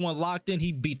when Obi-Wan locked in,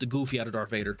 he beat the goofy out of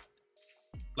Darth Vader.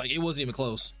 Like it wasn't even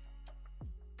close.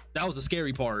 That was the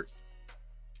scary part.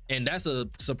 And that's a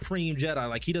supreme Jedi.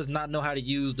 Like he does not know how to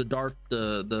use the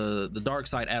dark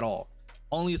side at all.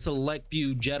 Only a select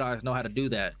few Jedis know how to do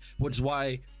that, which is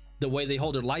why the way they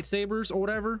hold their lightsabers or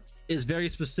whatever is very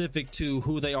specific to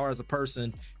who they are as a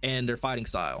person and their fighting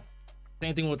style.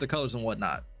 Same thing with the colors and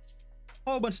whatnot.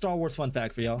 Whole bunch of Star Wars fun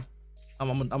fact for y'all. I'm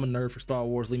a nerd for Star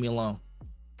Wars. Leave me alone.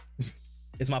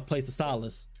 It's my place of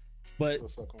solace. But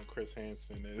what's up on Chris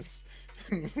Hansen is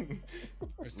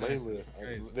Layla.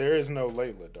 There is no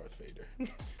Layla Darth Vader.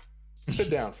 Sit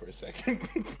down for a second.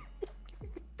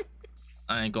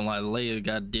 I ain't gonna lie,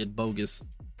 Leia did bogus.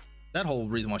 That whole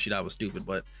reason why she died was stupid.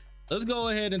 But let's go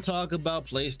ahead and talk about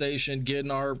PlayStation getting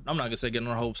our, I'm not gonna say getting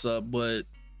our hopes up, but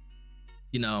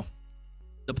the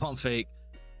pump fake.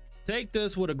 Take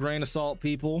this with a grain of salt,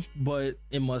 people, but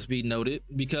it must be noted,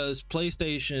 because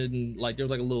PlayStation, like there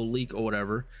was like a little leak or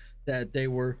whatever, that they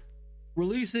were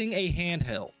releasing a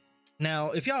handheld. Now,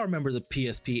 if y'all remember the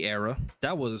PSP era,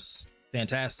 that was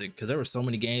fantastic because there were so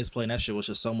many games playing. That shit was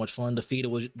just so much fun.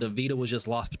 The Vita was just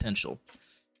lost potential.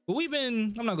 But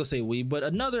I'm not gonna say but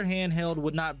another handheld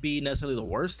would not be necessarily the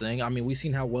worst thing. I mean, we've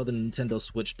seen how well the Nintendo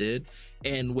Switch did,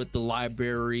 and with the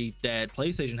library that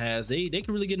PlayStation has, they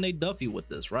can really get in a Duffy with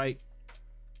this, right?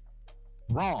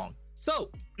 Wrong.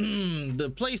 So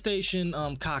the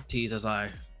PlayStation cock tease, as I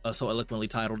so eloquently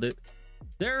titled it,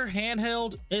 their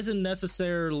handheld isn't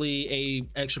necessarily a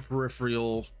extra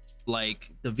peripheral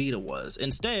like the Vita was.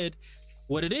 Instead,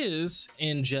 What it is,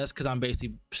 in just because I'm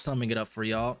basically summing it up for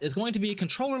y'all, is going to be a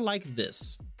controller like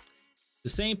this. The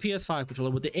same PS5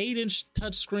 controller with the 8-inch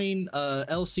touchscreen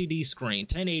LCD screen,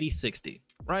 1080-60,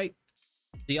 right?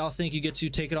 Do y'all think you get to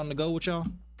take it on the go with y'all?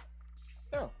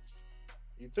 No.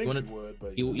 You think you would,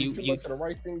 but you too much of the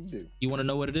right thing to do. You want to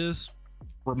know what it is?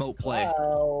 Remote play.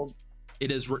 Cloud.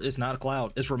 It's not a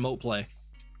cloud. It's remote play.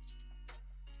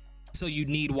 So you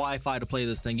need Wi-Fi to play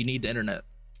this thing. You need the internet.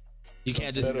 You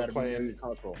can't just play the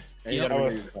console.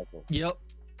 Yep.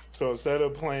 So instead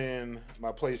of playing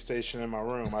my PlayStation in my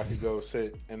room, I could go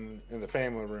sit in the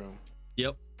family room.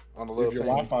 Yep. On a little thing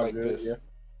like this. Yeah.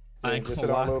 I ain't just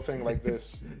sit on a little thing like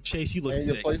this. Chase, you look and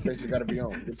sick. Your PlayStation got to be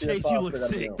on. Chase, you look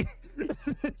sick.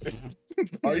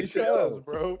 Are you sure,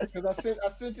 bro? Because I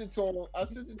sent it to him. I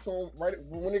sent it to him right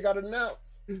when it got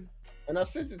announced, and I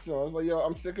sent it to him. I was like, "Yo,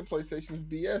 I'm sick of PlayStation's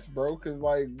BS, bro. Because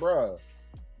like, bruh,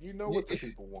 you know what the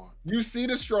people want. You see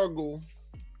the struggle.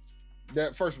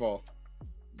 That first of all,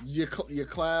 your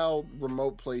cloud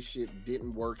remote play shit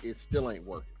didn't work. It still ain't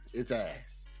working. It's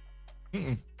ass.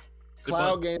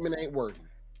 Cloud gaming ain't working.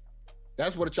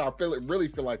 That's what y'all really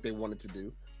feel like they wanted to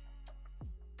do.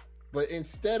 But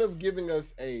instead of giving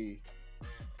us a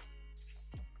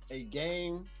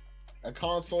game, a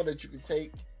console that you can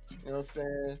take, you know what I'm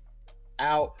saying,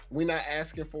 out, we're not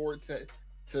asking for it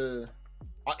to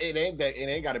it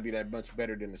ain't got to be that much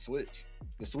better than the Switch.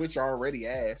 The Switch already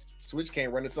ass. Switch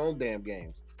can't run its own damn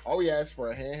games. All we ask for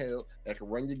a handheld that can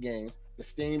run your games. The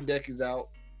Steam Deck is out.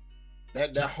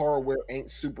 That hardware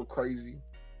ain't super crazy.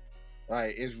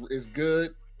 Like it's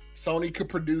good. Sony could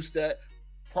produce that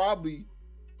probably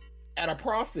at a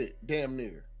profit, damn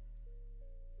near.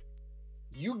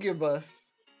 You give us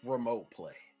remote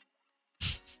play.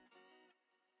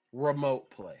 Remote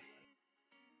play.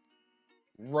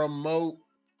 Remote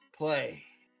play.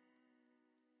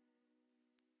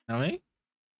 I mean,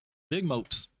 big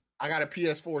moats. I got a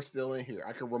PS4 still in here.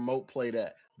 I can remote play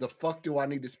that. The fuck do I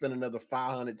need to spend another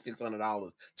 $500,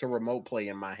 $600 to remote play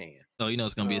in my hand? Oh, you know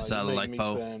it's gonna be a salad like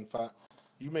Poe.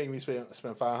 You make me spend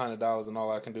 $500 and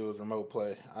all I can do is remote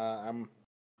play. I'm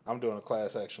doing a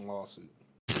class action lawsuit.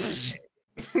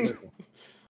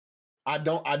 I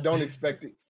don't expect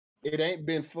it. It ain't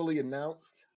been fully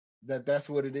announced that that's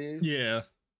what it is. Yeah.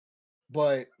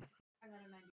 But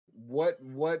what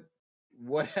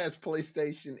has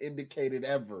PlayStation indicated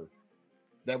ever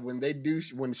that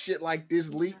when shit like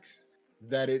this leaks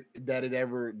that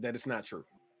it's not true?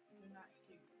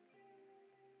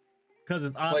 Because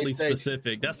it's oddly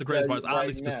specific. That's the crazy part. It's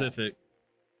oddly specific.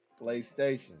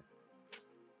 PlayStation.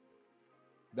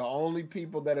 The only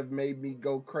people that have made me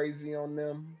go crazy on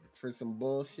them for some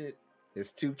bullshit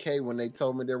is 2K when they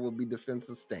told me there would be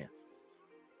defensive stances.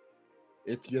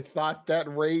 If you thought that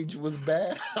rage was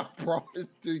bad, I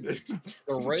promise to you,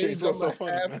 the rage I'm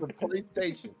gonna have for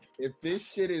PlayStation. If this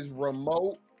shit is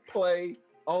remote play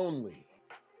only,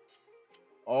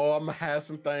 oh, I'm gonna have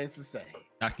some things to say.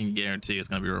 I can guarantee it's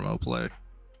gonna be remote play.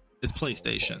 It's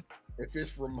PlayStation. If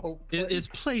it's remote play, it's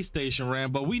PlayStation,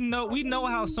 Rambo. We know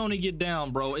how Sony get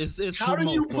down, bro. It's how remote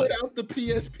do you play. put out the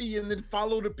PSP and then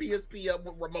follow the PSP up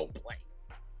with remote play?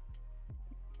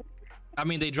 I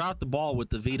mean, they dropped the ball with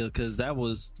the Vita because that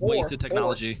was wasted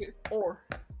technology. Or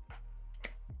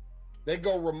they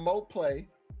go remote play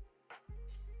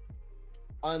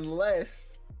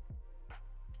unless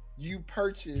you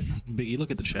purchase Biggie,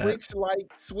 look at the chat.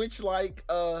 Switch like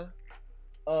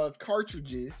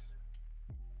cartridges,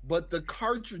 but the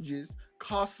cartridges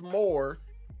cost more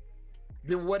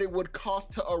than what it would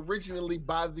cost to originally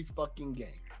buy the fucking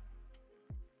game.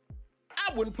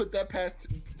 I wouldn't put that past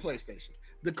PlayStation.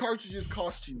 The cartridges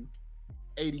cost you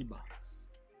 $80.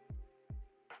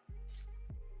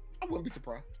 I wouldn't be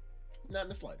surprised. Not in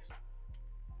the slightest.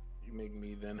 You make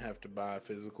me then have to buy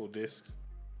physical discs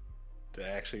to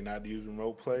actually not use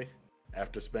remote play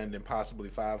after spending possibly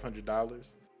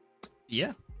 $500.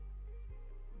 Yeah.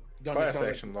 Class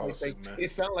action lawsuit, man.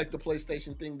 It sounds like the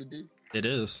PlayStation thing to do. It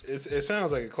is. It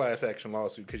sounds like a class action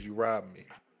lawsuit because you robbed me.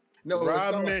 No,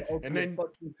 robbed me, like and then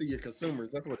fucked you to your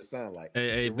consumers. That's what it sounds like.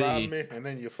 Hey, you robbed me, and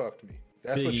then you fucked me.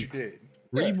 That's Biggie. What you did.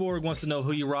 Reborg wants to know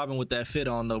who you robbing with that fit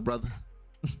on, though, brother.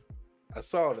 I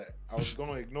saw that. I was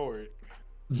gonna ignore it.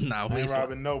 Nah, I ain't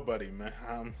robbing nobody, man.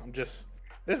 I'm just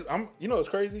this. You know what's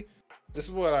crazy? This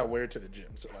is what I wear to the gym.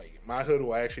 So like, my hood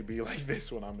will actually be like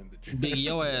this when I'm in the gym. Biggie,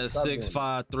 your ass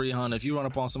 6'5", 300. If you run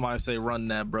up on somebody and say run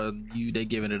that, bro, they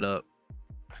giving it up.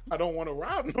 I don't want to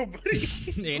rob nobody.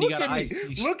 And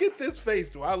look, look at this face.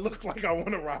 Do I look like I want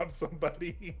to rob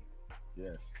somebody?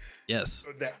 Yes. Yes.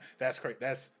 That's crazy.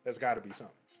 That's got to be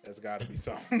something. That's got to be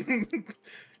something.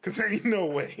 Because ain't no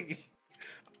way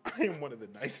I am one of the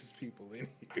nicest people in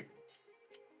here.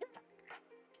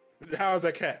 How's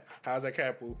that cat? How's that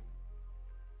cat, Boo?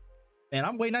 Man,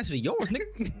 I'm way nicer than yours,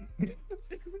 nigga.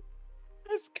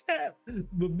 That's cap.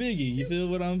 But Biggie, you feel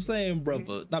what I'm saying,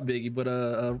 brother? Not Biggie,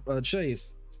 but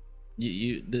Chase.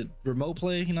 You the remote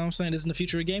play, you know what I'm saying? Isn't the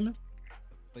future of gaming?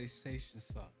 PlayStation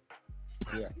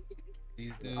sucks. Yeah.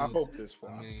 These dudes, I hope this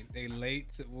flops. I mean, they late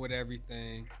with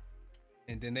everything,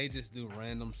 and then they just do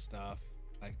random stuff.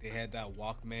 Like they had that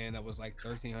Walkman that was like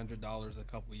 $1,300 a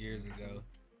couple years ago.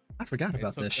 I forgot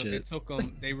about that shit. It took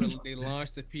them. They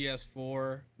launched the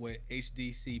PS4 with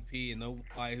HDCP, and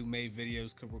nobody who made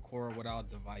videos could record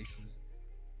without devices.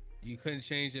 You couldn't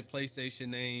change your PlayStation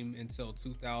name until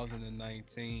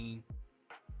 2019.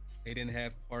 They didn't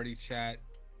have party chat.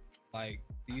 Like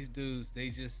these dudes,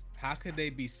 how could they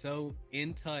be so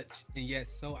in touch and yet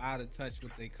so out of touch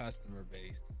with their customer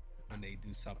base when they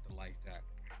do something like that?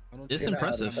 It's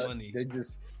impressive.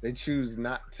 They choose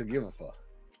not to give a fuck.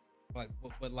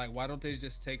 But like, why don't they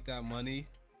just take that money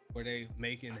where they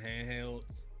making handhelds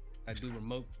that do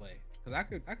remote play? Because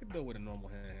I could do it with a normal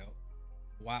handheld.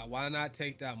 Why not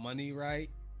take that money, right,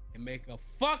 and make a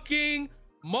fucking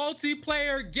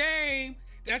multiplayer game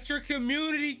that your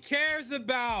community cares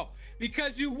about?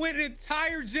 Because you went an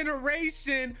entire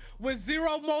generation with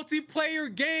 0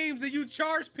 multiplayer games and you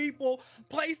charge people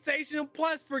PlayStation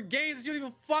Plus for games that you don't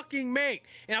even fucking make.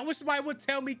 And I wish somebody would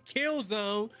tell me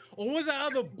Killzone or what was that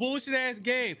other bullshit ass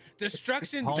game?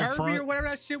 Destruction Derby or whatever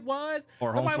that shit was.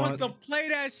 Or nobody wants to play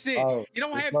that shit. You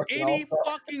don't have any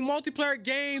fucking multiplayer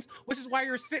games, which is why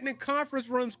you're sitting in conference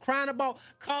rooms crying about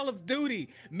Call of Duty.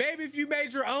 Maybe if you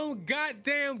made your own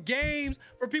goddamn games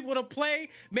for people to play,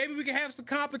 maybe we can have some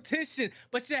competition.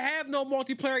 But you have no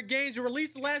multiplayer games. You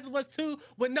released The Last of Us 2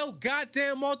 with no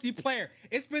goddamn multiplayer.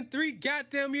 It's been 3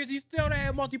 goddamn years. You still don't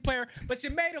have multiplayer, but you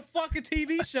made a fucking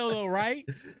TV show though, right?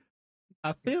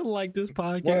 I feel like this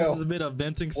podcast is a bit of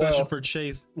venting session for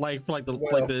Chase, like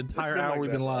the entire hour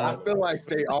we've been live. I feel like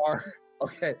they are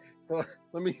okay. So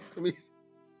let me.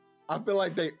 I feel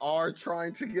like they are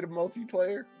trying to get a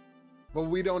multiplayer, but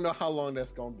we don't know how long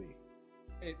that's gonna be.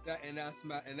 And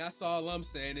that's all I'm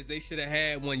saying is they should have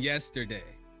had one yesterday.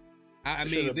 I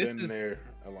mean, this is there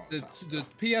a long time the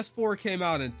PS4 came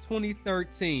out in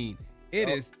 2013. It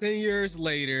is 10 years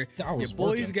later. Your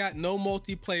boys got no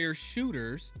multiplayer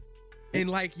shooters, and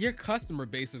like your customer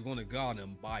base is going to go out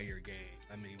and buy your game.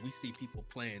 I mean, we see people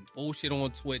playing bullshit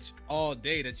on Twitch all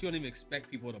day that you don't even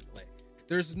expect people to play.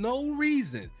 There is no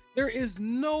reason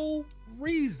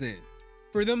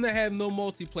for them to have no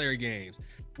multiplayer games.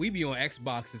 We be on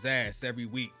Xbox's ass every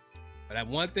week. But that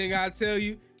one thing I tell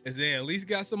you is they at least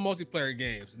got some multiplayer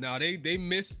games. Now they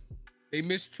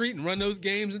mistreat and run those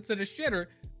games into the shitter,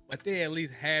 but they at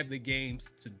least have the games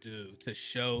to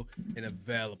show and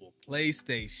available.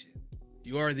 PlayStation,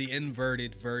 you are the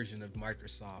inverted version of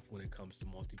Microsoft when it comes to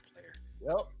multiplayer.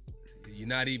 Yep. You're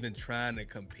not even trying to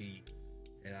compete.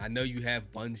 And I know you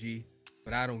have Bungie,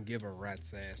 but I don't give a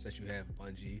rat's ass that you have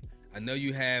Bungie. I know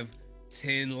you have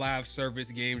 10 live service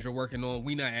games you're working on.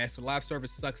 We not asked for live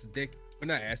service sucks dick. We're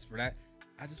not asked for that.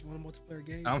 I just want a multiplayer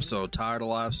game. I'm so tired of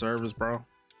live service, bro.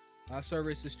 Live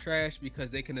service is trash because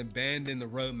they can abandon the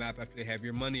roadmap after they have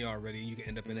your money already, and you can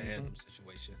end up in an Anthem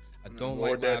situation. I don't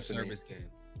like live service games.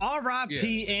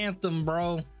 R.I.P. Anthem,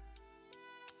 bro.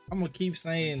 I'm gonna keep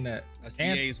saying that. That's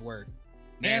EA's work.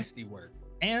 Nasty work.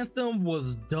 Anthem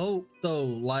was dope though.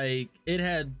 Like it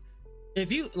had,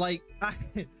 if you like, I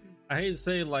hate to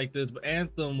say it like this, but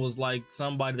Anthem was like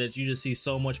somebody that you just see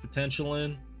so much potential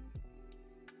in,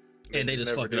 and they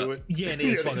just fuck it up. Yeah, and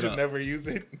they just fuck it up. Never use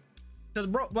it. Because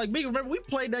bro, like remember we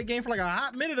played that game for like a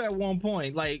hot minute at one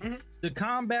point. Like the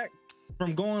combat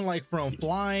from going like from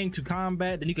flying to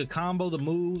combat, then you could combo the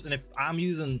moves, and if I'm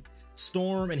using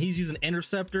Storm and he's using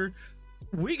Interceptor,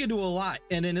 we could do a lot.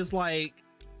 And then it's like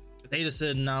they just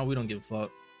said, "No, we don't give a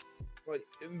fuck." Like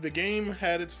the game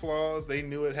had its flaws. They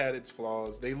knew it had its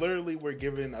flaws. They literally were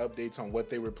giving updates on what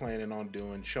they were planning on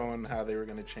doing, showing how they were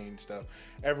going to change stuff.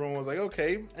 Everyone was like,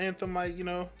 "Okay, Anthem might,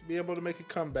 be able to make a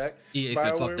comeback." EA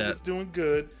said, "Fuck that." Was doing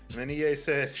good, and then EA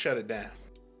said, "Shut it down."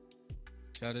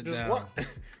 Shut it down. What?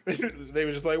 They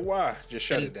were just like, "Why? Just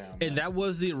shut it down." And that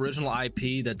was the original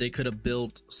IP that they could have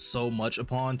built so much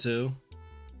upon too.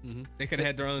 Mm-hmm. They could have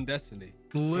had their own destiny.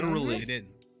 Literally, they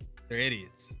didn't. They're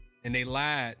idiots, and they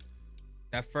lied.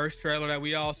 That first trailer that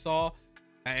we all saw,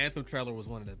 that Anthem trailer was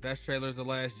one of the best trailers of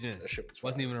last gen.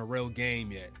 Wasn't even a real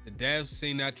game yet. The devs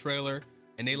seen that trailer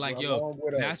and they like, "Yo,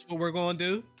 that's what we're gonna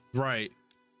do." Right.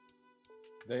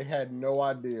 They had no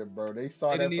idea, bro. They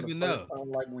saw they that didn't for even the know. first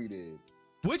time like we did.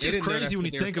 Which is crazy when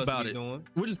you think about it.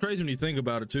 Which is crazy when you think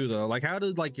about it too, though. Like, how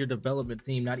did like your development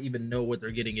team not even know what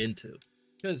they're getting into?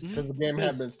 Because the game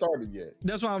hadn't been started yet.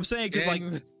 That's what I'm saying. Because like,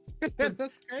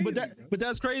 that's crazy, but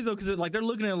that's crazy though. Because like they're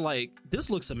looking at it like,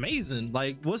 this looks amazing.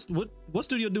 Like, what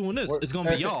studio doing this? It's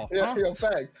gonna be y'all. Yeah, huh?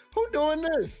 Fact. Who doing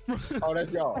this? Oh,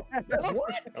 that's y'all. That's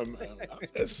what?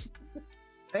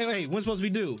 Hey, when's supposed to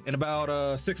be due? In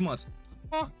about 6 months.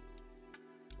 Huh?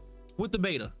 With the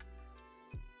beta.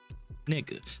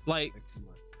 Nigga, like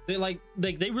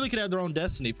they really could have their own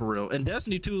Destiny for real, and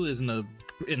Destiny 2 is in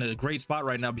a great spot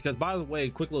right now because, by the way,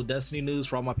 quick little Destiny news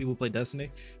for all my people who play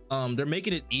Destiny, they're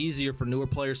making it easier for newer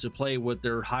players to play with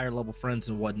their higher level friends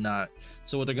and whatnot.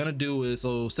 So what they're gonna do is,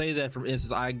 so say that for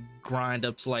instance I grind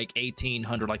up to like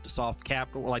 1800, like the soft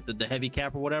cap or like the heavy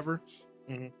cap or whatever,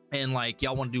 and like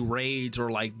y'all want to do raids or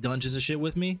like dungeons and shit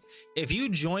with me, if you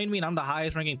join me and I'm the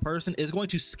highest ranking person, it's going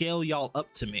to scale y'all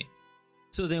up to me.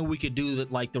 So then we could do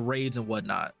like the raids and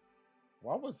whatnot.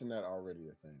 Why wasn't that already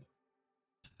a thing?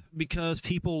 Because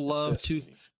people love to.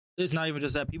 It's not even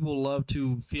just that. People love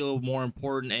to feel more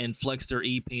important and flex their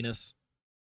penis.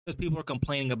 Because people are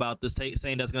complaining about this,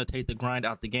 saying that's going to take the grind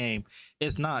out the game.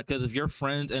 It's not, because if your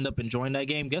friends end up enjoying that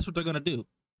game, guess what they're going to do?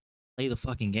 Play the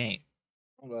fucking game.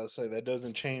 I'm about to say that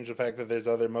doesn't change the fact that there's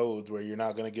other modes where you're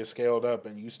not going to get scaled up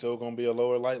and you still going to be a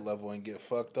lower light level and get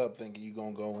fucked up thinking you're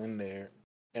going to go in there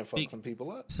and fuck some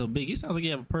people up. So Big, it sounds like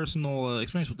you have a personal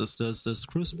experience with this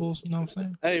Crucibles. You know what I'm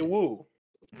saying? Hey, Woo,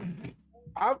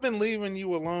 I've been leaving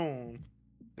you alone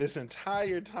this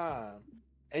entire time,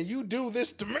 and you do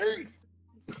this to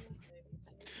me.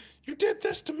 You did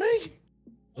this to me.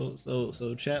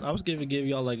 So chat. I was gonna give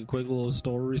y'all like a quick little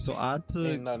story. So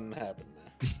ain't nothing happened,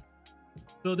 man.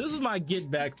 So this is my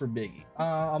get back for Biggie.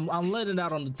 I'm letting it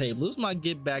out on the table. This is my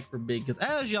get back for Biggie because,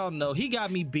 as y'all know, he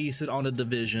got me beasted on the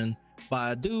division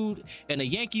by a dude in a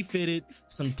Yankee fitted,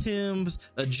 some Timbs,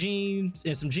 some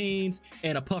jeans,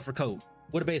 and a puffer coat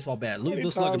with a baseball bat. Louisville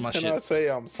Slugger, my shit. Can I say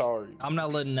I'm sorry? I'm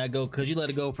not letting that go because you let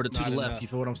it go for the two to left. You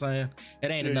feel what I'm saying?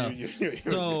 It ain't enough.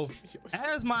 So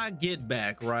as my get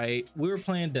back, right? We were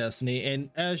playing Destiny, and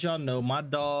as y'all know, my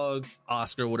dog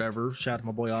Oscar, whatever, shout out to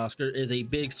my boy Oscar, is a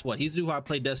big sweat. He's the dude who I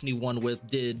played Destiny 1 with,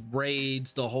 did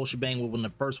raids, the whole shebang when the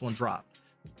first one dropped.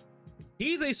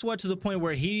 He's a sweat to the point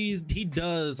where he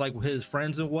does like with his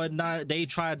friends and whatnot. They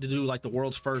tried to do like the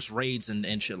world's first raids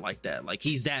and shit like that. Like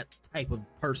he's that type of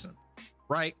person,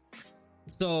 right?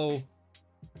 So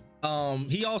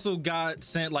he also got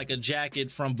sent like a jacket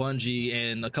from Bungie,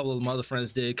 and a couple of my other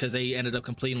friends did because they ended up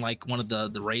completing like one of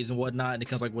the raids and whatnot, and it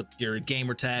comes like with your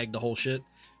gamer tag, the whole shit.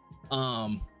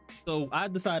 So I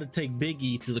decided to take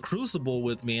Biggie to the Crucible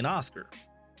with me and Oscar.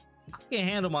 I can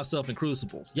handle myself in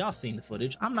Crucible. Y'all seen the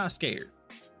footage. I'm not scared.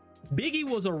 Biggie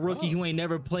was a rookie who ain't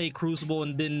never played Crucible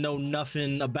and didn't know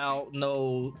nothing about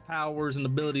no powers and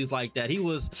abilities like that. He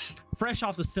was fresh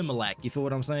off the Similac. You feel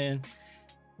what I'm saying?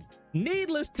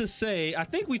 Needless to say, I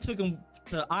think we took him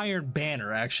to Iron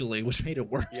Banner actually, which made it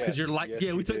worse because you're like,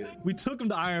 we took him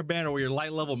to Iron Banner where your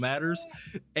light level matters.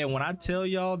 And when I tell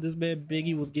y'all this man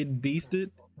Biggie was getting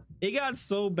beasted, it got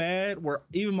so bad where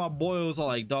even my boy was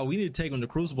like, dog, we need to take him to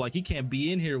Crucible. Like, he can't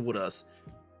be in here with us.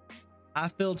 I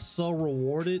felt so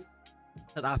rewarded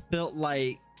that I felt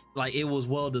like it was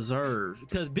well deserved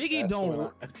because Biggie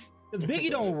don't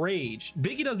rage.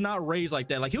 Biggie does not rage like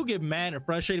that. Like, he'll get mad and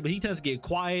frustrated, but he tends to get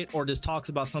quiet or just talks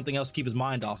about something else to keep his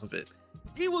mind off of it.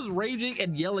 He was raging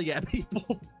and yelling at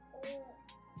people.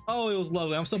 Oh, it was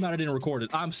lovely. I'm so mad I didn't record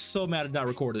it. I'm so mad I did not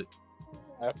record it.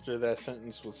 After that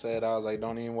sentence was said, I was like,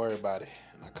 don't even worry about it.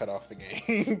 And I cut off the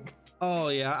game. Oh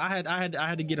yeah, I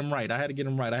had to get him right. I had to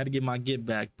get my get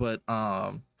back. But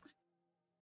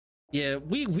yeah,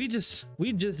 we just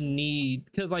need,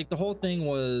 because like the whole thing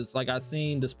was like, I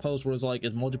seen this post where it was like,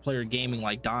 is multiplayer gaming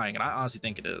like dying? And I honestly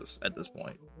think it is at this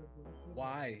point.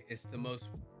 Why? It's the most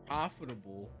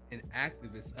profitable and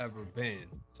active it's ever been.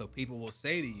 So people will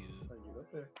say to you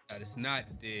that it's not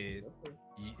dead.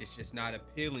 It's just not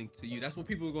appealing to you. That's what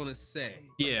people are gonna say.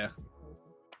 Yeah.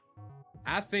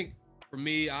 I think for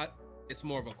me, it's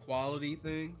more of a quality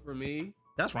thing for me.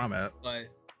 That's where I'm at. But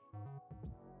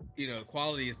you know,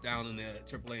 quality is down in the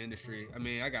AAA industry. I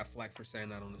mean, I got flack for saying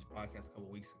that on this podcast a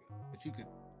couple weeks ago. But you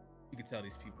could tell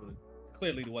these people that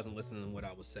clearly wasn't listening to what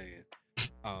I was saying.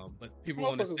 But people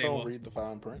want to stay. Don't read the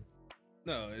fine print.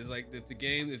 No, it's like if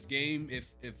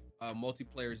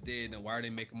multiplayer is dead, then why are they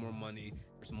making more money?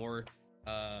 There's more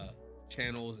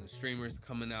channels and streamers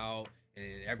coming out,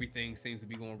 and everything seems to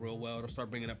be going real well. It'll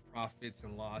start bringing up profits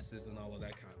and losses and all of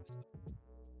that kind of stuff.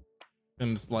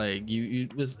 And it's like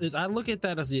I look at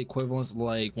that as the equivalence of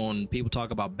like when people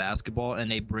talk about basketball and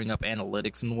they bring up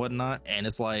analytics and whatnot, and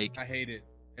it's like, I hate it.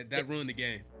 That ruined the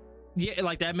game. Yeah,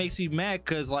 like that makes me mad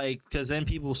because then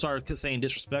people start saying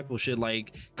disrespectful shit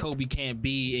like Kobe can't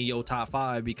be in your top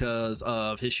 5 because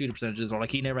of his shooting percentages, or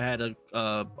like he never had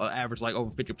a average like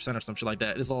over 50% or some shit like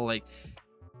that. It's all like,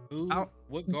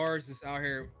 what guards is out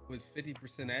here with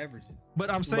 50% averages?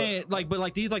 But I'm saying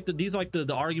these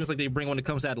the arguments like they bring when it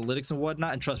comes to analytics and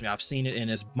whatnot. And trust me, I've seen it and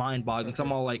it's mind boggling. So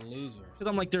I'm all like, because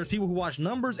I'm like, there's people who watch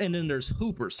numbers and then there's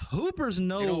hoopers. Hoopers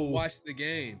know. They don't watch the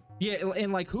game. Yeah,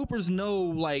 and like hoopers know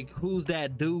like who's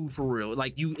that dude for real.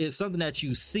 Like it's something that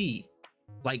you see,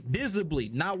 like visibly,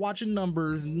 not watching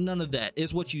numbers, none of that.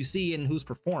 It's what you see and who's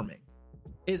performing.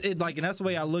 It like, and that's the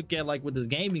way I look at like with this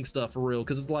gaming stuff for real.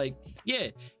 Because it's like, yeah,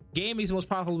 gaming is the most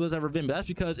profitable it's ever been, but that's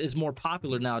because it's more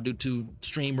popular now due to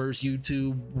streamers,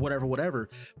 YouTube, whatever.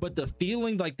 But the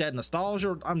feeling like that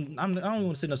nostalgia, I don't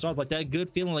want to say nostalgia, like that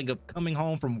good feeling like of coming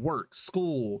home from work,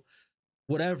 school,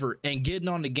 whatever, and getting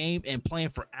on the game and playing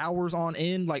for hours on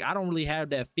end. Like I don't really have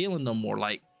that feeling no more.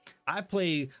 Like I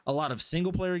play a lot of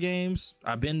single player games.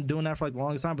 I've been doing that for like the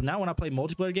longest time, but now when I play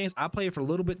multiplayer games, I play it for a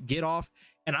little bit, get off,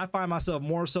 and I find myself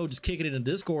more so just kicking it in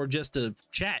Discord just to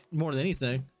chat more than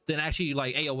anything than actually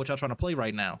like, hey, yo, what y'all trying to play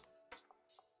right now?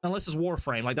 Unless it's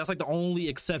Warframe. Like that's like the only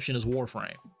exception is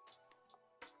Warframe.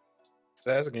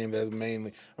 That's a game that's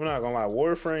mainly, I'm not gonna lie,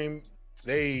 Warframe,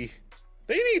 they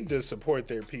need to support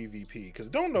their PvP because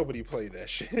don't nobody play that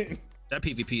shit. That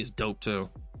PvP is dope too.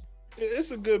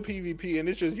 It's a good PvP, and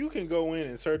it's just you can go in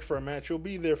and search for a match. You'll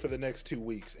be there for the next 2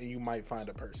 weeks, and you might find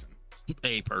a person.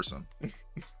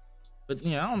 But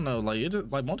yeah, I don't know. Like it just,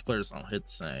 like multiplayers don't hit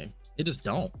the same. It just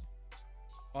don't.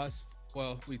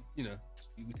 Well, we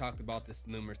talked about this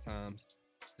numerous times.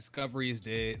 Discovery is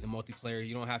dead. The multiplayer,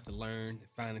 you don't have to learn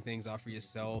finding things out for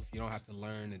yourself. You don't have to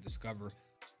learn and discover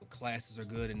what classes are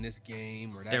good in this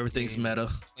game or that. Everything's game, meta.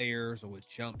 Players or with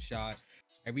jump shot.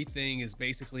 Everything is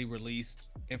basically released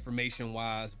information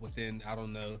wise within, I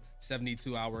don't know,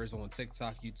 72 hours on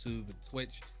TikTok, YouTube, and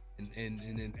Twitch, and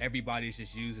then everybody's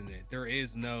just using it.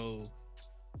 There's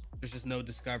just no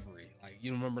discovery. Like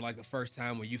you remember like the first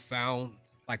time when you found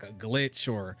like a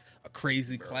glitch or a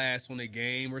crazy class on a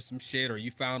game or some shit, or you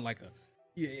found like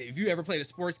if you ever played a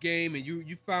sports game and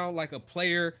you found like a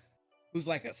player who's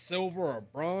like a silver or a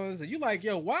bronze, and you like,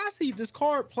 yo, why is this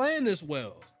card playing this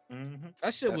well? Mm-hmm.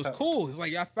 That shit was cool. It's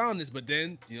like, I found this, but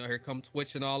then, here come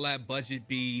Twitch and all that, budget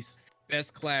beats,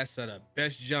 best class setup,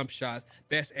 best jump shots,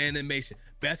 best animation,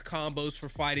 best combos for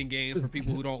fighting games for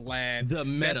people who don't lag, the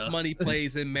meta. Best money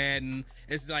plays in Madden.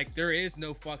 It's like, there is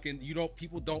no fucking,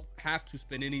 people don't have to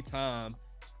spend any time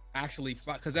actually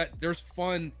fight, because there's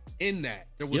fun in that.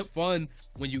 There was fun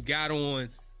when you got on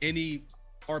any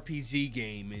RPG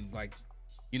game and like,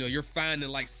 you're finding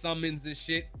like summons and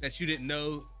shit that you didn't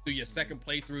know through your second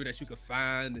playthrough that you could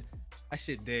find. That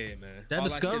shit dead, man.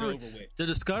 The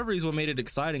discovery is what made it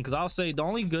exciting. Because I'll say the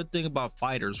only good thing about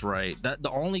fighters, right? That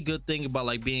the only good thing about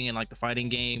like being in like the fighting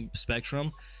game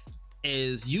spectrum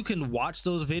is you can watch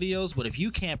those videos, but if you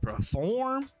can't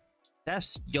perform,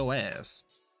 that's your ass.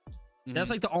 Mm-hmm. That's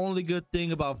like the only good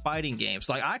thing about fighting games.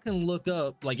 Like I can look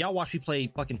up, like y'all watch me play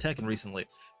fucking Tekken recently.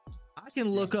 I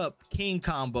can look up king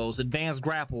combos, advanced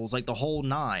grapples, like the whole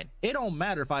 9. It don't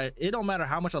matter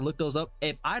how much I look those up.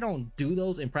 If I don't do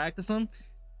those and practice them,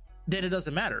 then it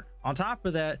doesn't matter. On top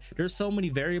of that, there's so many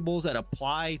variables that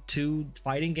apply to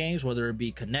fighting games, whether it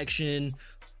be connection,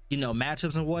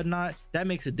 matchups and whatnot. That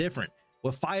makes it different.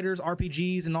 With fighters,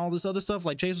 RPGs, and all this other stuff,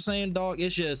 like Chase was saying, dog,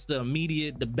 it's just the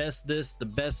immediate, the best this, the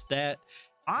best that.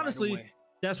 Honestly,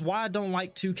 that's why I don't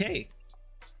like 2K.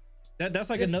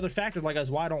 That's like another factor, like that's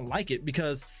why I don't like it,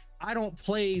 because I don't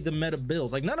play the meta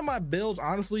builds. Like none of my builds,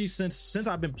 honestly, since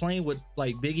I've been playing with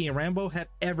like Biggie and Rambo, have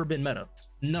ever been meta.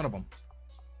 None of them,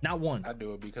 not one. I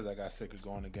do it because I got sick of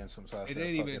going against them, so I said,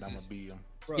 "Fuck it, I'm gonna beat them."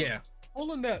 Bro, yeah,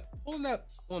 pulling up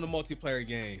on a multiplayer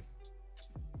game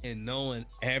and knowing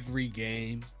every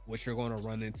game what you're going to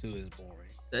run into is boring.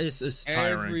 It's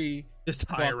tiring. It's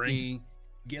tiring.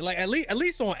 Like at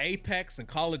least on Apex and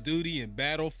Call of Duty and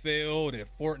Battlefield and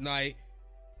Fortnite,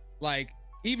 like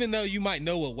even though you might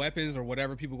know what weapons or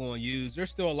whatever people are going to use, there's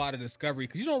still a lot of discovery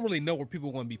because you don't really know where people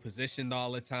are going to be positioned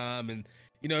all the time, and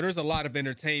there's a lot of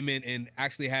entertainment in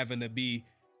actually having to be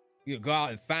go out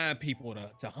and find people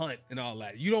to hunt and all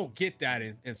that. You don't get that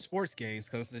in sports games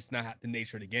because it's just not the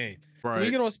nature of the game. Right. So when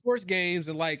you get on sports games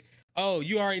and like, oh,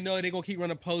 you already know they're gonna keep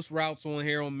running post routes on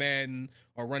here on Madden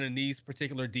or running these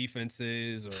particular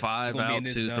defenses or 5 out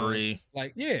 2-3.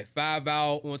 Like 5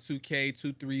 out on 2K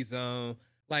 2-3 zone.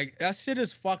 Like that shit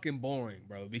is fucking boring,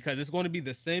 bro. Because it's going to be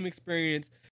the same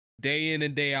experience day in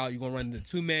and day out. You're gonna run the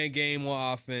 2-man game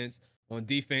on offense On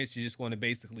defense, you just want to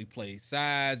basically play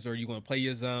sides, or you're going to play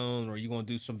your zone, or you're going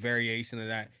to do some variation of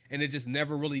that, and it just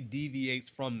never really deviates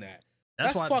from that.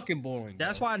 That's why fucking boring.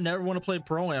 That's bro. why I never want to play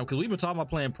Pro-Am, because we've been talking about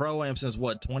playing Pro-Am since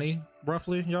what, 20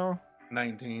 roughly, y'all?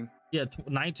 19. Yeah,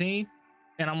 19.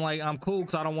 And I'm like, I'm cool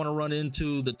because I don't want to run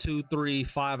into the 2, 3,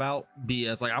 5 out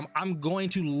BS. Like I'm going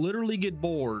to literally get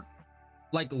bored,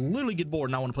 and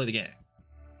I want to play the game.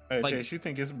 Hey, Chase, you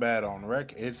think it's bad on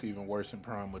rec? It's even worse in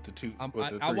Prime with the 3,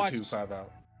 2, 5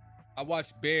 out. I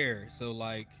watch Bear, so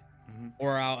like,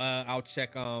 or I'll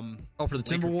check for the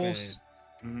Timberwolves.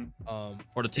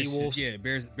 Or the T-Wolves. Yeah,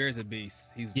 Bear's a beast.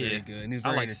 He's very good and he's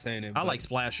very entertaining. I like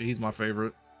Splasher. He's my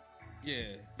favorite.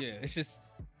 Yeah. It's just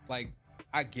like,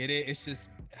 I get it. It's just,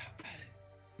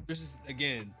 there's just,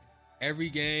 again, every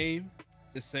game,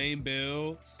 the same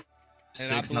builds. And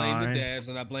 6, I blame 9. The devs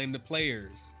and I blame the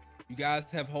players. You guys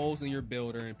have holes in your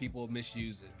builder and people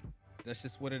misuse it. That's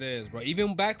just what it is, bro.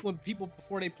 Even back when people,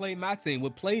 before they played my team,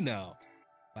 would play now.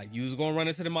 Like, you was going to run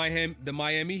into the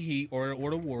Miami Heat or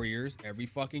the Warriors every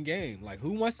fucking game. Like,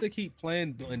 who wants to keep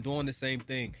playing and doing the same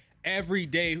thing every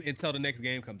day until the next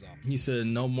game comes out? He said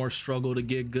no more struggle to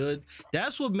get good.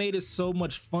 That's what made it so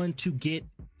much fun to get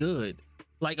good.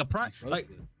 Like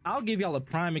I'll give y'all a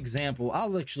prime example.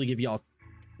 I'll actually give y'all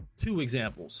 2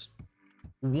 examples.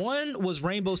 One was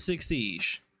Rainbow Six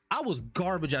Siege. I was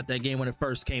garbage at that game when it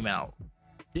first came out.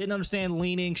 Didn't understand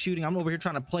leaning, shooting. I'm over here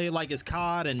trying to play it like it's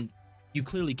COD, and you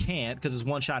clearly can't because it's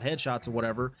one-shot headshots or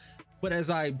whatever. But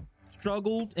as I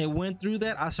struggled and went through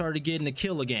that, I started getting to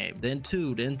kill a game, then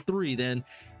 2, then 3, then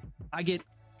I get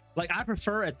like, I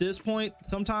prefer at this point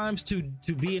sometimes to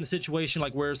be in a situation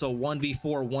like where it's a 1v4,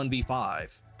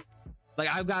 1v5. Like,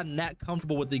 I've gotten that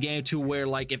comfortable with the game to where,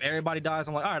 like, if everybody dies,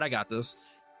 I'm like, all right, I got this.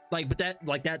 Like, but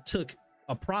that took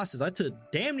a process. That took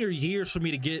damn near years for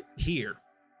me to get here,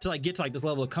 to like get to like this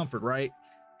level of comfort, right?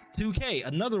 2K,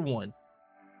 another one.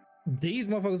 These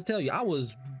motherfuckers will tell you I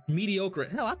was mediocre.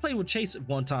 Hell, I played with Chase at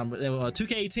one time,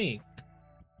 2K18.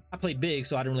 I played big,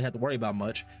 so I didn't really have to worry about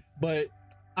much. But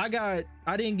I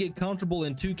didn't get comfortable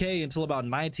in 2K until about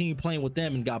 19 playing with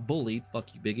them and got bullied.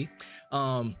 Fuck you,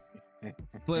 Biggie.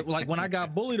 But like when I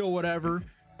got bullied or whatever,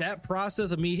 that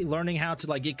process of me learning how to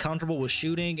like get comfortable with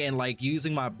shooting and like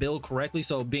using my build correctly,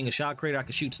 so being a shot creator, I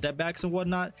could shoot step backs and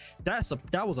whatnot.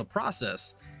 That was a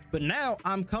process. But now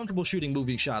I'm comfortable shooting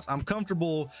moving shots. I'm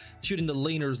comfortable shooting the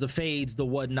leaners, the fades, the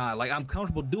whatnot. Like, I'm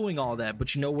comfortable doing all that.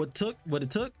 But you know what it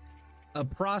took? A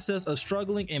process of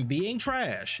struggling and being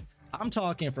trash. I'm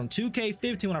talking from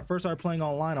 2K15 when I first started playing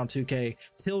online on 2K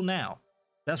till now.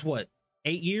 That's what,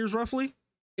 8 years roughly?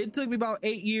 It took me about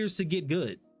 8 years to get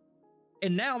good.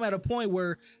 And now I'm at a point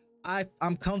where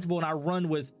I'm comfortable and I run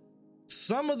with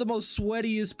some of the most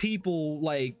sweatiest people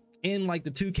like in like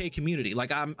the 2K community.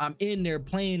 Like I'm in there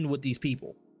playing with these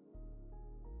people.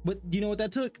 But you know what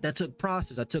that took? That took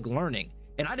process. That took learning.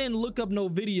 And I didn't look up no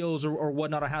videos or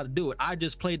whatnot on how to do it. I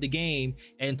just played the game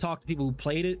and talked to people who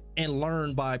played it and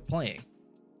learned by playing.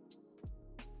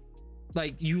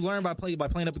 Like, you learn by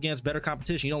playing up against better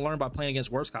competition. You don't learn by playing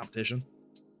against worse competition.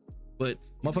 But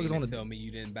motherfuckers want to tell me you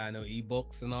didn't buy no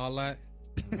ebooks and all that.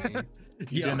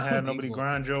 You didn't have nobody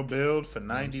grind your build for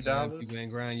 $90. You didn't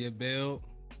grind your build.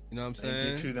 You know what I'm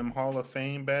saying? Get you them Hall of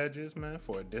Fame badges, man,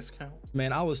 for a discount.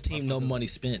 Man, I was team no money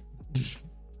spent.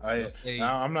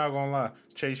 Now, I'm not gonna lie,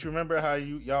 Chase. You remember how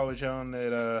y'all was yelling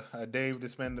at Dave to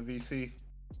spend the VC?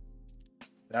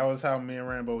 That was how me and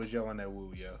Rambo was yelling at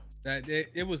Woo, yo. That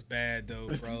it was bad though,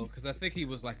 bro, because I think he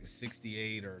was like a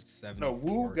 68 or 70. No,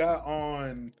 Woo got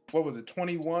on, what was it,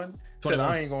 21? Said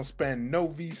I ain't gonna spend no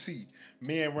VC.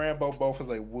 Me and Rambo both was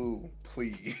like, Woo,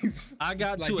 please. I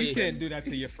got like, you can't do that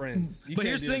to your friends. But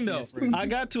here's the thing though, I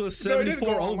got to a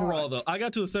 74 overall though. I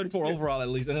got to a 74 overall at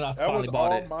least, and then I finally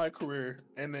bought it. That was all my career,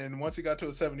 and then once he got to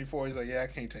a 74, he's like, yeah, I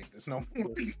can't take this no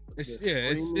more.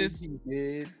 It's he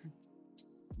did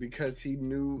because he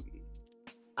knew.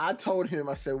 I told him,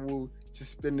 I said, well,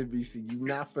 just spend the VC. You're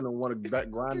not finna want to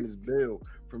grind this build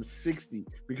from 60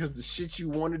 because the shit you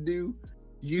want to do,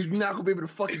 you're not gonna be able to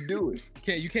fucking do it.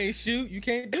 You can't shoot. You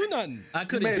can't do nothing. I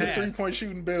couldn't pass. A 3-point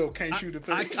shooting build. Can't shoot a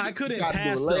 3. I couldn't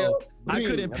pass though. I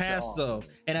couldn't pass though.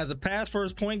 And as a pass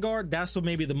first point guard, that's what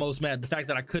made me the most mad. The fact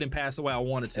that I couldn't pass the way I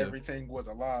wanted to. Everything was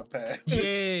a live pass.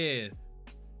 Yeah.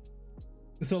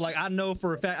 So like I know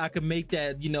for a fact I could make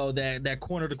that, you know, that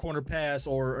corner to corner pass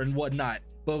and whatnot.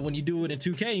 But when you do it in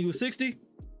 2K and you were 60.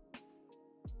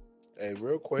 Hey,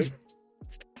 real quick.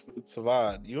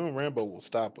 Savad, you and Rambo will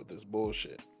stop with this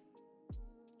bullshit.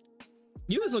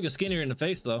 You was looking skinnier in the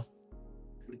face though.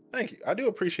 Thank you. I do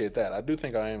appreciate that. I do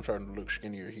think I am starting to look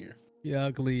skinnier here. Yeah,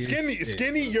 ugly.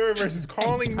 Skinny, you're versus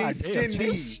calling me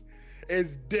skinny.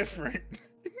 is different.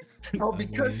 Oh,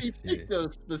 because he picked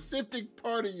a specific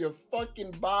part of your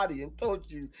fucking body and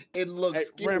told you it looks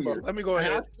skinny. Rambo, let me go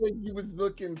ahead. I said you was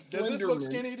looking slender. Does this look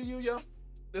skinny to you, yo?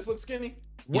 This looks skinny?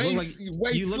 Way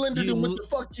slender than what the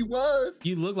fuck you was.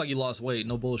 You look like you lost weight.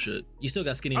 No bullshit. You still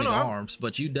got skinny arms,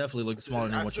 but you definitely look smaller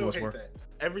than what you once were.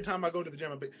 Every time I go to the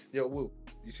gym, I'm big. Yo, Woo,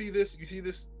 you see this? You see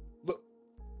this? Look.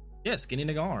 Yeah, skinny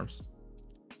nigga arms.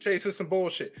 Chase, this some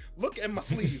bullshit. Look at my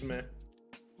sleeves, man.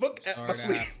 Look at my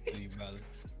sleeves. I'm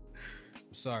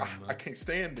sorry, man. I can't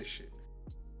stand this shit.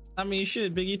 I mean,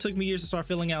 shit, Biggie, it took me years to start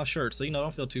filling out shirts, so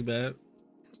don't feel too bad.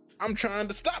 I'm trying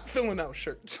to stop filling out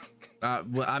shirts.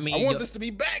 Well, I mean, I want this to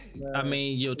be back. I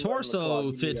mean, your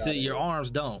torso fits it, your arms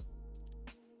don't.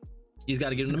 He's got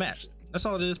to get in the match. That's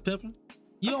all it is, pimping.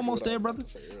 You almost there, brother.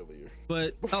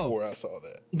 But before I saw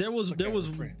that, there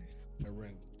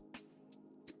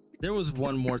was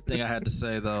one more thing I had to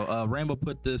say though. Rambo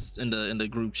put this in the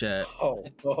group chat.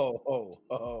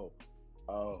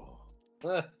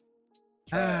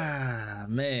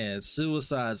 Man,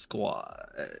 Suicide Squad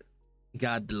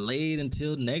got delayed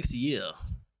until next year.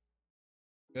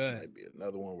 Good. Might be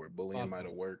another one where bullying might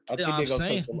have worked. I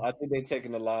think they're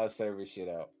taking the live service shit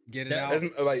out. Get it out.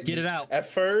 Get it out. At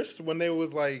first, when they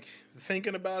was like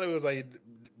thinking about it, it was like,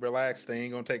 relax, they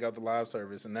ain't gonna take out the live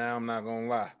service. And now I'm not gonna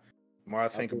lie. The more I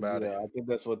think about it, I think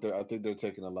that's what I think they're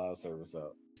taking the live service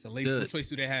out. So, ladies, what choice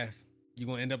do they have? You're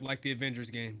gonna end up like the Avengers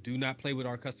game. Do not play with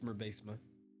our customer base, man.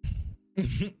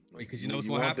 Because you know what's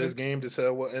gonna happen. This game to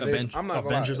sell what? I'm not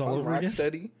gonna lie. If I'm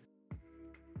Rocksteady,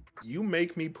 you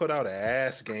make me put out an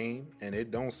ass game and it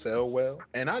don't sell well,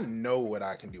 and I know what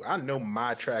I can do. I know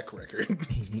my track record,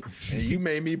 and you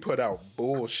made me put out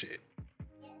bullshit.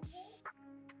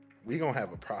 We gonna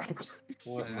have a problem.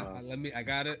 I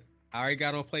got it. I already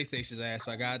got on PlayStation's ass,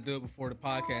 so I gotta do it before the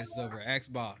podcast is over.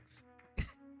 Xbox,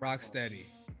 Rocksteady.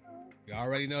 You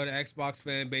already know the Xbox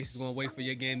fan base is gonna wait for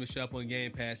your game to show up on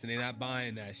Game Pass, and they're not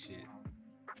buying that shit.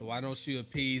 So why don't you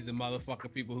appease the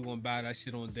motherfucking people who gonna buy that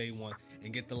shit on day one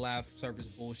and get the live service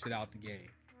bullshit out the game?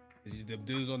 Cause the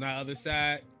dudes on that other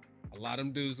side, a lot of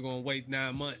them dudes are gonna wait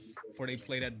 9 months before they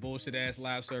play that bullshit ass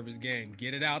live service game.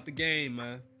 Get it out the game,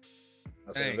 man.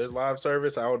 I said, if it's live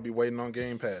service, I would be waiting on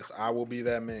Game Pass. I will be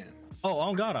that man.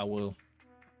 Oh God, I will.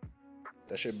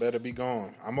 That shit better be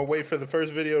gone. I'm gonna wait for the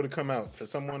first video to come out for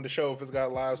someone to show if it's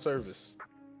got live service.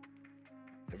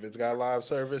 If it's got live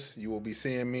service, you will be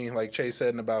seeing me, like Chase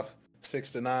said, in about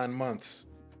 6 to 9 months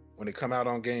when it come out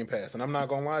on Game Pass. And I'm not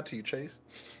gonna lie to you, Chase.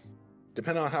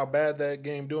 Depending on how bad that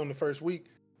game do in the first week,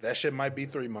 that shit might be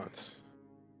 3 months.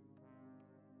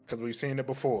 Because we've seen it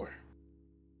before.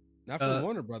 Not for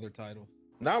Warner Brother title.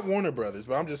 Not Warner Brothers,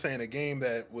 but I'm just saying a game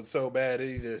that was so bad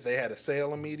either they had a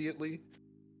sale immediately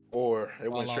or it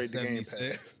went straight to Game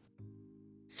Pass.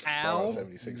 Fallout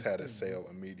 76 had a sale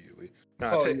immediately.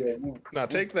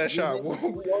 Take that shot.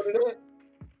 Pre-order that?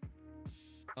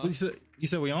 You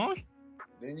said we on?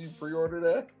 Didn't you pre-order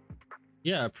that?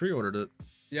 Yeah, I pre-ordered it.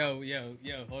 Yo,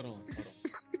 hold on.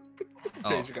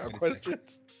 You got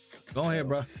questions? Go ahead,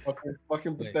 bro.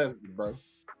 Fucking Bethesda, bro.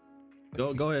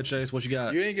 Go ahead, Chase. What you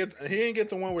got? He ain't get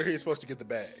the one where he's supposed to get the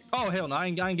bag. Oh hell no, I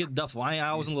ain't get the duffel.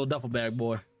 I was a little duffel bag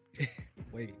boy.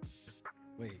 Wait.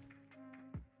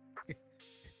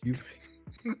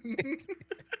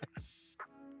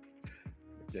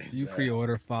 You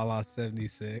pre-order Fallout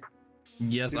 76?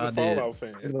 Yes, I did. Fallout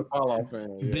fan. He's a Fallout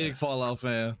fan. Yeah. Big Fallout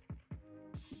fan.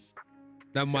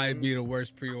 That might be the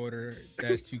worst pre-order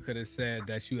that you could have said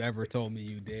that you ever told me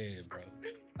you did, bro.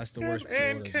 That's the worst.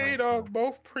 And K-Dog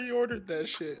both pre-ordered that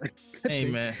shit. Hey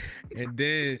man. And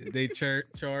then they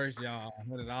charged y'all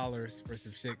 $100 for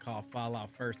some shit called Fallout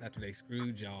First after they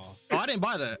screwed y'all. Oh, I didn't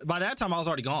buy that. By that time, I was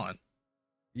already gone.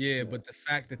 Yeah, but the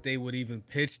fact that they would even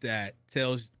pitch that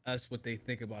tells us what they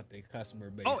think about their customer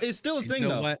base. Oh, it's still a thing, you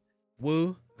know though. What?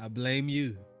 Woo, I blame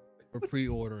you for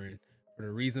pre-ordering. For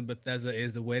the reason Bethesda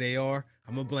is the way they are,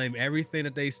 I'm gonna blame everything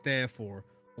that they stand for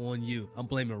on you. I'm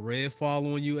blaming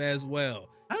Redfall on you as well.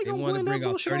 They want to bring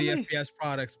out 30 FPS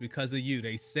products because of you.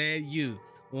 They said you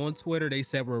on Twitter. They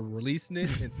said we're releasing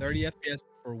it in 30 FPS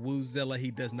for Woozilla.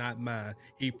 He does not mind.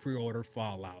 He pre-ordered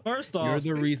Fallout. First off,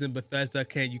 you're the reason Bethesda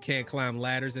can't climb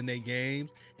ladders in their games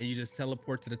and you just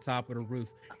teleport to the top of the roof.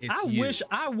 I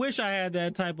wish I had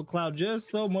that type of clout just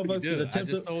so motherfuckers could attempt.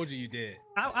 I just told you did.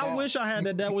 I wish I had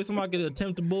that way somebody could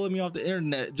attempt to bully me off the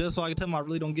internet just so I could tell them I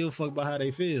really don't give a fuck about how they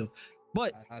feel.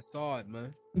 But I saw it,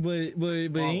 man. But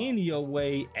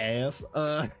anyway, ass.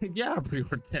 Yeah, I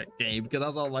pre-ordered that game because I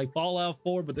was all like Fallout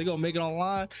 4, but they're gonna make it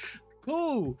online.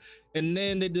 Cool. And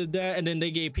then they did that, and then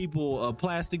they gave people a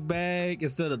plastic bag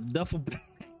instead of duffel bag.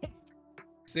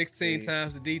 16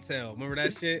 times the detail. Remember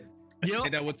that shit? Yep.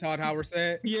 Ain't that what Todd Howard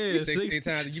said? Yeah, 16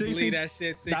 times. You believe that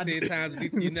shit 16 times.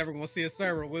 You never gonna see a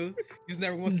server, woo. You just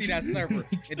never gonna see that server.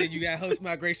 And then you got host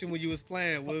migration when you was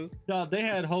playing, woo. No, they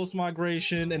had host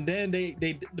migration, and then they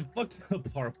the fucked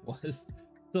up part was,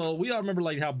 so we all remember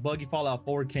like how buggy Fallout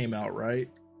 4 came out, right?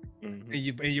 And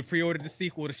you pre-ordered the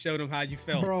sequel to show them how you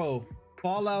felt, bro.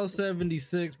 Fallout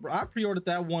 76, bro. I pre-ordered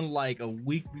that one like a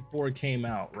week before it came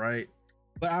out, right?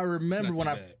 But I remember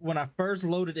when I first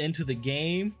loaded into the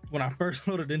game, I was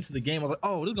like,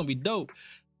 oh, this is gonna be dope.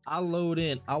 I load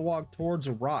in, I walk towards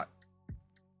a rock,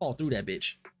 fall through that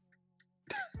bitch.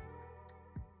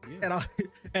 Yeah.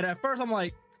 And at first I'm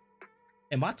like,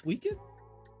 am I tweaking?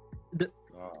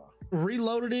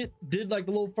 Reloaded it, did like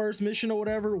the little first mission or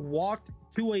whatever, walked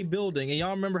to a building. And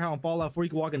y'all remember how in Fallout 4 you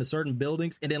can walk into certain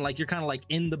buildings and then like you're kind of like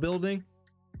in the building?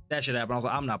 That shit happened. I was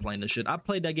like, I'm not playing this shit. I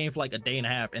played that game for like a day and a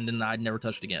half and then I never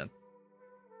touched it again.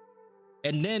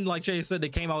 And then, like Jay said, they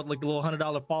came out with like the little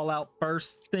 $100 Fallout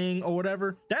first thing or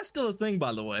whatever. That's still a thing,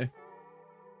 by the way.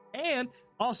 And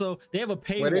also, they have a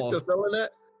paywall. Wait, they still selling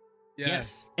that?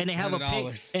 Yes. And they have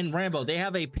 $100. And Rambo, they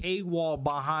have a paywall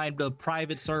behind the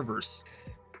private servers.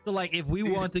 So like if we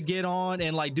want to get on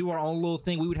and like do our own little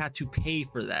thing, we would have to pay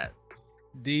for that.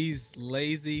 These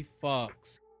lazy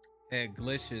fucks had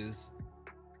glitches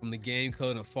from the game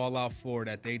code of Fallout 4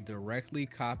 that they directly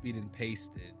copied and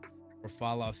pasted for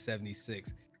Fallout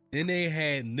 76. Then they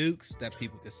had nukes that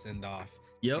people could send off.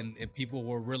 Yep. And people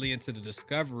were really into the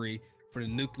discovery for the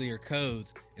nuclear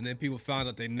codes, and then people found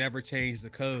out they never changed the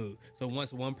code. So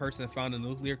once one person found the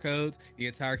nuclear codes, the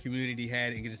entire community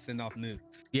had it and could just send off nukes.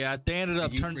 Yeah, they ended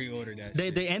up pre-ordered that.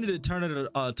 They ended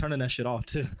up turning that shit off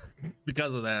too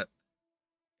because of that.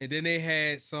 And then they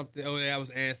had something. Oh, that was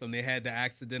Anthem. They had the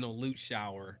accidental loot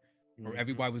shower where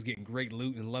everybody was getting great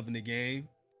loot and loving the game,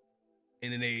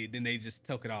 and then they just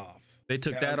took it off. They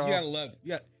took that off. You gotta love.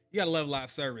 You gotta love live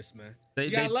service, man.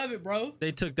 You gotta love it, bro.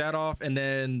 They took that off, and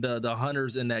then the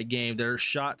hunters in that game, their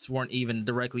shots weren't even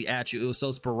directly at you. It was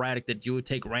so sporadic that you would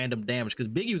take random damage because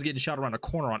Biggie was getting shot around the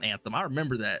corner on Anthem. I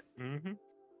remember that. Mm-hmm.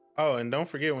 Oh, and don't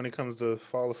forget when it comes to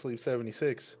Fall Asleep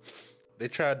 76, they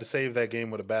tried to save that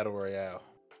game with a battle royale.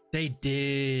 They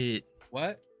did.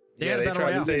 What? They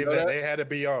tried to save that. They had a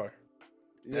BR.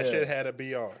 That shit had a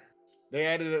BR. They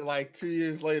added it like 2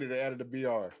 years later. They added a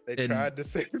BR. They tried to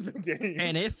save the game,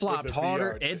 and it flopped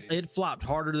harder. It flopped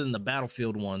harder than the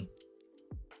Battlefield one.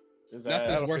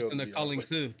 Nothing's worse than the Culling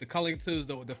 2. The Culling 2 is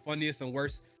the funniest and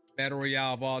worst battle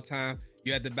royale of all time.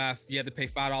 You had to pay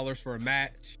 $5 for a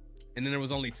match, and then there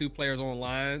was only 2 players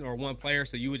online or 1 player,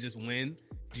 so you would just win.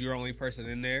 You're the only person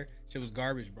in there. Shit was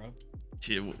garbage, bro.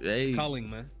 Hey, Culling,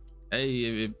 man.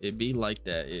 Hey, it be like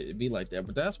that. It be like that.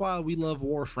 But that's why we love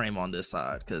Warframe on this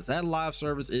side, because that live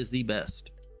service is the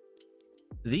best.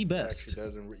 The best.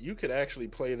 You could actually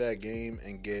play that game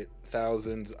and get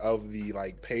thousands of the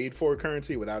like paid for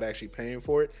currency without actually paying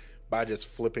for it by just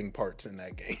flipping parts in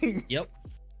that game. Yep.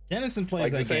 Dennison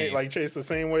plays like that game. Like Chase, the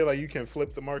same way like you can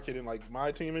flip the market in like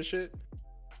my team and shit.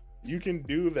 You can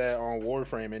do that on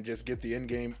Warframe and just get the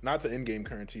in-game, not the in-game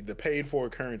currency, the paid-for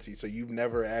currency. So you've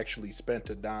never actually spent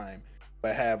a dime,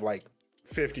 but have like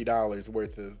 $50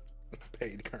 worth of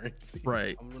paid currency.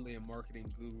 Right. I'm really a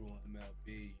marketing guru on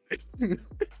MLB.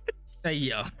 Hey,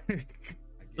 yo.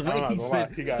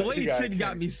 The way he said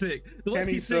got me sick. The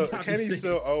way he said got me sick.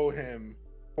 Still owe him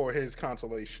for his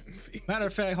consolation fee. Matter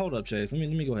of fact, hold up, Chase. Let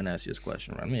me go ahead and ask you this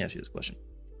question. Right? Let me ask you this question.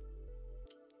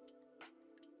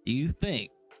 Do you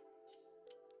think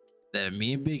that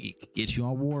me and Biggie could get you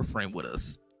on Warframe with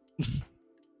us?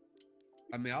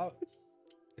 I mean,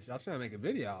 if y'all trying to make a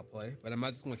video, I'll play. But am I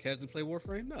just going to casually play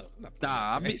Warframe? No,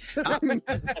 I'm not playing.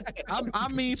 I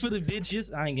mean for the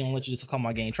vidges. I ain't gonna let you just call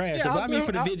my game trash. Yeah, but I mean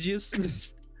for the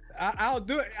vidges. I'll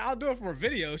do it. I'll do it for a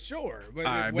video, sure. But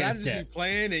right, when I just be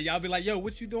playing and y'all be like, "Yo,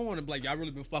 what you doing?" I'm like, "Y'all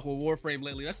really been fucking with Warframe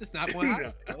lately." That's just not going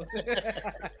on.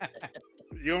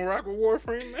 You don't rock with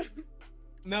Warframe, man?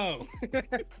 No.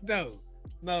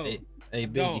 No. Hey,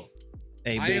 Biggie. No.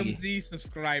 Hey, Biggie. I am the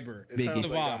subscriber. It sounds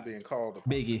like I'm being called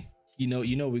upon. Biggie, you know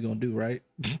what we're gonna do, right?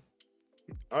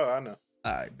 Oh, I know.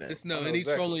 All right, bet. Just know any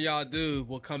trolling y'all do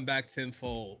will come back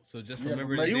tenfold. So just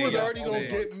remember that. You was already gonna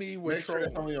get me with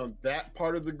trolling only on that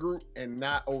part of the group and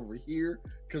not over here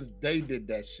because they did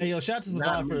that shit. Hey, yo, shout out to the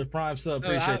Bob for the Prime sub.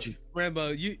 Appreciate you, Rambo.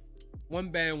 You one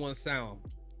band, one sound.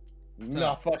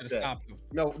 No, fuck that.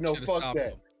 No, fuck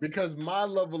that. Because my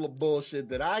level of bullshit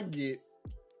that I get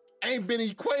ain't been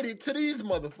equated to these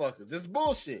motherfuckers. It's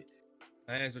bullshit.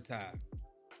 My hands are tied.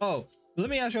 Oh, let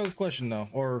me ask you this question though,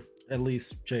 or at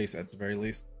least Chase, at the very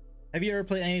least. Have you ever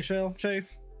played NHL,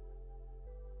 Chase?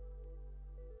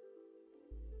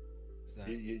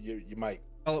 You might.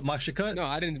 Oh, my shit cut? No,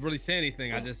 I didn't really say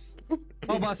anything. I just. Oh,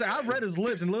 but I said I read his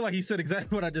lips and it looked like he said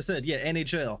exactly what I just said. Yeah,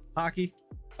 NHL, hockey.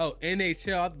 Oh,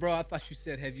 NHL, bro. I thought you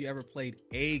said, have you ever played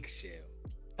Eggshell?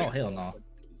 Oh, hell no.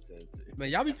 Man,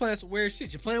 y'all be playing some weird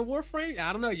shit. You playing Warframe?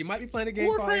 I don't know. You might be playing a game.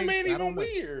 Warframe ain't even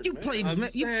weird. You man. played.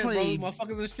 You saying, played. bro,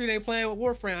 motherfuckers in the street ain't playing with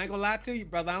Warframe. I ain't gonna lie to you,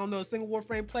 brother. I don't know a single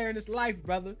Warframe player in this life,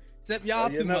 brother. Except y'all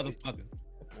two motherfuckers.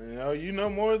 You know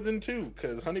more than two,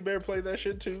 because Honey Bear played that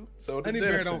shit too. So does Honey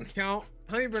Dennison. Bear don't count.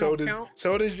 Honey Bear so don't count.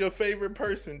 So does your favorite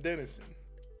person, Dennison.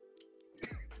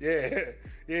 Yeah.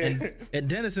 And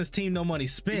Dennison's team no money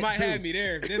spent. You might too. have me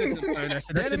there. Dennison playing that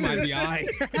shit. That shit might be alright.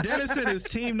 Dennison is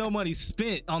team no money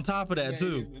spent on top of that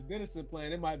too. If Dennison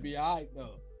playing, it might be alright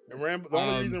though. And the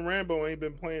only reason Rambo ain't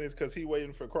been playing is because he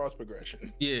waiting for cross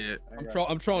progression. Yeah.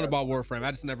 I'm trolling about Warframe.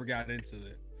 I just never got into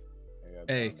it.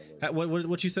 Hey,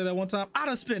 what you said that one time? I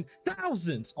done spent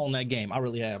thousands on that game. I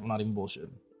really have. I'm not even bullshitting.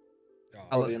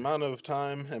 The amount of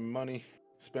time and money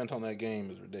spent on that game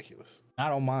is ridiculous. I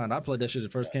don't mind. I played that shit when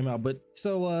it first came out. But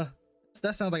so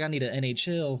that sounds like I need an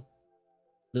NHL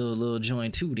little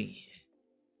joint too then.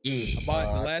 Yeah. I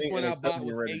bought the last one I bought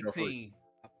was 18.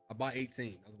 I bought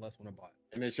 18. That was the last one I bought.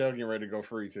 And then Shell getting ready to go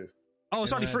free too. Oh,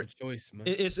 it's already free. Choice, man.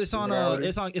 It's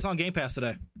on Game Pass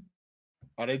today.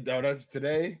 Oh, that's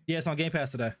today? Yeah, it's on Game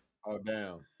Pass today. Oh,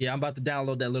 damn. Yeah, I'm about to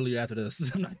download that literally after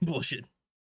this. I'm not bullshit.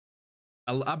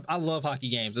 I love hockey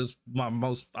games. It's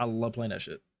I love playing that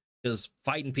shit. Because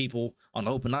fighting people on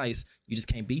open ice, you just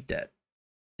can't beat that.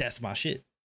 That's my shit.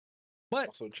 But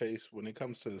also, Chase, when it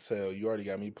comes to the sale, you already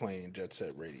got me playing Jet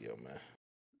Set Radio, man.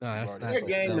 No, that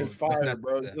game is fire,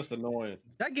 bro. It's just annoying.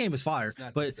 That game is fire.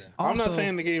 But also, I'm not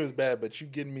saying the game is bad, but you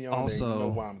getting me on also, there. You know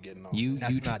why I'm getting on.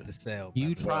 That's not the sale.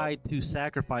 You tried to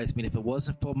sacrifice me. If it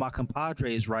wasn't for my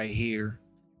compadres right here,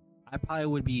 I probably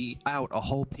would be out a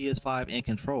whole PS5 and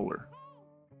controller.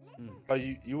 Oh,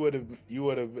 you would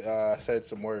have said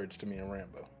some words to me in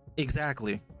Rambo.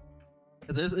 Exactly.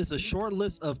 It's a short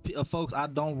list of folks I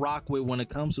don't rock with when it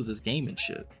comes to this gaming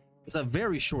shit. It's a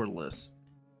very short list.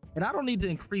 And I don't need to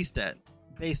increase that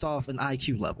based off an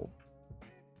IQ level.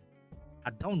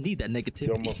 I don't need that negativity.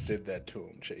 You almost did that to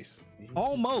him, Chase.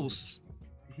 Almost.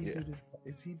 Yeah.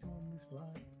 Is he doing this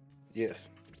live? Yes.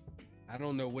 I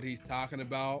don't know what he's talking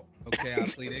about. Okay, I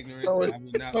plead ignorance.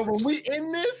 So when we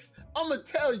in this, I'm gonna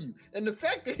tell you. And the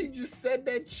fact that he just said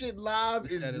that shit live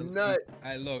is nuts.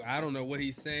 Look, I don't know what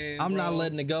he's saying. I'm not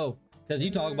letting it go because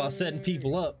you talk about setting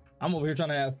people up. I'm over here trying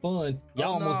to have fun.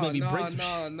 Y'all almost made me break some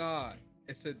shit. No.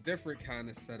 It's a different kind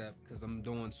of setup because I'm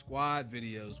doing squad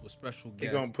videos with special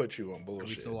guests. They're gonna put you on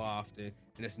bullshit every so often,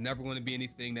 and it's never going to be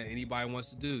anything that anybody wants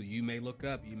to do. You may look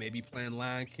up, you may be playing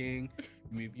Lion King,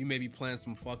 you may be playing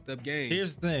some fucked up games.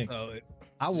 Here's the thing: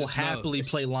 I will happily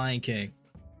play Lion King.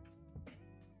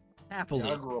 Happily.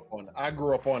 Yeah, I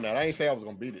grew up on that. I ain't say I was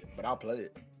gonna beat it, but I'll play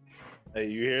it. Hey,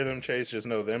 you hear them, Chase? Just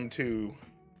know them two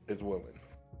is willing.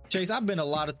 Chase, I've been a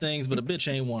lot of things, but a bitch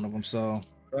ain't one of them. So.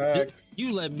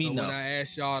 You let me know. When I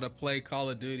asked y'all to play Call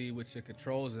of Duty with your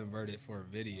controls inverted for a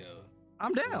video,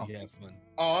 I'm down. Yeah, fun.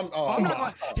 I'm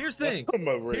not. Here's the thing.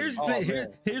 Here's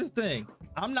the thing.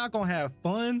 I'm not gonna have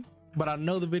fun, but I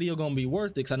know the video gonna be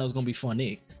worth it because I know it's gonna be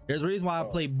funny. There's a reason why I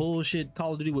play bullshit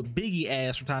Call of Duty with Biggie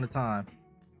ass from time to time.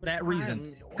 For that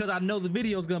reason, because I know the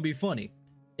video is gonna be funny.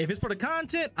 If it's for the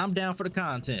content, I'm down for the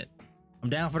content. I'm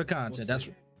down for the content.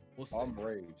 I'm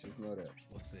brave. Just know that.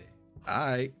 We'll see. All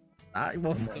right.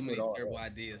 Well, so many terrible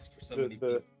ideas for so many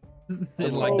people.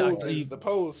 The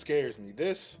pose scares me.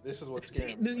 This is what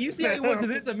scares me. You see how he went to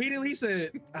this immediately? He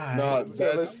said, no,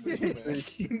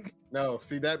 no,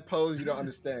 see that pose you don't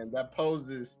understand. That pose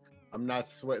is I'm not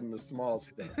sweating the small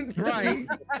stuff. Right.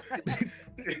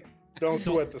 Don't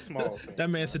sweat the small thing. That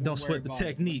man said don't sweat the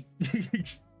technique.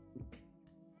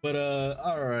 But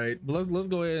all right. Let's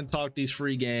go ahead and talk these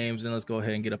free games and let's go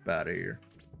ahead and get up out of here.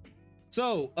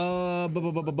 So,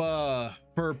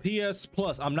 for PS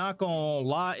Plus, I'm not gonna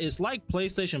lie, it's like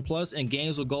PlayStation Plus and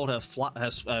Games with Gold has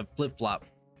flip-flop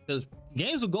because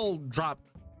Games with Gold dropped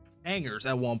hangers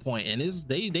at one point, and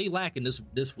they lacking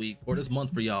this week or this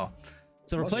month for y'all.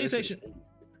 So for PlayStation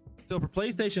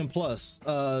Plus,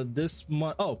 this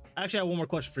month. Oh, actually, I have one more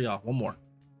question for y'all. One more.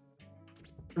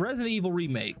 Resident Evil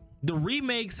remake. The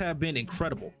remakes have been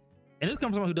incredible, and this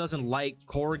comes from someone who doesn't like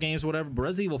horror games or whatever. But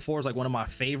Resident Evil 4 is like one of my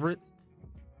favorites.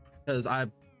 Because I've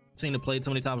seen it played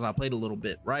so many times and I played a little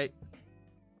bit, right?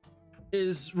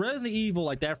 Is Resident Evil,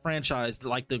 like that franchise,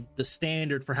 like the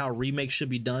standard for how remakes should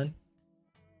be done?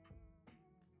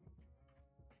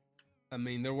 I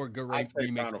mean, there were good remakes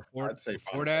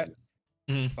before that.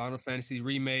 Mm-hmm. Final Fantasy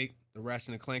remake, the Ratchet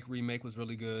and Clank remake was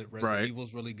really good. Resident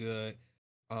Evil's really good.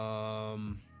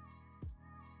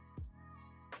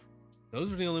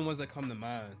 Those are the only ones that come to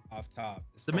mind off top.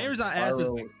 The main reason I asked is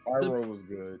Spyro was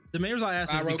good. The main reason I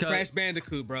asked is because Crash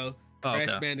Bandicoot, bro. Okay.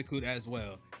 Crash Bandicoot as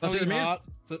well.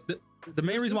 The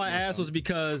main reason why I asked was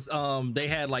because they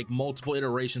had like multiple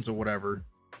iterations or whatever.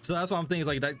 So that's why I'm thinking is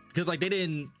like that, because like they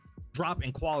didn't drop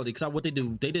in quality. Because what they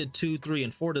did 2, 3,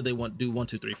 and 4. Did they do 1,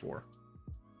 2, 3, 4?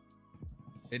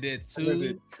 They did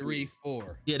 2, 3,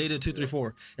 4. Yeah, they did 2, 3,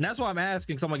 4, and that's why I'm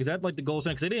asking. So I'm like, is that like the gold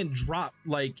standard? Because they didn't drop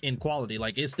like in quality,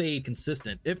 like it stayed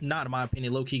consistent. If not, in my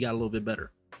opinion, low key got a little bit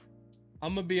better.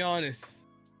 I'm gonna be honest.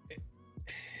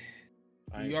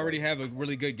 You already have a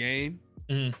really good game,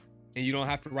 and you don't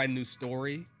have to write a new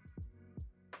story.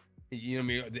 You know what I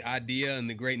mean? The idea and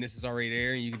the greatness is already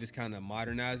there, and you can just kind of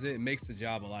modernize it. It makes the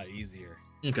job a lot easier.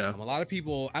 Okay. A lot of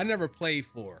people, I never played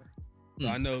 4. So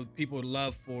I know people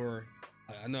love 4.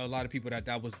 I know a lot of people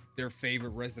that was their favorite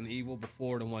Resident Evil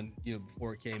before the one,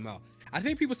 before it came out. I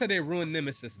think people said they ruined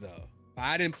Nemesis though.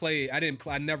 I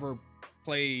never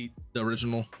played the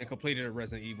original and completed a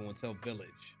Resident Evil until Village.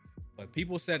 But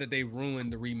people said that they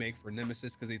ruined the remake for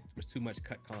Nemesis because there was too much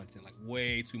cut content, like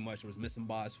way too much. It was missing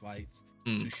boss fights,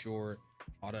 too short,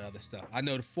 all that other stuff. I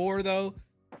know the 4 though,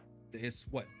 it's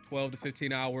 12 to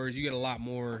 15 hours. You get a lot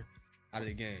more out of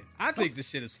the game. I think this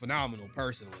shit is phenomenal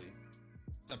personally.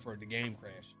 Except for the game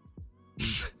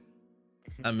crash.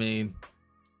 I mean,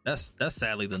 that's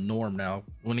sadly the norm now.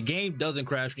 When the game doesn't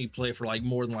crash when you play for like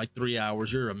more than like 3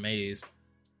 hours, you're amazed.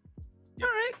 All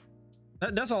right,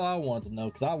 that's all I wanted to know,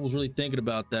 because I was really thinking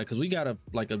about that, because we got a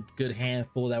good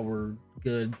handful that were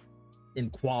good in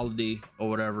quality or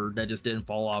whatever that just didn't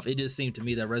fall off. It just seemed to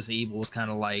me that Resident Evil was kind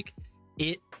of like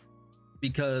it,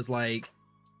 because like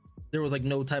there was like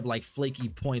no type of like flaky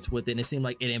points with it, and it seemed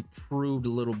like it improved a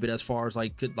little bit as far as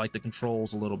like the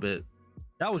controls a little bit.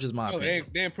 That was just my opinion.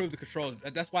 They improved the controls.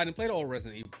 That's why I didn't play the old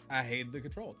Resident Evil. I hated the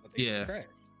controls. Yeah,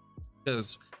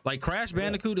 because like Crash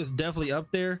Bandicoot is definitely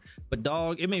up there, but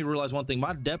dog, it made me realize one thing: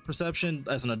 my depth perception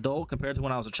as an adult compared to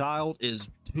when I was a child is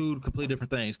 2 completely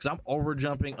different things. Because I'm over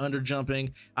jumping, under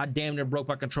jumping. I damn near broke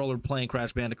my controller playing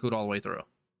Crash Bandicoot all the way through.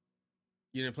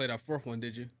 You didn't play that 4th one,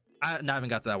 did you? I haven't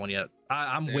got to that one yet.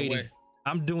 I'm waiting. Wait.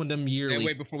 I'm doing them yearly.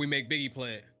 Wait before we make Biggie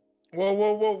play it. Whoa.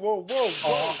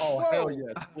 Oh, hell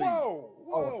yes. Please. Whoa.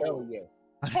 Oh, hell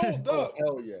yes. Hold up.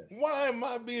 Hell yes. Why am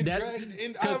I being dragged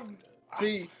in?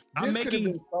 See, this could have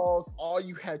been solved. All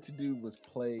you had to do was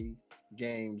play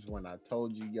games when I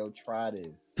told you, yo, try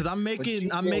this. Because I'm making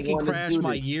Crash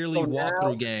my yearly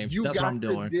walkthrough game. That's what I'm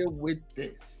doing. You got to deal with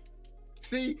this.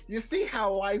 See, you see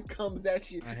how life comes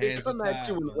at you. It comes at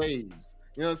you in waves.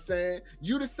 You know what I'm saying?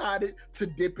 You decided to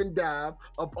dip and dive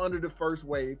up under the first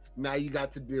wave. Now you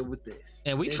got to deal with this.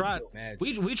 And we tried.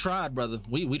 We tried, brother.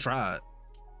 We tried.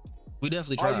 We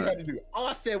definitely tried. All you had to do. All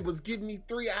I said was give me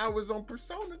 3 hours on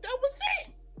Persona. That was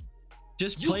it.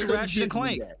 Just play Ratchet and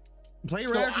Clank. Play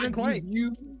Ratchet and Clank.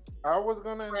 I was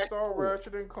gonna install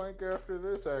Ratchet and Clank after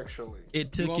this. Actually,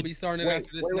 it took. You won't be starting it after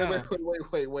this now.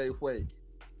 Wait.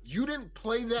 You didn't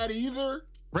play that either?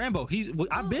 Rambo,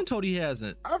 I've been told he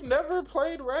hasn't. I've never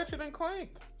played Ratchet and Clank.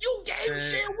 You game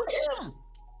share with him.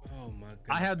 Oh my god.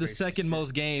 I have the second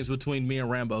most games between me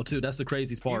and Rambo too. That's the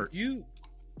craziest part.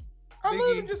 I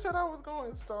literally just said I was gonna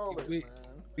install it, man.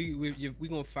 We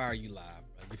gonna fire you live,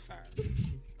 bro. You're fired.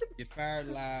 You're fired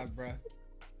live, bro.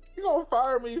 You gonna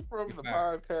fire me from the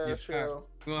podcast show?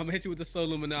 Well, I'm gonna hit you with the Soul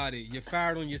Illuminati. You're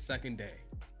fired on your second day.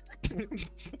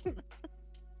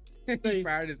 You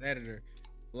fired his editor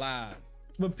live.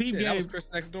 But Pete that was Chris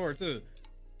next door too.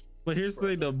 But here's the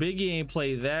thing though, Biggie ain't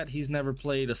played that. He's never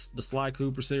played the Sly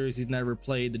Cooper series. He's never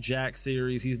played the Jack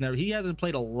series. He hasn't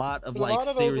played a lot of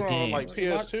series games. Like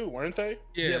PS2, weren't they?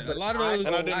 Yeah, but a lot of those.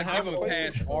 And I didn't have a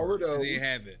pass for because they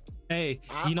have it. Hey,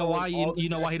 you know why? You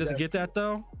know why he doesn't get that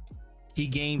though? He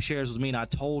game shares with me, and I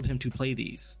told him to play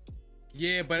these.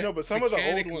 Yeah, but no, but some of the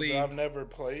old ones that I've never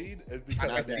played is because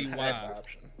I didn't have the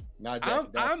option.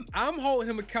 I'm holding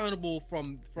him accountable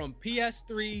from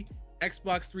PS3,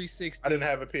 Xbox 360. I didn't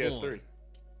have a PS3.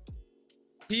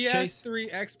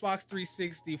 PS3, Xbox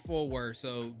 360 forward.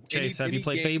 So Chase, have you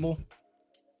played Fable?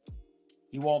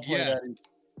 He won't play that.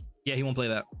 Yeah, he won't play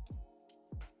that.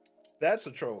 That's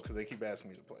a troll because they keep asking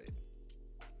me to play it.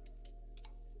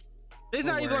 It's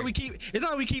not like we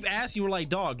keep asking. We're like,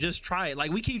 dog, just try it.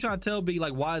 Like we keep trying to tell B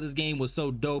like why this game was so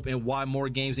dope and why more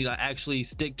games need to actually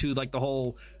stick to like the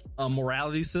whole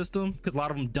morality system, because a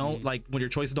lot of them don't like when your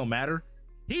choices don't matter.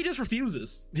 He just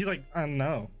refuses. He's like, I don't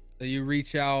know. So you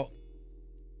reach out,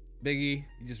 Biggie.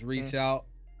 You just reach out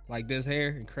like this here,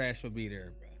 and Crash will be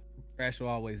there, bro. Crash will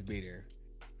always be there.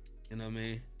 You know what I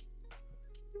mean?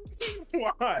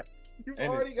 Why? You've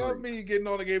already got me getting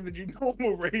on a game that you know I'm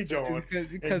gonna rage on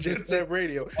because Jet Set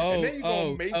Radio. And then you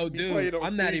gonna make me play it on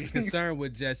I'm Steam. not even concerned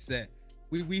with Jet Set.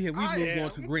 We moved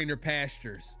on to greener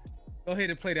pastures. Go ahead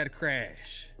and play that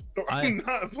Crash. So I'm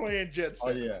not playing Jet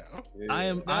Set. Oh yeah. I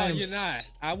am. You're not.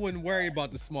 I wouldn't worry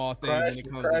about the small things when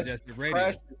it comes to Jet Set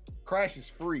Radio. Crash is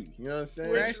free. You know what I'm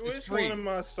saying? Which one am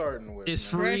I starting with? It's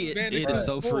free. It is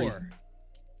so free.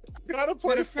 Gotta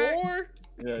play 4.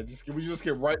 Yeah, we just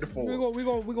get right to 4.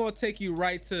 We're gonna take you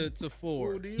right to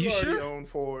 4. Ooh, do you already own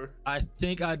 4? I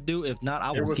think I do. If not,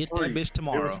 I will get that bitch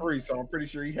tomorrow. It was free, so I'm pretty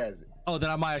sure he has it. Oh,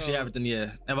 then I might actually have it. Then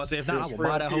yeah. If I say if not, I will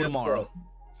buy that whole tomorrow.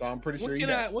 So I'm pretty sure.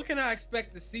 What can I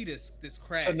expect to see this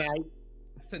Crash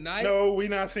tonight? No, we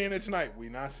not seeing it tonight.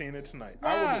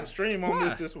 I will stream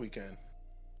on this weekend.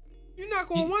 You're not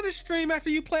gonna want to stream after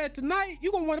you play it tonight.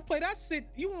 You're gonna want to play that shit.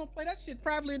 You want to play that shit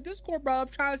privately in Discord, bro. I'm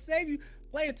trying to save you.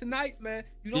 Play it tonight, man.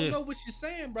 You don't know what you're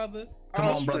saying, brother. Come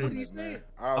on, brother.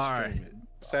 I'll stream it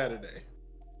Saturday.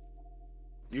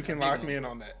 You can lock me in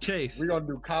on that. Chase, we're gonna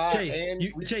do COD.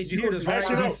 Chase, you hear this? Right?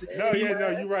 No,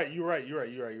 you're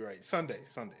right. Sunday.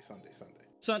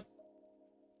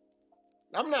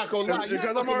 I'm not gonna lie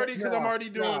because I'm already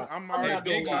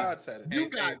doing COD Saturday. You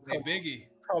got Biggie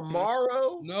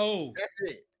tomorrow. No, that's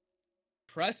it.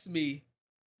 Trust me,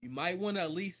 you might want to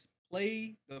at least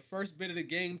play the first bit of the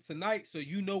game tonight so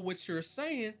you know what you're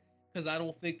saying. Because I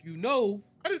don't think you know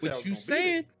what you're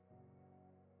saying.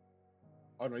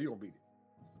 Oh no, you're gonna beat it.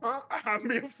 I'm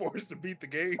being forced to beat the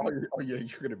game. Oh yeah,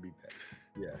 you're gonna beat that.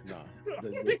 Yeah, no.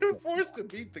 I'm being forced to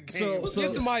beat the game. So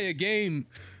give somebody a game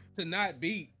to not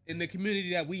beat in the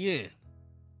community that we in.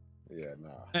 Yeah, nah.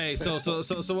 Hey, so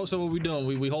what we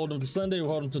doing? We hold them to Sunday. We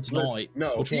hold them to tonight.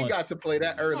 No, he got to play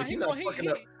that early. He's not fucking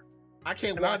up. I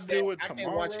can't watch that. I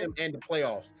can't watch him and the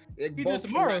playoffs. He does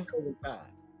tomorrow.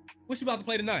 What you about to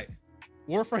play tonight?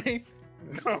 Warframe?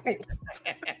 No.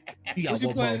 What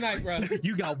you playing tonight, bro?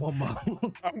 You got one more.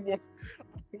 I want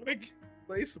to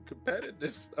play some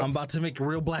competitive stuff. I'm about to make it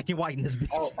real black and white in this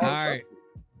bitch. All right.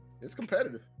 It's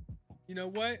competitive. You know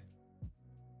what?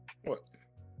 What?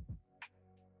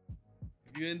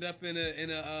 If you end up in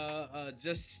a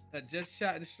just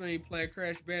shot in the stream playing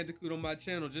Crash Bandicoot on my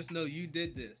channel, just know you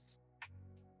did this.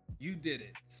 You did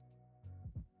it.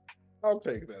 I'll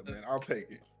take that, man. I'll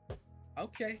take it.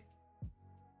 Okay.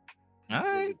 All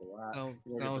right.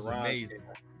 Sounds amazing.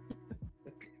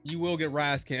 You will get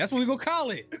Rise Cam. That's what we gonna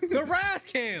call it. The Rise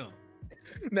Cam.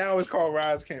 Now it's called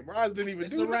Rise Cam. Rise didn't even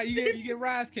do right. You get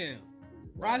Rise Cam.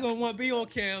 Rise don't want to be on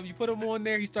cam. You put him on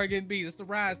there, he start getting beat. It's the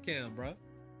Rise Cam, bro.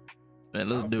 Man,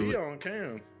 let's do it. On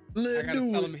cam. I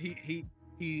gotta tell him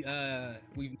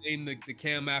we've named the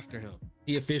cam after him.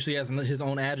 He officially has his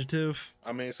own adjective.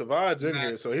 I mean, Savard's in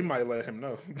here, so he might let him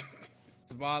know.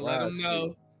 Savard, let him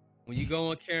know. When you go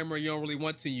on camera, you don't really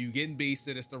want to. You getting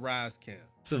beasted. It's the Rise Cam.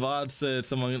 Savad said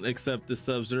someone accept the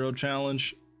Sub-Zero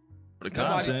challenge for the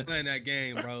Nobody's content. playing that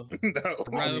game, bro. No.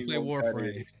 I'd rather play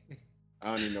Warframe.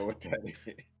 I don't even know what that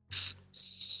is.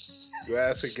 You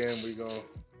ask again, we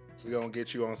gonna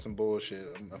get you on some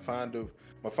bullshit. I'm gonna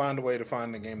find a way to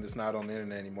find the game that's not on the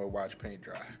internet anymore. Watch paint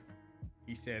dry.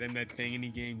 He said, "I'm not playing any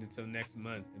games until next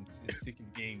month. I'm sick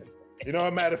of gaming." You know,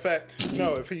 a matter of fact,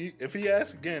 no. If he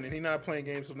asks again and he not playing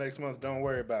games till next month, don't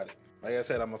worry about it. Like I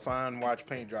said, I'm watch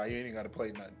paint dry. You ain't got to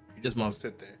play nothing. You just gonna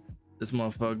sit there. This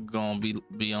motherfucker gonna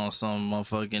be on some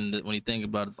motherfucking when he think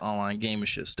about it's online gaming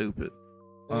shit stupid.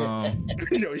 Yo.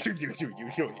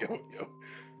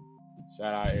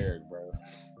 Shout out Eric, bro.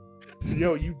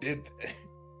 Yo, you did that.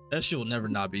 That shit will never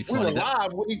not be funny. We were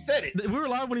live when he said it. We were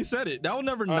live when he said it. That will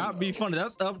never not be funny.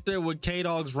 That's up there with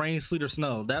K-Dog's Rain, Sleet, or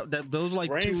Snow. Those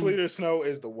like Rain, Sleet, or Snow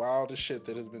is the wildest shit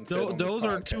that has been said. Those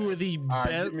are two of the best.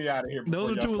 Get me out of here.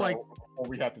 Those are two like. Or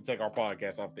we have to take our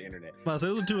podcast off the internet. Those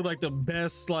are two of like the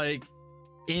best like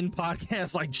in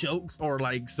podcast like jokes or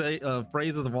like say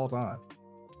phrases of all time.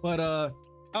 But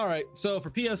all right. So for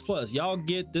PS Plus, y'all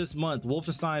get this month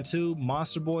Wolfenstein 2,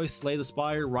 Monster Boy, Slay the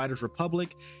Spire, Riders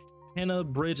Republic, Henna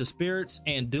Bridge of Spirits,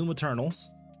 and Doom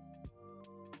Eternals.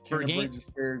 Henna Bridge of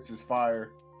Spirits is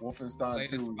fire. Wolfenstein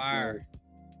 2 is good.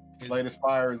 Slay the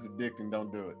Spire is addicting.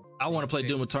 Don't do it. I want to play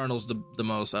Doom Eternals the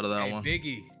most out of that one.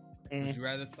 Biggie, would you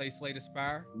rather play Slay the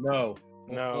Spire? No.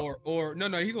 Or no,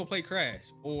 he's gonna play Crash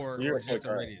or just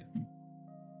a radio.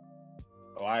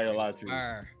 Oh, I ain't gonna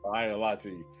lie to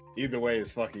you. Either way,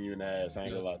 it's fucking you in the ass. I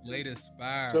ain't gonna lie to you. Slay the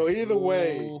Spire. So either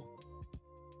way,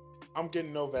 I'm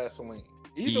getting no Vaseline.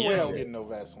 Either way, I'm getting no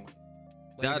Vaseline.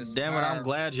 God damn it! I'm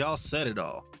glad y'all said it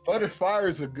all. Slay the Spire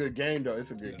is a good game, though.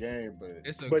 It's a good game,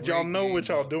 but y'all know what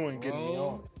y'all doing getting me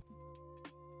on.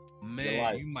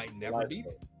 Man, you might never beat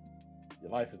it.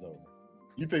 Your life is over.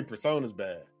 You think Persona's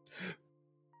bad?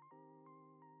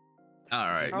 All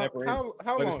right.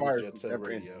 How long is Jet Set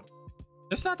Radio?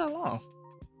 It's not that long.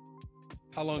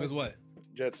 How long is what?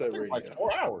 Jet Set Radio. Like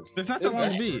 4 hours. It's not that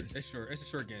long to beat. It's short. It's a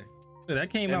short game. Yeah, that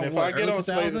came out. And if what, I get on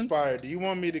Slay the 2000s? Spire, do you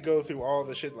want me to go through all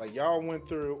the shit like y'all went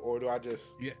through, or do I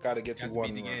just gotta get through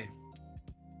one run? game?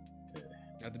 You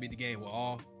have to beat the game with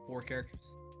all 4 characters.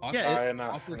 All 4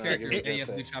 characters, and you have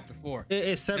to do chapter 4.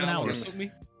 It's 7 hours.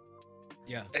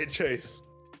 Yeah. Hey Chase.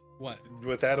 What?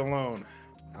 With that alone,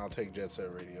 I'll take Jet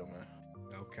Set Radio, man.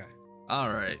 Okay. All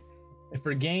right. And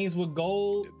for games with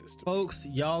gold, folks,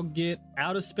 y'all get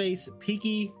Outer Space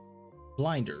Peaky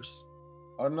Blinders.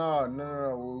 Oh no,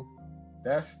 Woo.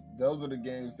 Those are the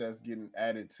games that's getting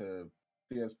added to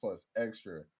PS Plus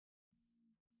Extra.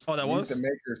 Oh, that was? The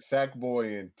Maker,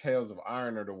 Sackboy, and Tales of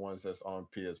Iron are the ones that's on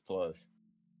PS Plus.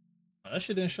 That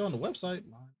shit didn't show on the website.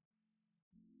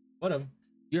 Whatever.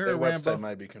 You heard Their Rambo. website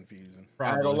might be confusing.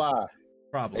 Probably. I ain't gonna lie.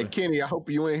 Probably. Hey Kenny, I hope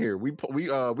you in here. We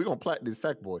gonna plat this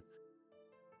Sackboy.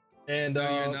 And no,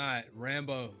 you're not.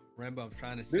 Rambo, I'm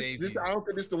trying to save you. I don't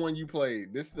think this is the one you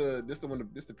played. This the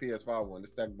PS5 one.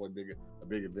 This Sackboy a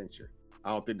big adventure. I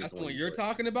don't think that's this the one you're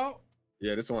talking about.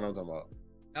 Yeah, this is the one I'm talking about.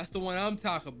 That's the one I'm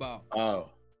talking about.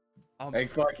 Oh. Hey,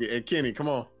 fuck it. Hey, Kenny, come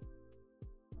on.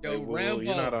 Yo, hey, Rambo,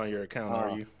 you're not on your account,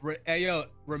 are you? Hey, yo,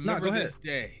 remember this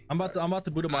day. I'm about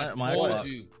to boot up my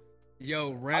Xbox. You.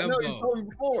 Yo, Rambo. I know you told me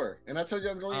before, and I told you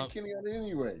I was going to get Kenny on it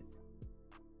anyway.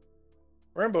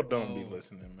 Rambo don't be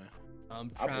listening, man. I'm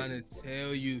trying to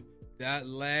tell you that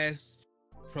last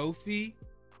trophy,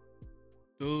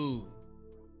 dude.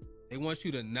 They want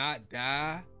you to not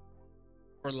die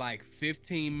for like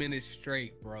 15 minutes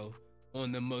straight, bro,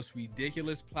 on the most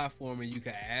ridiculous platformer you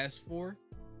could ask for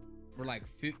like,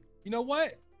 you know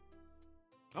what?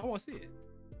 I want to see it.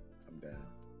 I'm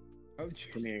down.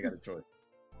 Kenny ain't got a choice.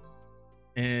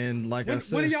 And like I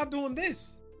said, when are y'all doing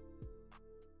this?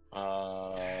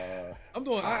 I'm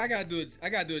doing. I gotta do it. I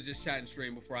gotta do it just chat and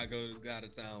stream before I go out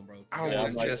of town, bro. I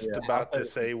was just about to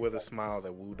say with a smile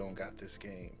that Woo don't got this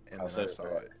game, and then I saw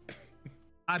it.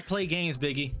 I play games,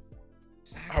 Biggie.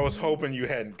 I was hoping you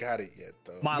hadn't got it yet,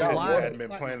 though. You hadn't been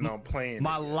planning on playing.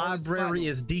 My library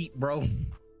is deep, bro.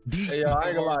 Deep. Hey, yo, I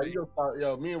ain't gonna lie.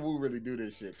 Yo, me and Woo really do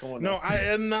this shit. Come on. No, I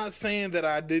am not saying that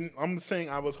I didn't. I'm saying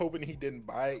I was hoping he didn't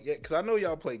buy it yet, because I know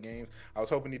y'all play games. I was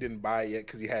hoping he didn't buy it yet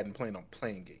because he hadn't planned on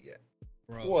playing it yet.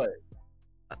 Bro. What?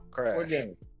 Crash. What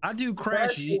game? I do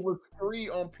Crash. It was free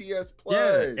on PS Plus.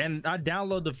 Yeah, and I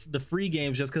download the free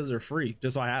games just because they're free,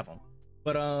 just so I have them.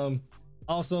 But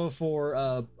also for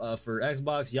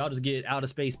Xbox, y'all just get Outer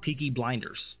Space Peaky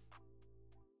Blinders.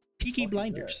 Peaky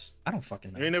Blinders. I don't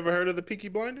fucking know. You ain't never heard of the Peaky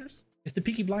Blinders? It's the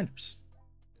Peaky Blinders.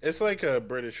 It's like a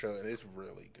British show, and it's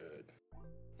really good.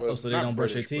 Well, so they don't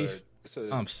brush their teeth?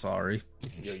 I'm sorry.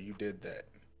 Yeah, you did that.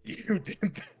 You did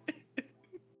that.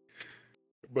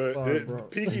 But the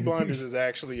Peaky Blinders is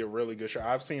actually a really good show.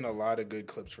 I've seen a lot of good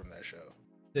clips from that show.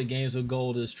 The Games of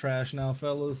Gold is trash now,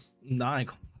 fellas. Nah,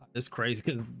 it's crazy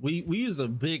because we used to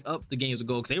big up the Games of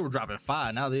Gold because they were dropping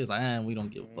 5. Now they're like, we don't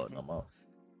give a fuck no more.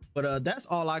 But that's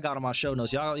all I got on my show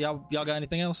notes. Y'all got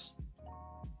anything else?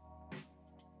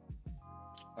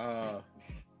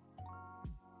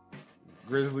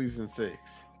 Grizzlies in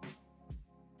 6.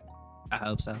 I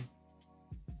hope so.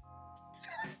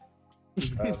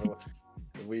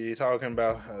 We talking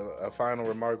about a final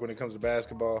remark when it comes to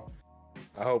basketball.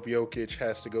 I hope Jokic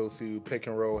has to go through pick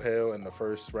and roll hell in the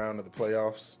first round of the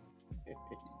playoffs.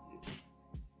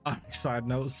 Side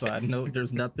note,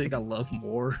 there's nothing I love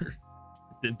more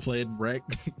than playing rec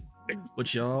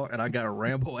with y'all, and I got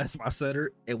Rambo as my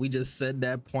center, and we just send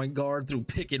that point guard through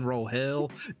pick and roll hell.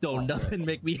 Don't nothing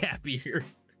make me happier.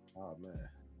 Oh man,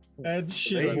 that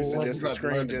shit. They used to just the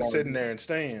screen just sitting there and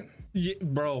staying. Yeah,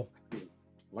 bro.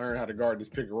 Learn how to guard this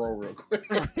pick and roll real quick.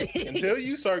 Until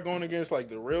you start going against like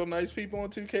the real nice people on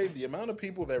 2K, the amount of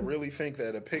people that really think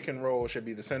that a pick and roll should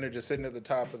be the center just sitting at the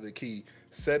top of the key,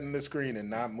 setting the screen and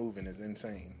not moving is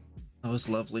insane. Oh, it's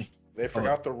lovely. They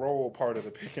forgot the roll part of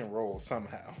the pick and roll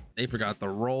somehow. They forgot the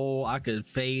roll. I could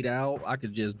fade out. I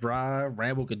could just drive.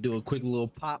 Rambo could do a quick little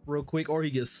pop real quick, or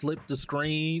he could slip the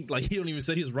screen. Like he don't even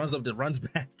say he just runs up and runs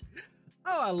back.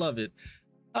 Oh, I love it.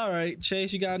 All right,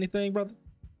 Chase, you got anything, brother?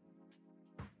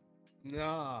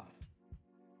 Nah,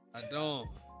 I don't.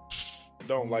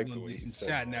 Don't like the way he's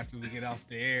chatting after we get off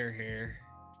the air here.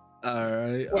 All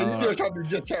right. Well, you just talking to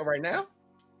just chat right now?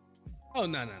 Oh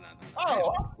no.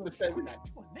 Oh, I'm gonna say we're not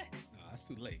doing that. No, that's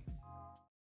too late.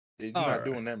 You're not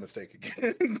doing that mistake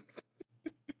again.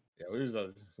 Yeah, it was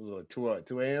like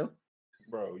 2 a.m.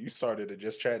 Bro, you started to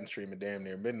just chat and stream at damn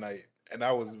near midnight, and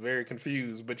I was very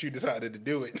confused, but you decided to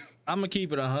do it. I'm gonna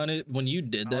keep it 100. When you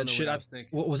did that shit,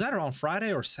 was that on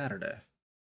Friday or Saturday?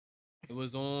 It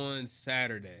was on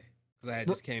Saturday because I had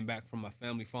just came back from my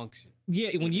family function.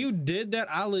 Yeah, when you did that,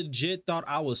 I legit thought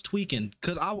I was tweaking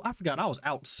because I forgot I was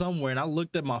out somewhere and I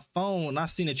looked at my phone and I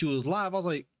seen that you was live. I was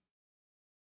like,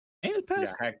 ain't it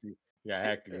past? Yeah, I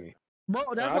hacked it. Bro,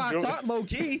 that's why I thought low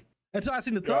key. Until I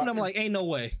seen the thumbnail, I'm like, ain't no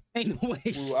way.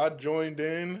 Well, I joined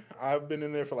in. I've been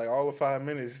in there for like all of 5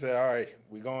 minutes. He said, all right,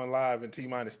 we going live in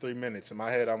T-minus 3 minutes. In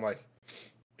my head, I'm like,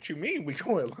 what you mean we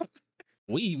going live?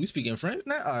 We speaking French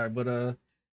now? All right, but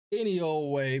any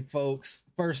old way, folks.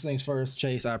 First things first,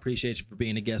 Chase, I appreciate you for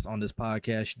being a guest on this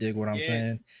podcast. You dig what I'm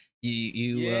saying?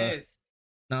 You know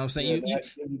what I'm saying?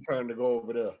 You trying to go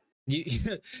over there.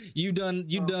 You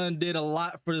did a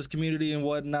lot for this community and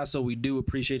whatnot, so we do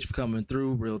appreciate you for coming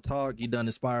through. Real talk, you done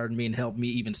inspired me and helped me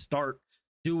even start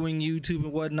doing YouTube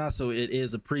and whatnot, so it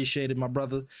is appreciated, my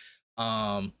brother.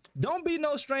 Don't be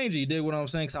no stranger, you dig what I'm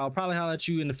saying? So I'll probably holler at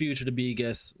you in the future to be a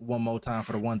guest one more time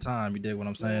for the one time, you dig what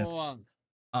I'm saying?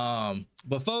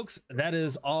 But folks, that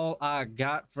is all I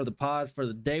got for the pod for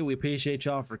the day. We appreciate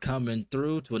y'all for coming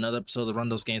through to another episode of the Run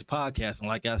Those Games podcast. And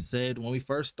like I said when we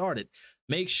first started,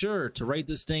 make sure to rate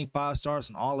this thing 5 stars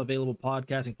on all available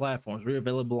podcasting platforms. We're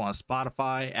available on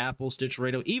Spotify, Apple, Stitcher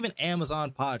Radio, even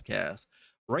Amazon Podcasts.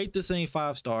 Rate this thing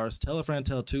 5 stars. Tell a friend,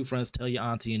 tell 2 friends, tell your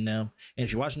auntie and them. And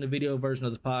if you're watching the video version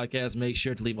of this podcast, make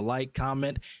sure to leave a like,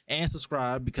 comment, and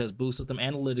subscribe because boosts up them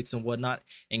analytics and whatnot.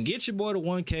 And get your boy to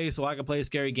 1K so I can play a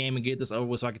scary game and get this over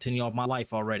with so I can continue off my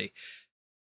life already.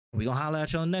 We're going to holler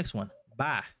at you on the next one.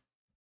 Bye.